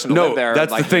kind of person to live there.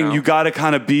 That's the thing. You got to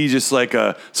kind of be just like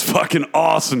it's fucking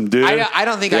awesome, dude. I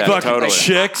don't think I fucking totally.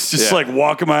 chicks just like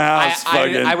walk in my house.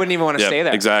 I wouldn't even want to stay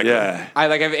there. Exactly. Yeah. I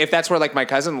like if that's where like my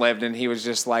cousin lived and he was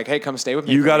just like, hey, come stay with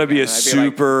me. You got to be a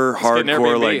super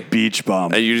hardcore like beach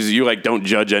bum. And you like don't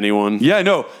judge anyone. Yeah,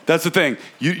 no, that's the thing.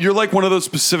 You're like one of those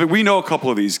specific. We know a couple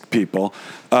of these people.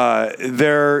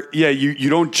 You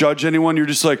don't judge anyone. You're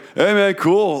just like, hey man,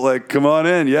 cool. Like, come on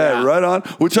in. Yeah, right on.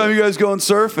 What time you guys going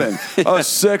surfing? Oh,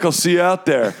 sick. I'll see you out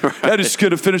there. Yeah, just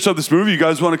gonna finish up this movie. You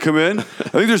guys want to come in? I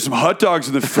think there's some hot dogs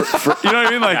in the. You know what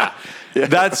I mean? Like. Yeah.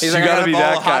 That's you gotta be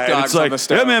that guy. And it's like,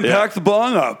 yeah, man, pack the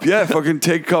bong up. Yeah, fucking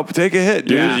take a hit,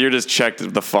 dude. You're just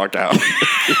checked the fuck out.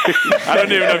 I don't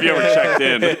even know if you ever checked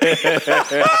in.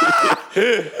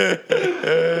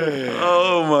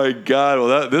 Oh my god!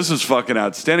 Well, this is fucking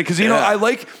outstanding because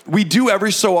know we do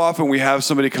every so often we have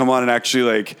somebody come on and actually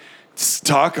like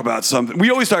talk about something. We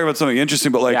always talk about something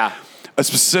interesting, but like. A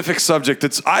specific subject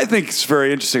I think is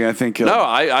very interesting. I think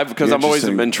because I'm always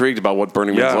intrigued about what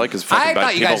Burning Man's like. I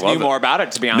thought you guys knew more about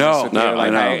it, to be honest with you. I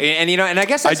know. And I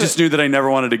guess I just knew that I never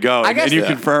wanted to go, and you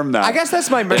confirmed that. I guess that's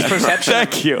my misperception.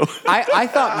 Thank you. I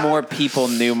thought more people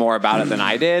knew more about it than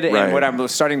I did, and what I'm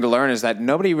starting to learn is that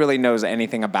nobody really knows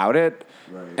anything about it.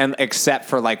 and except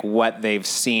for like what they've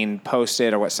seen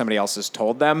posted or what somebody else has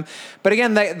told them. But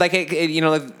again,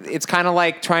 it's kind of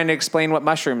like trying to explain what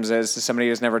mushrooms is to somebody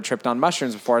who's never tripped on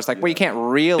mushrooms before. It's like, well, you can't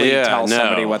really tell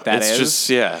somebody what that is.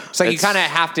 It's like you kind of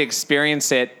have to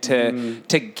experience it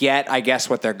to get, I guess,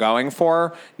 what they're going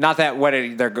for. Not that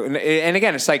and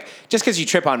again, it's like just because you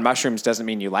trip on mushrooms doesn't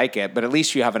mean you like it, but at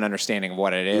least you have an understanding of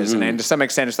what it is. And to some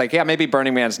extent, it's like, yeah, maybe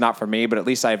Burning Man's not for me, but at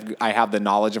least I have the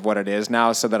knowledge of what it is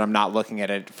now, so that I'm not looking at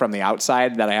it from the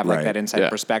outside, that I have like that inside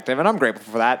perspective, and I'm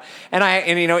grateful for that.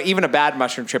 And even a bad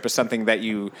mushroom trip is something that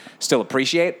you still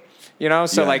appreciate,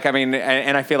 So like, I mean,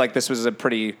 and I feel like this was a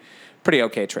pretty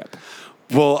okay trip.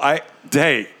 Well,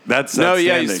 that's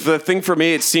the thing for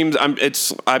me. It seems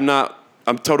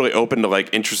I'm totally open to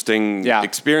like interesting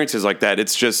experiences like that.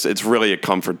 It's really a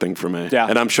comfort thing for me. Yeah.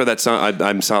 And I'm sure I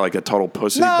sound like a total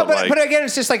pussy. No, but again,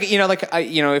 it's just like,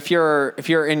 if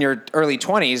you're in your early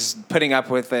 20s, putting up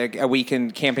with a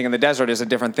weekend camping in the desert is a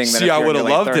different thing than if I you're would have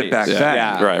loved 30s. it back then.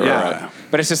 Yeah. Right.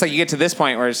 But it's just like you get to this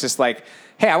point where it's just like,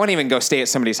 hey, I wouldn't even go stay at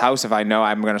somebody's house if I know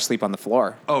I'm going to sleep on the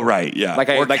floor. Oh, right, yeah.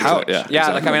 Couch. Exactly.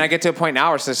 Like, I mean, I get to a point now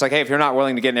where it's just like, hey, if you're not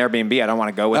willing to get an Airbnb, I don't want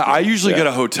to go with you. I usually get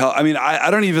a hotel. I mean,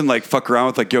 I don't even like fuck around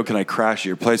with like, yo, can I crash at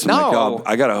your place? I'm like, oh,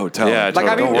 I got a hotel. Yeah, like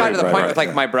I've even gotten to the point with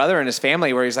like my brother and his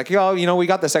family where he's like, yo, we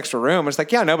got this extra room. It's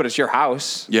like, yeah, no, but it's your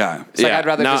house. Yeah. It's like, I'd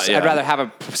rather have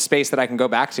a space that I can go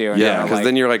back to. And, because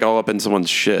then you're like all up in someone's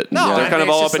shit. No, they're kind of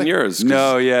all up in yours.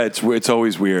 No, yeah, it's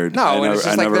always weird. No, and it's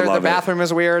just like the bathroom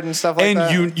is weird and stuff like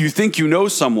that. And you think you know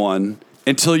someone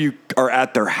until you are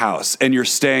at their house and you're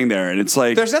staying there, and it's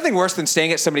like there's nothing worse than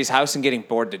staying at somebody's house and getting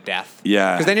bored to death.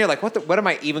 Yeah, because then you're like, what am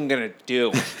I even gonna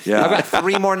do? Yeah, I've got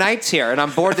 3 more nights here, and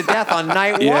I'm bored to death on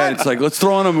night 1. Yeah, it's like let's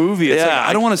throw on a movie. It's like,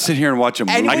 I don't want to sit here and watch a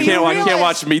movie. I can't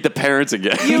watch Meet the Parents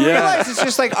again. You realize it's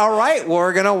just like, all right,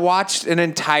 we're gonna watch an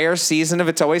entire season of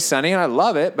It's Always Sunny, and I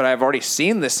love it, but I've already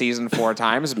seen this season 4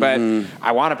 times. But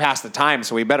I want to pass the time,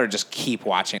 so we better just keep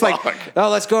watching. Like,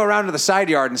 let's go around to the side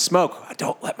yard and smoke.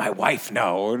 Don't let my wife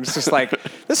know. And it's just like,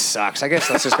 this sucks. I guess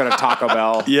let's just go to Taco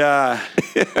Bell. Yeah.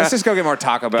 Let's just go get more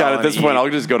Taco Bell. God, at this point, I'll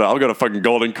go to fucking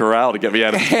Golden Corral to get me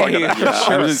out of fucking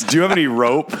house. Do you have any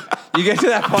rope? You get to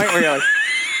that point where you're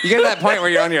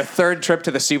like, you're on your 3rd trip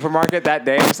to the supermarket that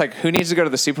day. It's like, who needs to go to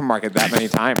the supermarket that many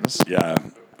times? Yeah.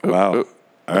 Wow.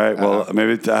 All right. Well,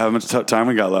 maybe how much time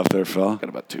we got left there, Phil? Got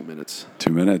about 2 minutes.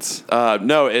 2 minutes.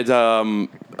 No,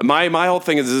 my whole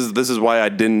thing is this is why I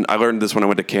learned this when I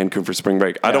went to Cancun for spring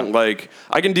break. I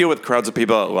can deal with crowds of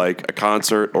people at like a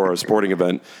concert or a sporting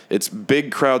event. It's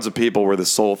big crowds of people where the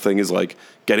sole thing is like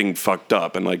getting fucked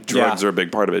up and like drugs are a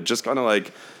big part of it. Just kind of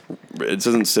like it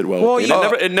doesn't sit well.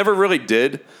 It never really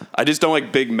did. I just don't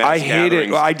like big mass I hate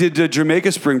gatherings. it. I did the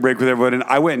Jamaica spring break with everyone, and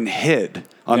I went and hid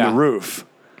on the roof.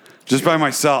 Just by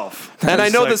myself. And I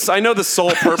know the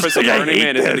sole purpose of Burning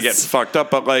Man is to get fucked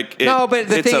up, but like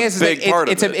the thing is big part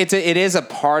of it. It is a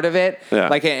part of it. Yeah.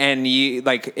 Like, and you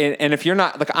like, and if you're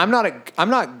not like, I'm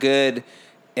not good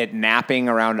at napping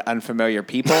around unfamiliar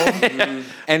people.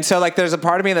 And so like there's a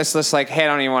part of me that's just like, hey, I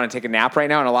don't even want to take a nap right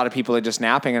now, and a lot of people are just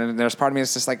napping, and there's part of me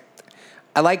that's just like,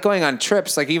 I like going on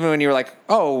trips. Like even when you're like,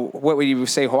 oh, what would you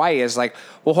say Hawaii is? Like,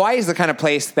 well, Hawaii is the kind of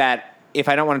place that if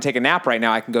I don't want to take a nap right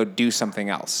now, I can go do something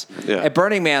else. Yeah. At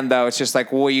Burning Man, though, it's just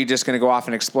like, well, are you just going to go off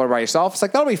and explore by yourself? It's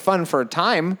like, that'll be fun for a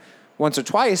time, once or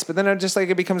twice, but then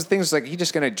it becomes things like, you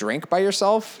just going to drink by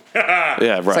yourself? Yeah,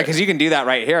 right. It's like, because you can do that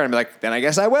right here, and be like, then I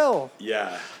guess I will.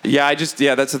 Yeah. Yeah,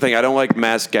 that's the thing. I don't like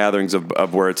mass gatherings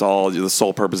of where it's all the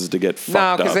sole purpose is to get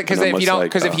fucked up. Because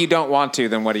if you don't want to,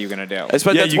 then what are you going to do? That's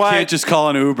you can't just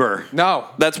call an Uber. No.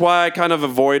 That's why I kind of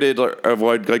avoid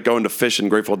like going to Fish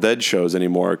and Grateful Dead shows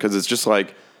anymore, because it's just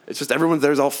like, everyone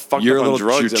there's all fucked up on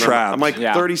drugs. You're trapped. I'm like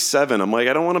 37. I'm like,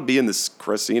 I don't want to be in this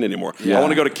scene anymore. Yeah. I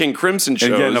want to go to King Crimson shows.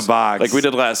 And get in a box. Like we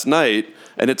did last night,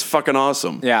 and it's fucking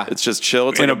awesome. Yeah. It's just chill.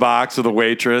 It's in a box with a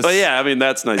waitress. But yeah, I mean,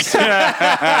 that's nice.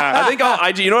 I think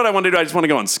you know what I want to do? I just want to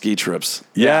go on ski trips.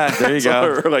 Yeah, there you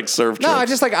go. Or like surf trips. No, I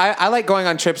just like, I like going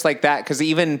on trips like that, because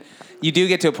even you do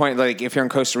get to a point, like if you're in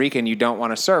Costa Rica and you don't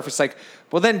want to surf, it's like,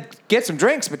 well, then get some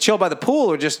drinks, but chill by the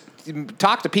pool, or just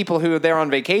talk to people who are there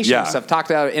on vacation and stuff. Talk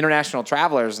to international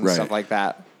travelers and stuff like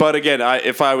that. But again,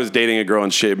 if I was dating a girl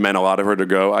and she meant a lot of her to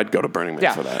go, I'd go to Burning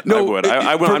Man for that. No,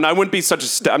 I would. I wouldn't be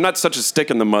such a. I'm not such a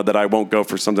stick in the mud that I won't go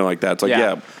for something like that. It's like,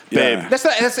 babe.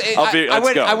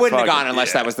 I wouldn't have gone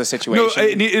unless that was the situation. No,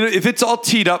 if it's all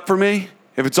teed up for me,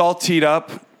 and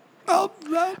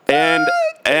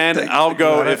I'll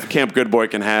go if Camp Good Boy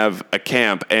can have a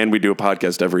camp and we do a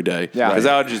podcast every day. Yeah. Because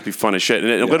that would just be fun as shit.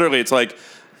 And literally, it's like,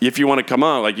 if you want to come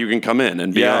on, like you can come in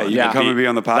and be on. You can come and be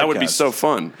on the podcast. That would be so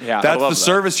fun. Yeah. That's the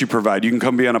service you provide. You can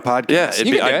come be on a podcast. Yeah, You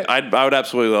can do it. I would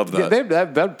absolutely love that.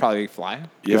 That'd probably fly.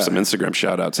 Give some Instagram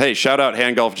shout outs. Hey, shout out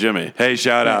Hand Golf Jimmy. Hey,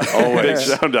 shout out. Always.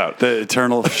 Shout out. The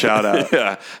eternal shout out.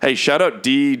 Yeah. Hey, shout out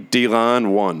D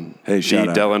Delon1. Hey, shout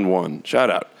out. Delon1. Shout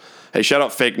out. Hey, shout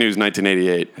out Fake News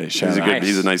 1988. Hey, shout out. Nice.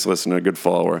 He's a nice listener, a good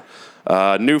follower.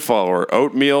 New follower,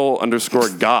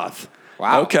 Oatmeal_Goth.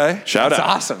 Wow. Okay. Shout That's out.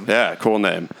 awesome. Yeah, cool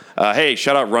name. Hey,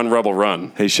 shout out Run Rebel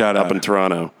Run. Hey, shout out. Up in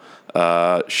Toronto.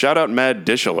 Shout out Mad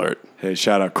Dish Alert. Hey,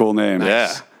 shout out. Cool name.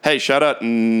 Yeah. Hey, shout out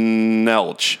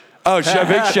Nelch. Oh, big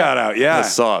shout out. Yeah. The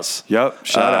sauce. Yep.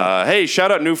 Shout out. Hey,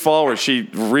 shout out new follower. She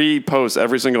reposts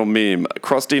every single meme.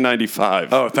 Krusty95.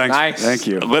 Oh, thanks. Nice. Thank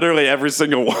you. Literally every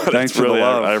single one. Thanks It's for the really,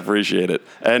 love. I appreciate it.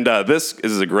 And this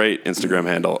is a great Instagram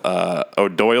handle.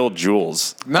 O'Doyle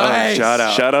Jules. Nice. shout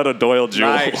out. Shout out O'Doyle Jules.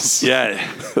 Nice.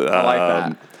 Yeah. I like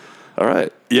that. All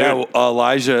right. Yeah. Dude, Well,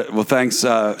 Elijah, well, thanks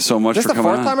so much This for the coming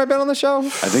fourth on. time I've been on the show? I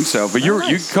think so. But you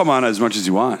can come on as much as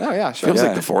you want. Oh, yeah, sure. feels Yeah.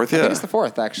 like the fourth, I yeah. think it's the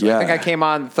fourth, actually. Yeah. I think I came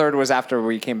on. The third was after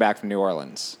we came back from New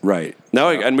Orleans. Right. No,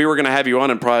 and we were going to have you on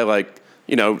in probably like,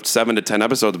 7 to 10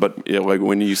 episodes, but like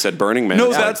when you said Burning Man. No,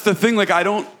 it's that's the thing. Like,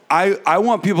 I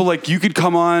want people like you could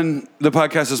come on the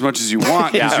podcast as much as you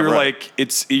want because Yeah, you're right.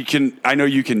 like I know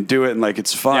you can do it and like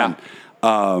it's fun. Yeah.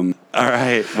 All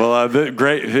right. Well,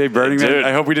 great. Hey, Burning Man. Dude.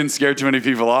 I hope we didn't scare too many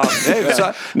people off. Hey,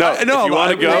 No, if you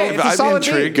wanna go, Hey, it's a I'd be solid B.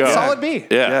 intrigued. It's a Yeah. solid B.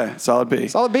 Yeah. Yeah, solid B.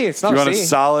 Solid B. It's not You a want a C.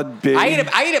 solid B? I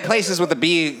eat at places with a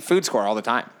B food score all the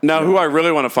time. Now, who I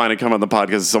really want to find and come on the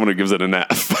podcast is someone who gives it an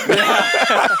F.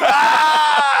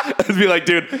 It'd be like,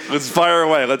 dude, let's fire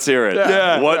away. Let's hear it.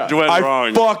 Yeah. What went I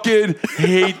wrong? fucking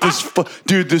hate this.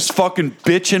 Dude, this fucking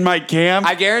bitch in my camp,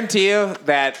 I guarantee you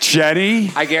that.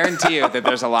 Jenny. I guarantee you that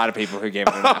there's a lot of people who gave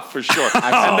it an F. For sure.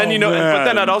 And then, but man.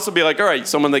 then I'd also be like, all right,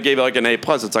 someone that gave it like an A+,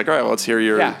 it's like, all right, well, let's hear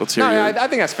your, Yeah. let's hear No, your. I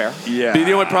think that's fair. Yeah.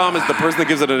 The only problem is the person that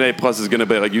gives it an A+ is going to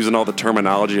be like using all the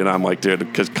terminology, and I'm like,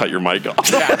 dude, just cut your mic off.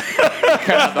 Cut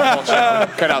out the whole show.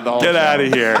 Cut out the whole Get show. out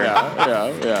of here.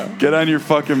 Yeah. Get on your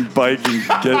fucking bike and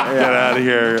get out of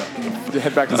here.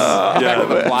 Head back to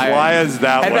the playa. Why is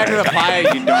that Head way? back to the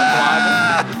playa, you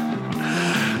dark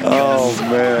Oh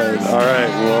man! All right,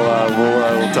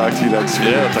 we'll talk to you next week.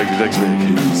 Yeah, I'll talk to you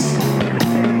next week.